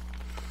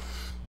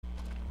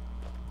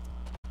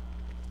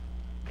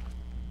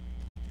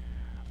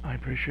 I'm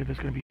pretty sure there's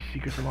gonna be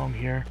secrets along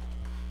here.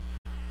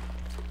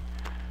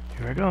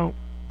 Here I go.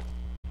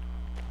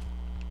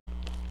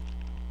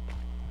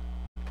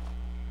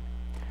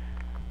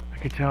 I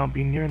could tell I'm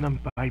being near them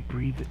by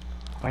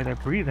their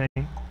breathing.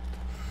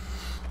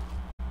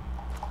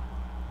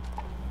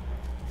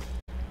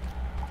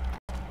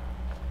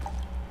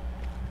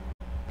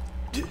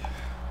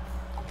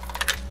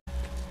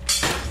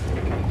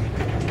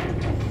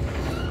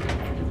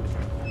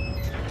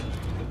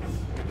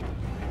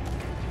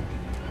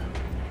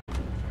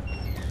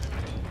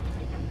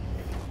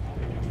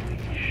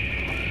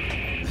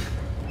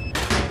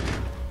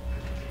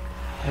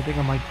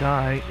 think I might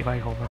die if I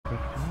hold my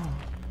breath too long.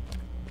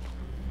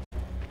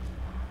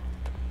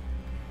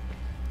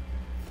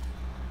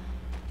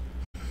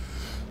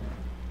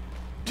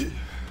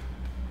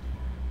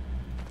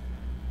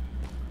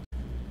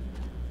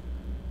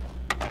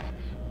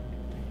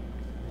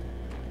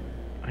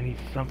 I need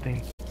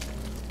something.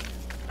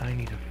 I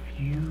need a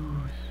fuse.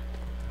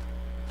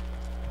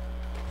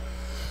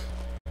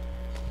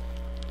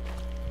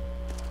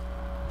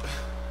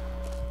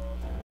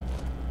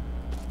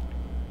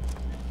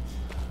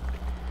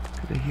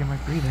 Could they hear my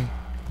breathing?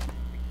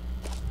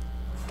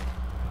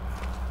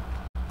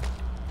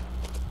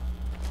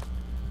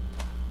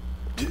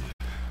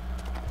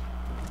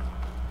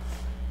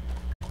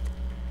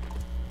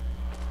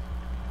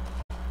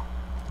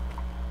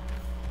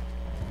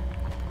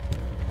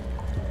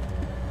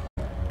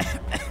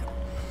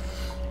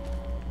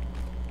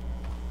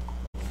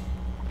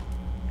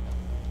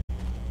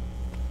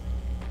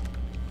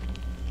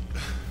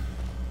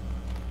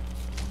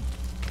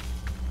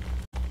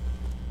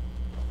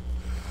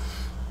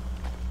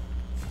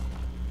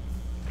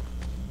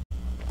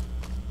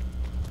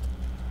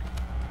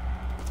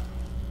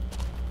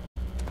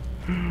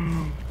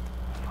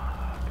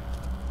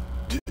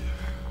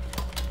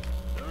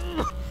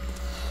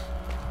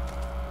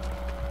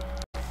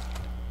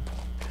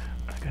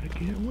 I gotta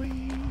get away.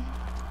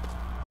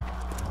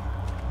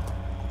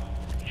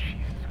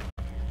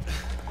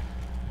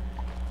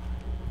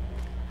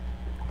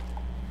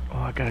 Oh,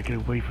 I gotta get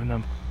away from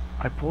them.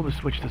 I pulled the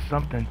switch to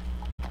something.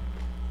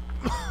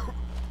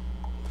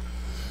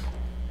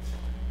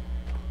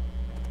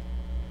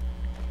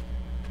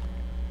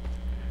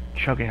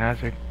 Chugging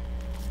hazard.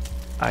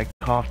 I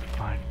coughed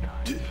 5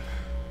 times.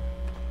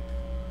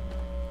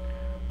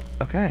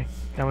 Okay,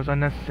 that was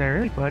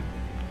unnecessary, but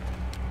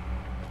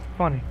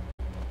funny.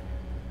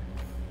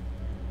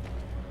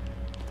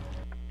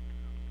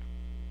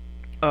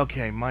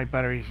 Okay, my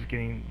battery is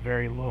getting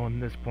very low at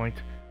this point.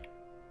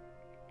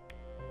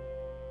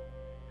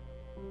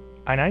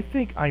 And I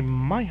think I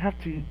might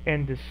have to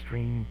end this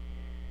stream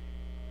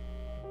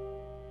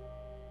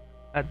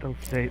at the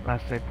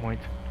last save point.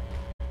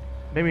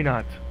 Maybe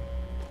not.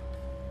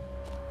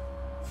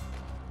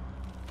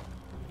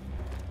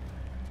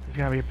 There's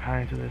gotta be a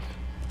pattern to this.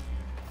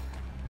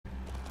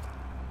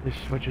 This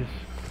switches.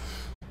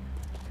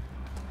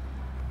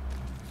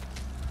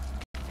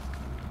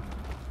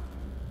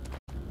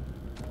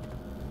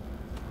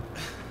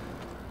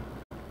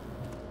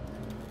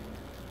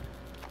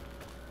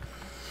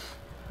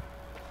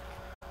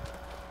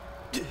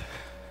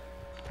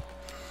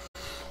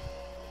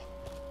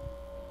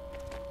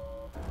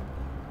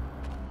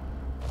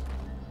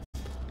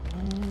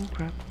 Oh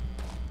crap.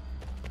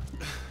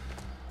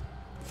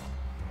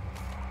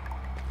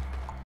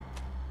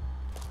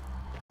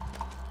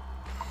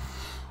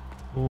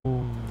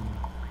 Oh.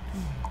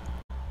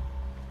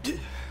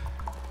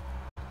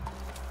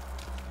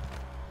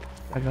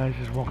 That guy's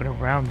just walking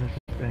around this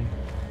thing.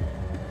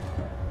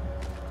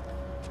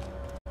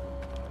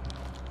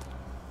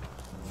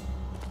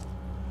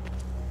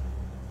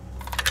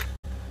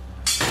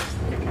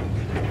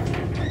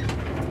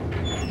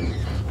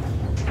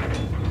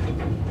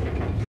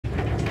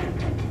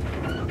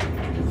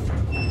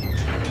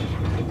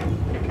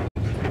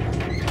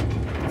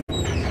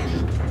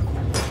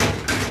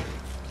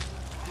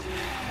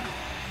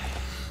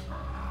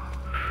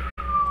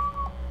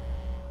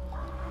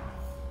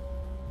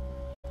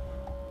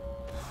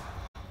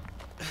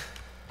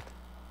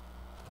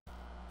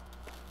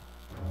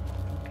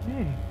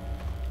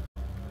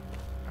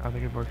 I don't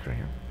think it works right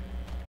here.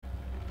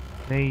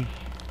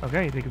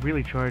 Okay, they could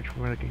really charge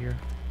from what I could hear.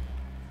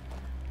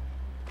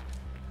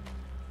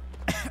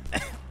 I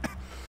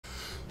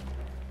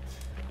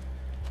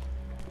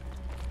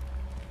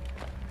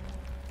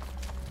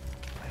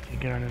can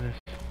get under this.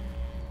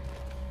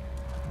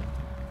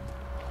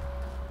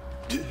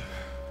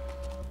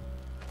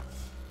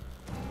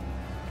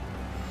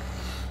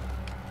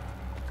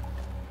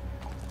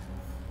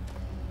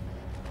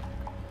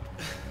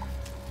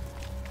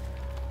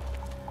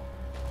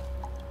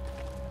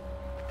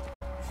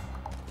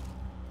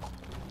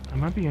 I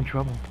might be in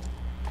trouble.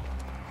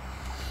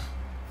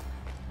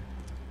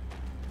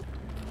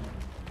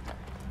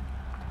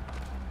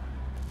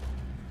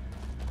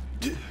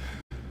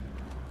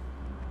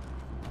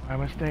 I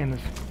must stay in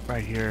this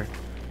right here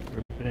for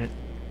a bit.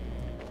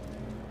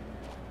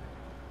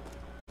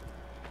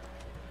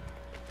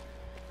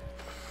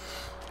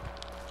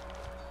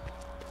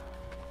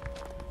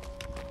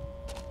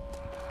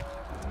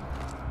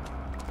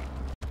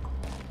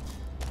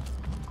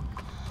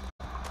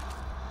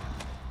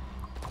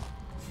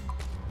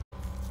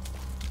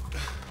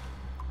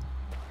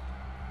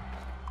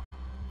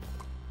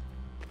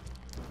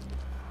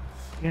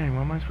 Yeah,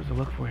 what am I supposed to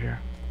look for here?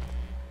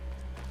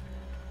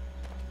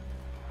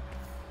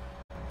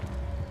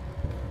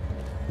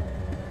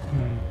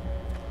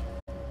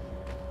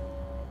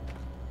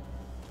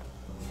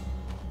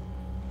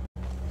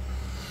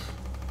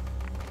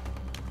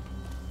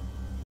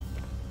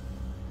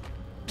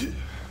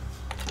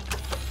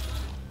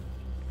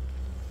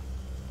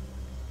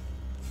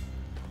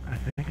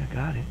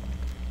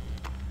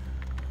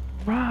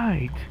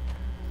 Right.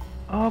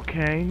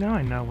 Okay, now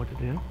I know what to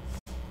do.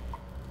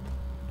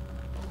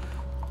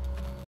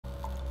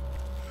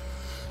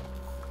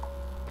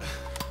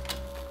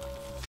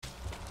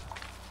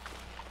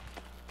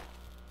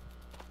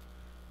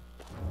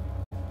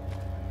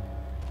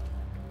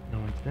 No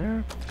one's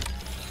there.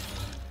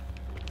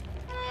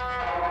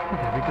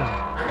 There we go.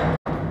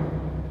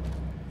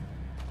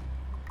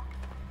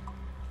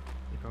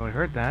 You probably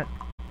heard that.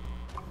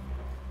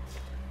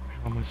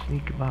 I'm gonna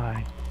sneak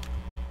by.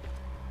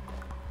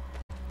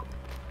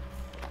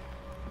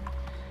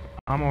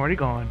 I'm already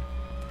gone.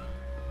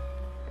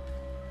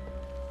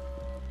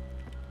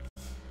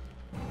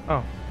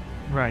 Oh,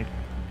 right.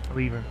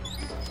 Leave her.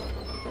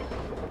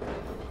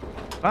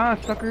 Ah,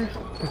 suckers.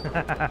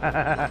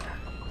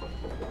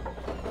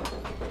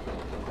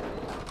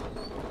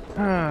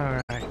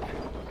 Alright. I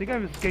think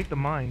I've escaped the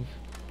mines.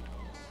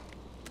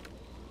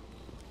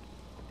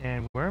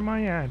 And where am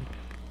I at?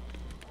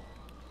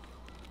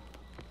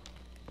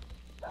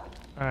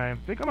 Alright, I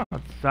think I'm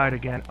outside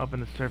again, up in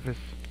the surface.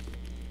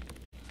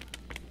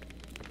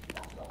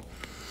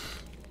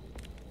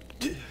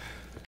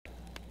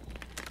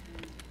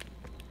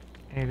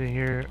 Anything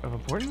here of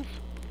importance?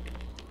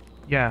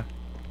 Yeah,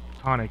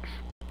 tonics.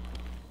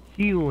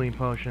 Healing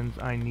potions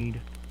I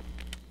need.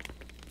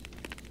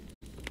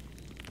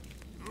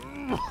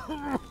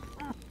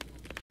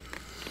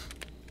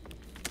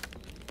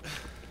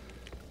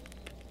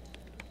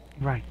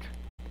 Right.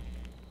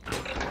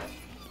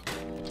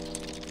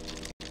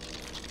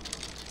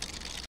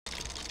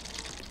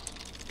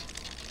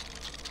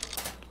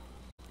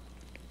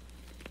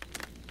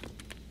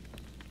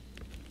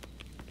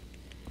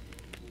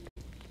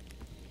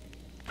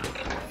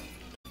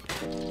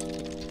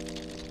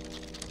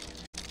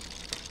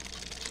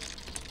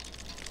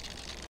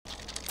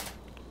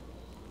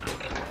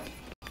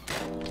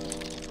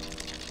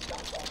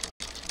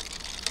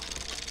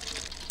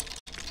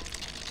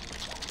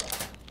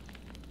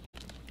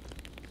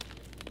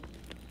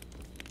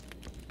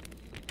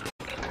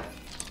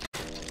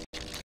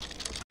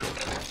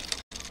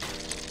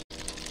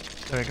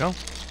 There we go.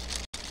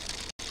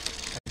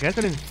 I guess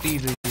I didn't see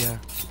the, didn't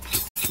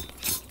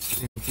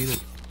see this.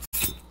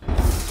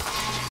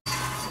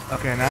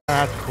 Okay, now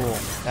that's cool.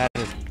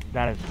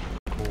 That is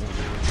cool.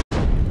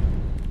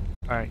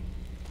 Alright.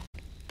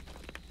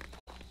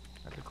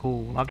 That's a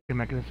cool locking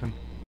mechanism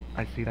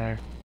I see there.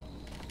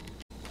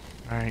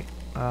 Alright,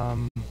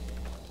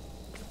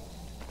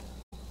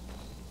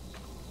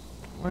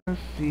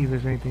 let's see if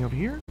there's anything over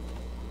here.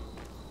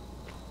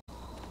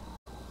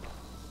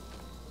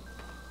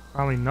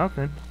 Probably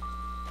nothing.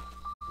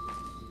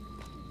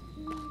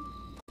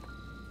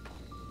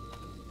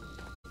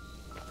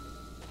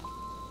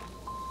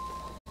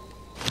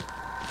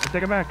 I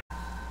take it back.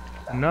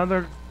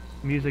 Another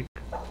music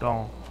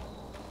doll.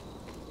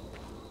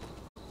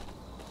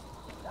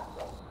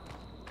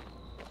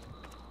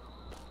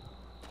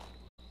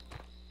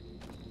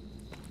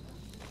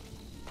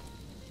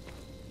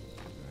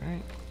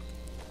 Alright.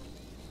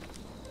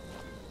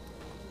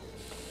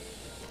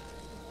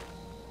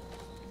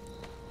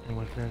 And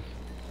what's this?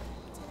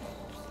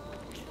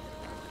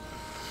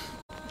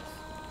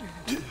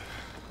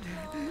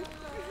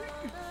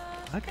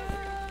 What?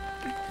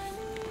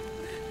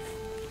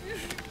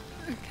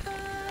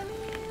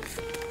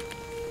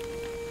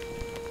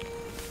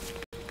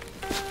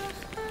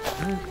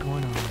 What is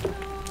going on?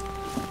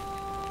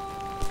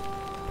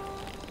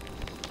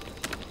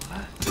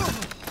 What?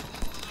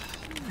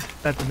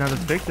 That's another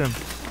victim.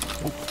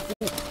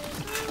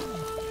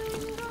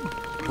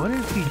 What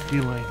is he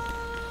doing?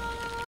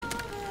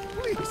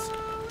 Please,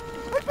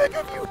 I beg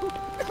of you,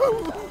 no!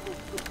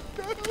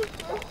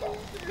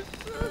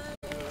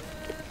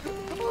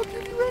 I'll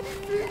give you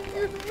anything.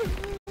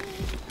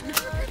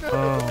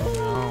 Oh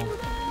no.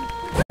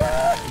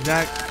 Is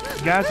that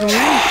gasoline?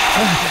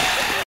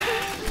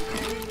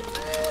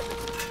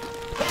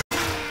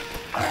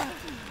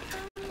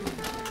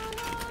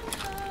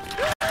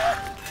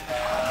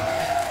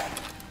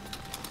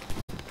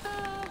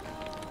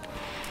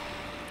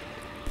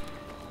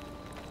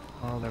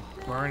 Oh, they're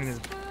burning his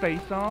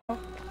face off?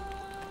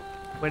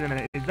 Wait a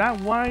minute, is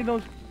that why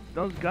those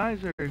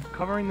guys are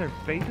covering their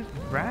faces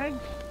with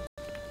rags?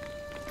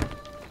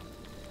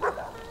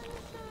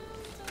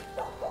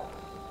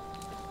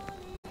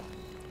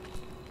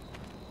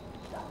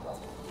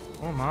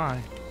 Oh my.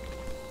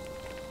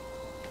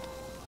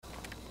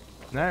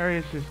 That area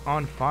is just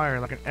on fire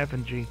like an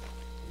effigy.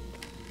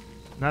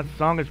 And that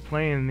song is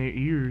playing in their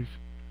ears.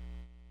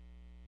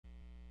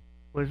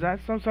 Was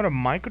that some sort of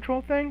mind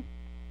control thing?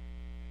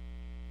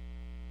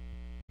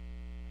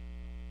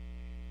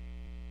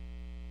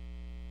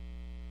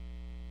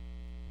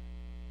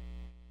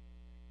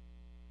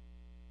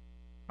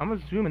 I'm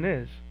assuming it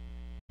is.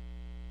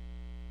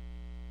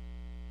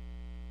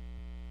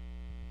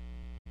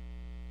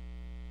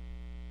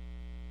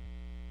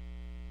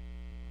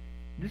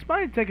 This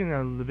might have taken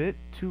a little bit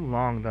too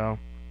long, though.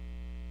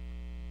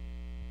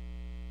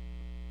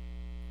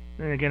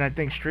 Then again, I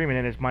think streaming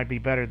it might be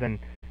better than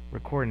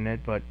recording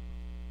it, but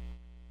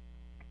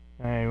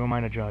hey, who am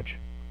I to judge?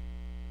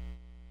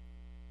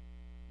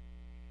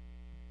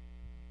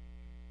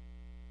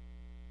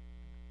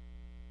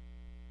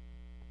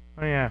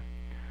 Oh yeah.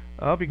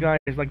 I hope you guys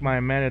like my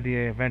Maid of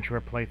the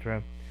Adventurer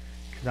playthrough,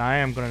 because I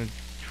am gonna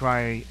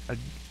try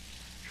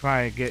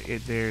to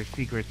get their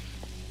secrets,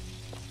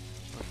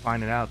 or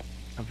find it out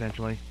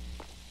eventually.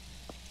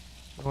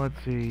 So let's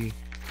see.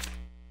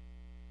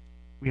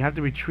 We have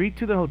to retreat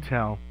to the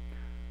hotel.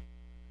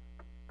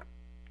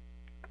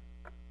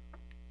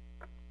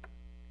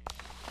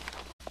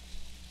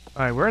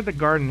 Alright, we're at the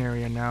garden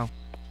area now.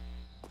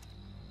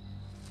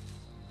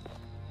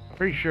 I'm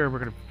pretty sure we're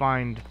gonna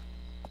find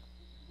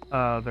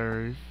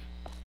others.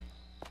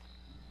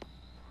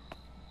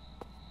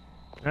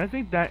 And I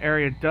think that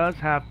area does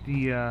have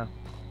the I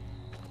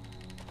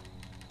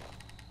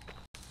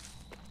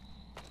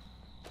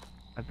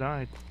thought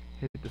I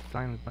hit the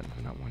silence button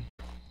for that one.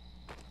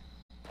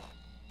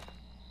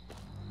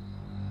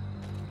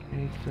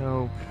 Okay,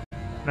 so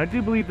and I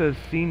do believe the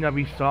scene that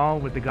we saw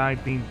with the guy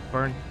being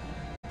burnt,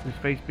 his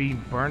face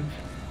being burnt,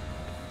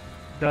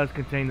 does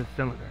contain the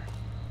cylinder.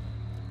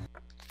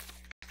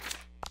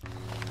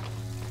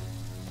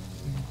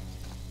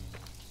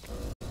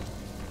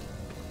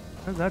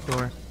 How's that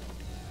door?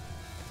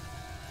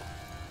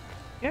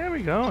 Yeah, there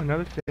we go,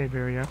 another save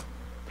area.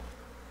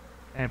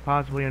 And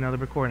possibly another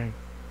recording.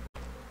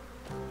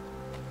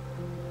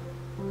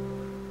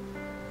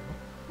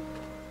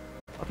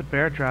 Lots of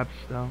bear traps,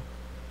 though.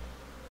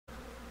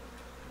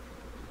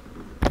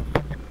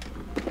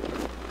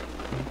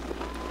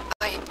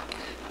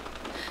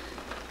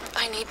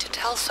 I need to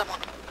tell someone.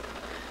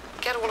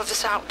 Get all of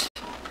this out.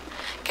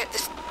 Get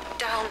this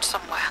down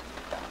somewhere.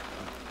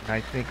 I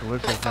think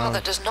Elizabeth My father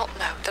knows. does not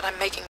know that I'm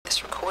making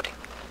this recording.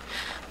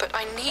 But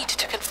I need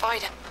to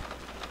confide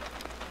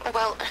in...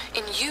 well,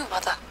 in you,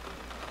 Mother.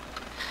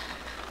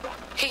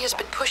 He has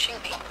been pushing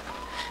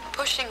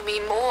me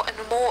more and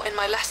more in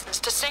my lessons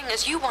to sing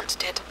as you once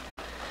did.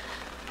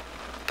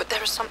 But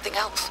there is something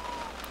else.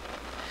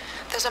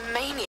 There's a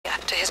mania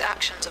to his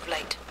actions of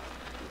late.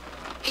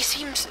 He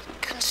seems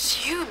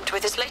consumed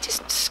with his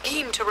latest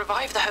scheme to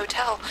revive the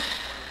hotel.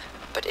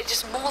 But it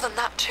is more than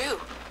that, too.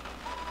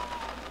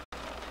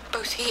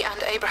 Both he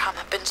and Abraham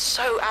have been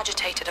so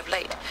agitated of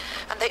late,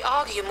 and they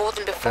argue more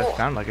than before. Does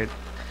sound like it.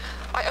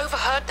 I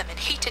overheard them in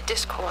heated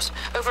discourse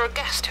over a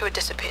guest who had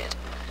disappeared.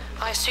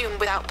 I assume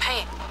without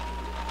paying.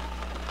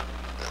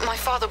 My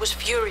father was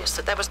furious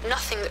that there was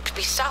nothing that could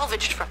be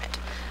salvaged from it.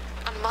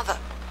 And Mother,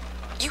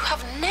 you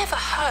have never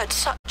heard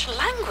such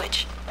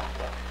language.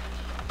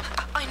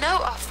 I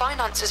know our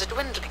finances are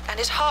dwindling, and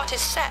his heart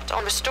is set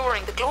on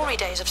restoring the glory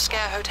days of Sker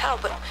Hotel,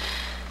 but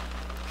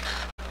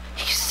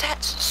he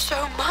sets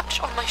so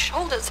much on my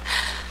shoulders.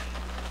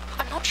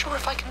 I'm not sure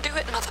if I can do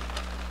it, Mother.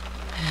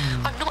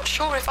 I'm not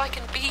sure if I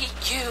can be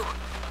you.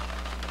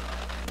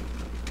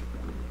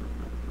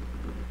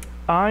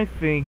 I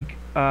think,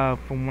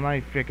 from what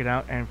I figured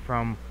out and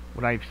from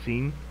what I've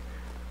seen,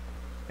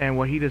 and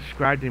what he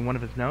described in one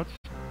of his notes,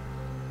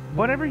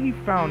 whatever he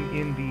found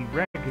in the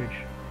wreckage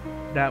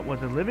that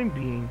was a living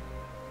being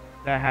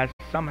that has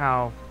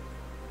somehow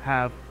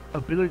have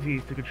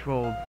abilities to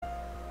control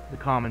the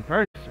common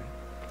person,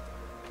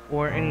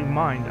 or any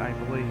mind, I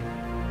believe.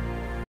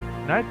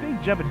 And I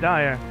think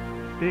Jebediah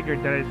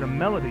figured that it's a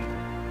melody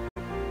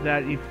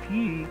that if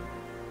he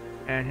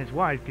and his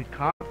wife could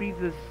copy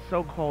this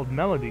so-called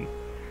melody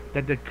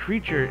that the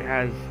creature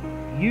has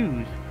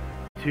used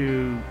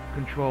to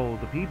control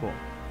the people.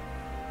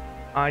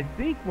 I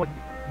think what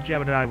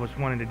Jebediah was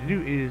wanting to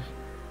do is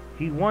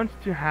he wants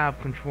to have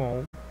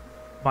control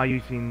by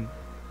using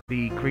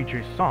the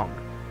creature's song.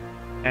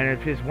 And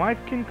if his wife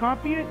can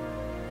copy it,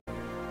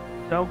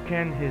 so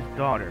can his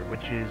daughter,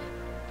 which is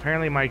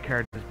apparently my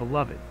character's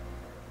beloved.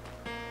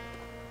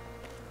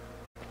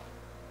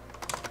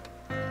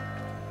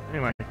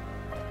 Anyway.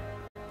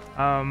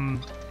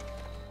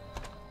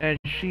 And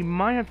she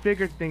might have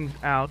figured things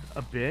out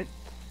a bit,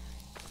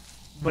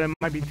 but it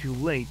might be too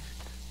late.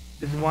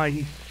 This is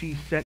why she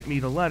sent me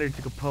the letter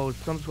to compose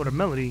some sort of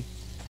melody,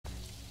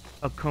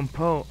 a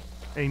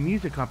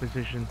music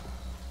composition,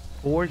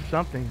 or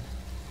something.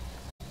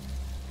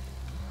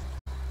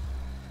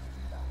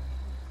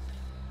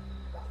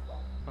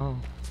 Oh,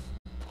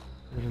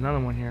 there's another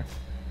one here.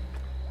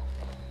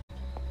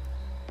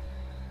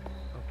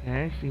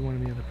 Okay, I see one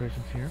of the other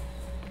persons here.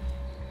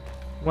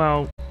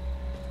 Well,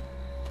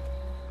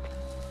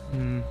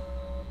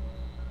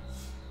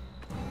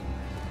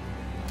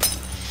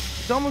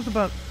 it's almost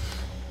about...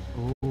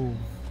 Oh.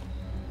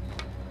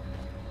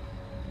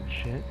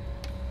 Shit.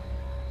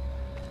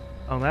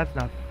 Oh, that's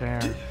not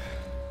fair.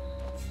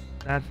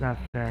 That's not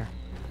fair.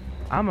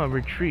 I'm a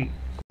retreat.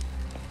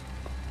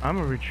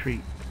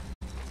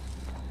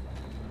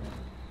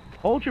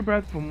 Hold your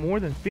breath for more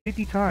than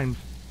 50 times.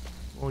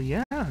 Well,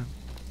 yeah. Man,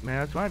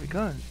 that's why,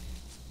 because...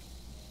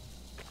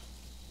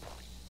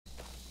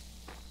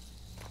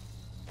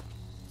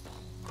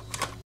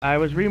 I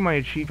was reading my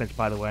achievements,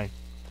 by the way.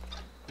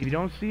 If you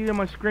don't see it on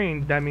my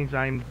screen, that means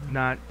I'm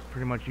not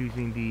pretty much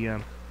using the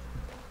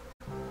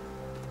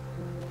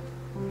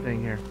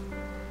thing here.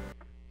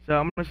 So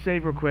I'm going to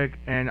save real quick,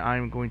 and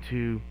I'm going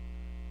to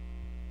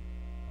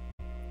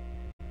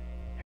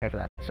head for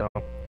that. So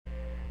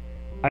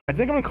I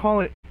think I'm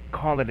gonna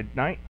call it a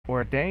night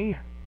or a day,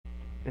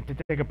 and to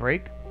take a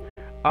break.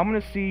 I'm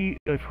gonna see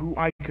if who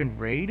I can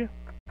raid.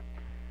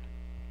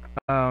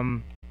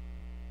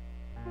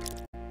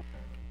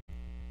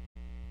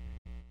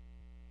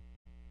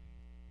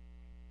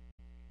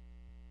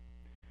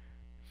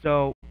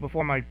 So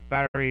before my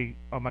battery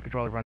of my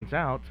controller runs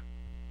out,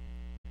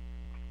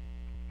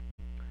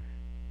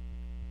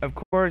 of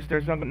course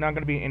there's not going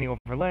to be any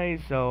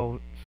overlays.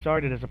 So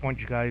sorry to disappoint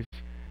you guys.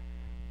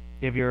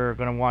 If you're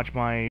going to watch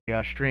my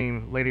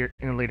stream later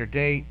in a later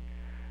date,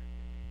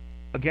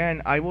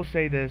 again I will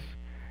say this: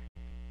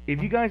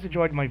 if you guys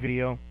enjoyed my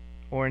video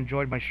or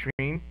enjoyed my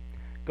stream,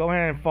 go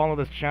ahead and follow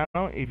this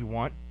channel if you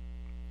want.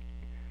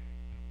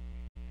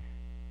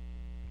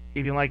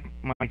 If you like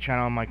my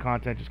channel and my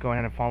content, just go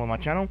ahead and follow my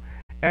channel.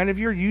 And if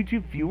you're a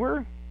YouTube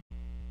viewer,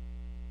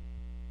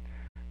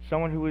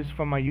 someone who is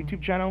from my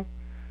YouTube channel,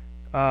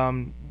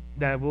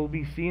 that will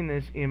be seeing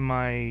this in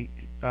my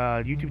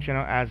YouTube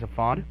channel as a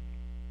VOD,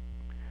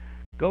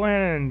 go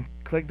ahead and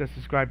click the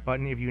subscribe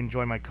button if you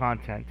enjoy my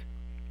content,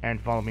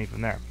 and follow me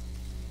from there.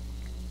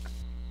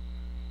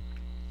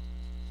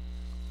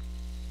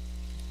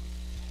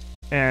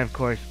 And of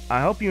course, I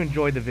hope you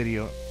enjoyed the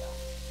video,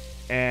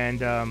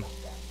 and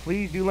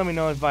please do let me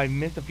know if I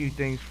missed a few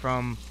things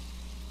from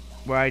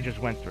where I just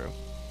went through.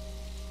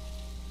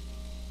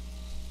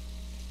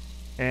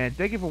 And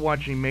thank you for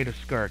watching Maid of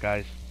Sker,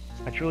 guys.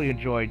 I truly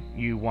enjoyed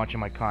you watching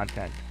my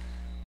content.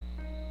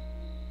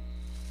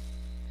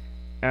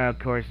 And of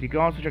course, you can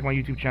also check my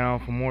YouTube channel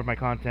for more of my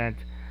content.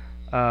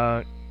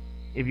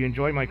 If you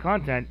enjoyed my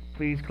content,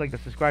 please click the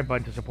subscribe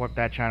button to support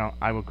that channel.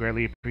 I will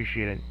greatly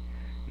appreciate it,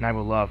 and I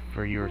would love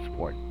for your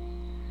support.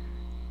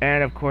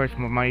 And of course,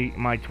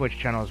 my Twitch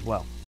channel as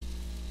well.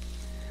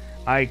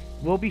 I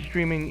will be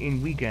streaming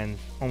in weekends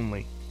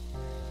only,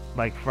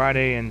 like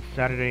Friday and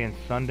Saturday and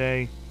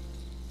Sunday.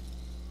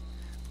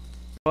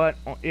 But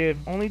it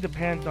only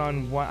depends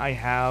on what I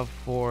have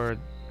for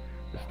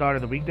the start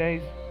of the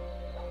weekdays.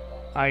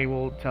 I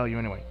will tell you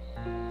anyway.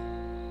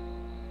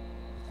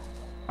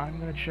 I'm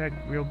gonna check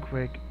real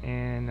quick,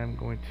 and I'm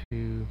going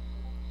to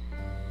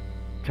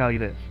tell you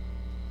this.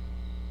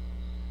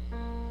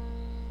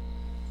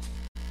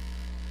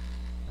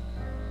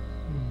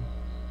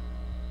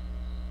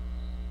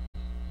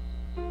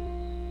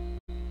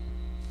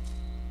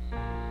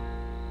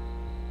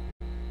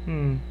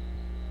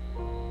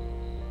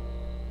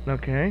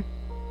 Okay.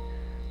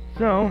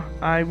 So,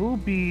 I will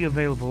be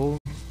available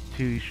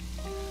to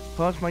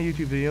post my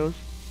YouTube videos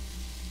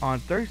on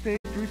Thursday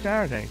through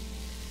Saturday.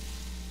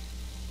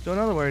 So in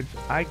other words,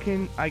 I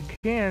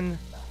can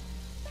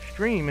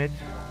stream it.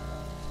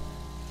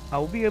 I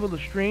will be able to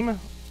stream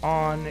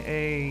on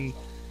a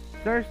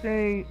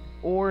Thursday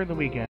or the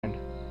weekend.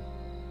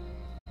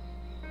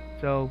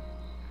 So,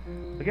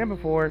 again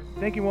before,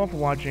 thank you all for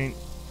watching.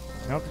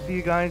 I hope to see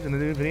you guys in the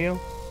new video.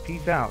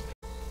 Peace out.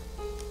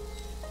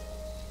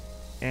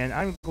 And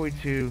I'm going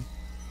to...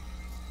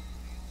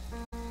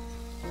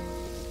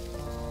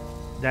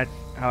 That's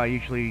how I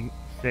usually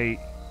say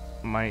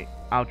my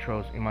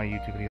outros in my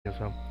YouTube videos,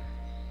 so...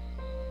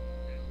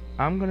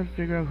 I'm gonna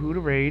figure out who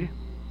to raid.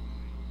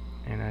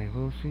 And I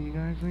will see you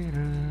guys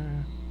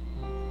later.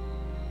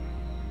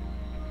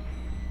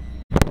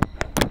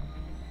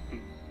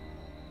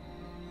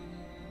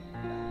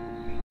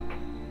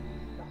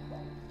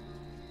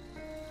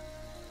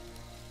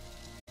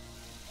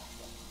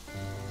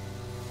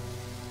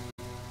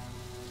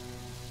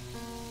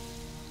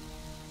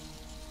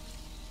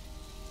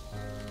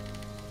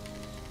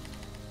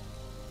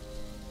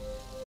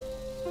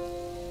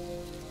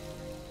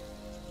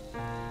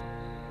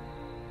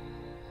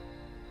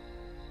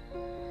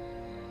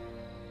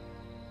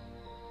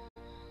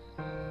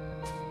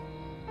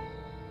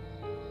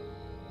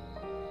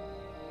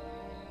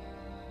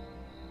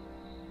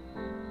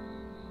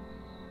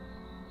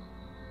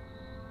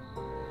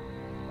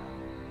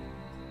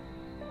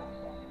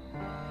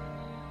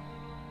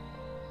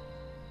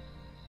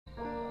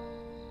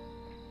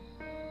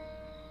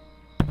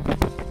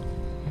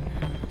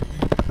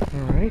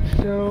 Alright,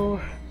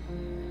 so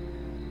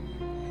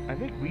I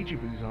think Ouija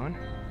Boo's on.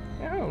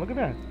 Oh, look at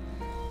that.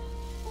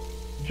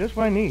 Just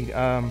what I need.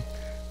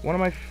 One of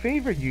my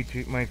favorite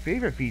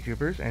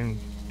VTubers and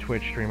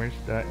Twitch streamers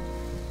that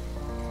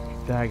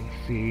I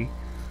see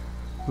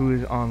who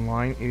is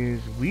online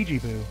is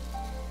Ouija Boo.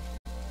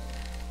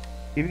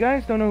 If you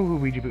guys don't know who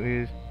Ouija Boo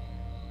is,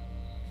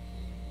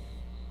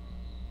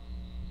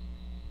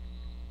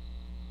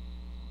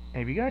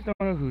 and if you guys don't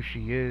know who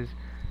she is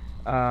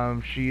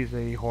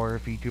a horror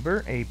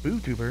VTuber, a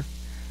boo-tuber,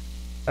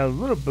 a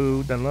little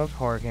boo that loves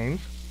horror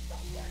games,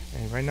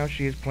 and right now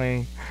she is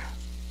playing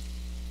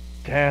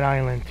Dead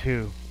Island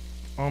 2.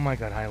 Oh my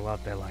god, I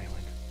love Dead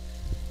Island.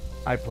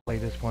 I play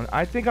this one.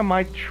 I think I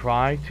might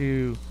try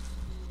to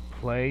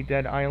play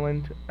Dead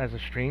Island as a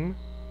stream,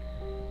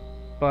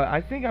 but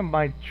I think I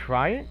might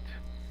try it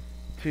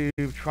to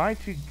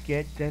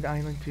get Dead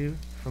Island 2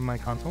 from my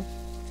console,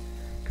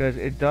 because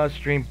it does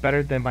stream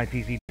better than my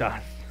PC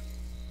does.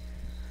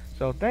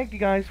 So thank you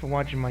guys for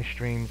watching my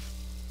stream,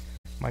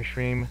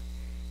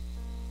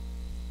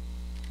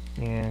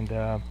 And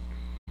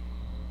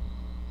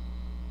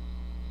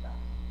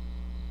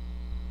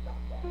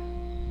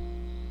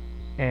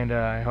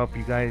I hope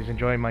you guys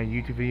enjoy my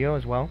YouTube video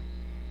as well.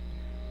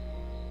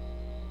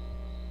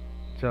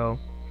 So,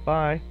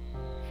 bye.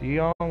 See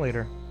y'all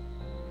later.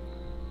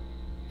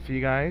 See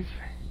you guys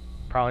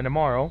probably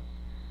tomorrow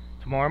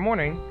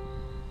morning,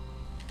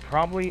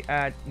 probably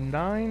at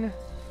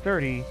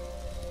 9:30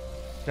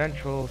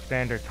 Central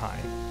Standard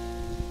Time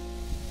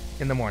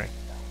in the morning.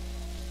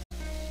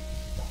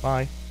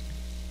 Bye.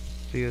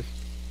 See you.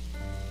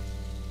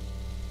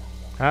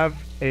 Have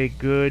a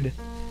good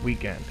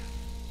weekend.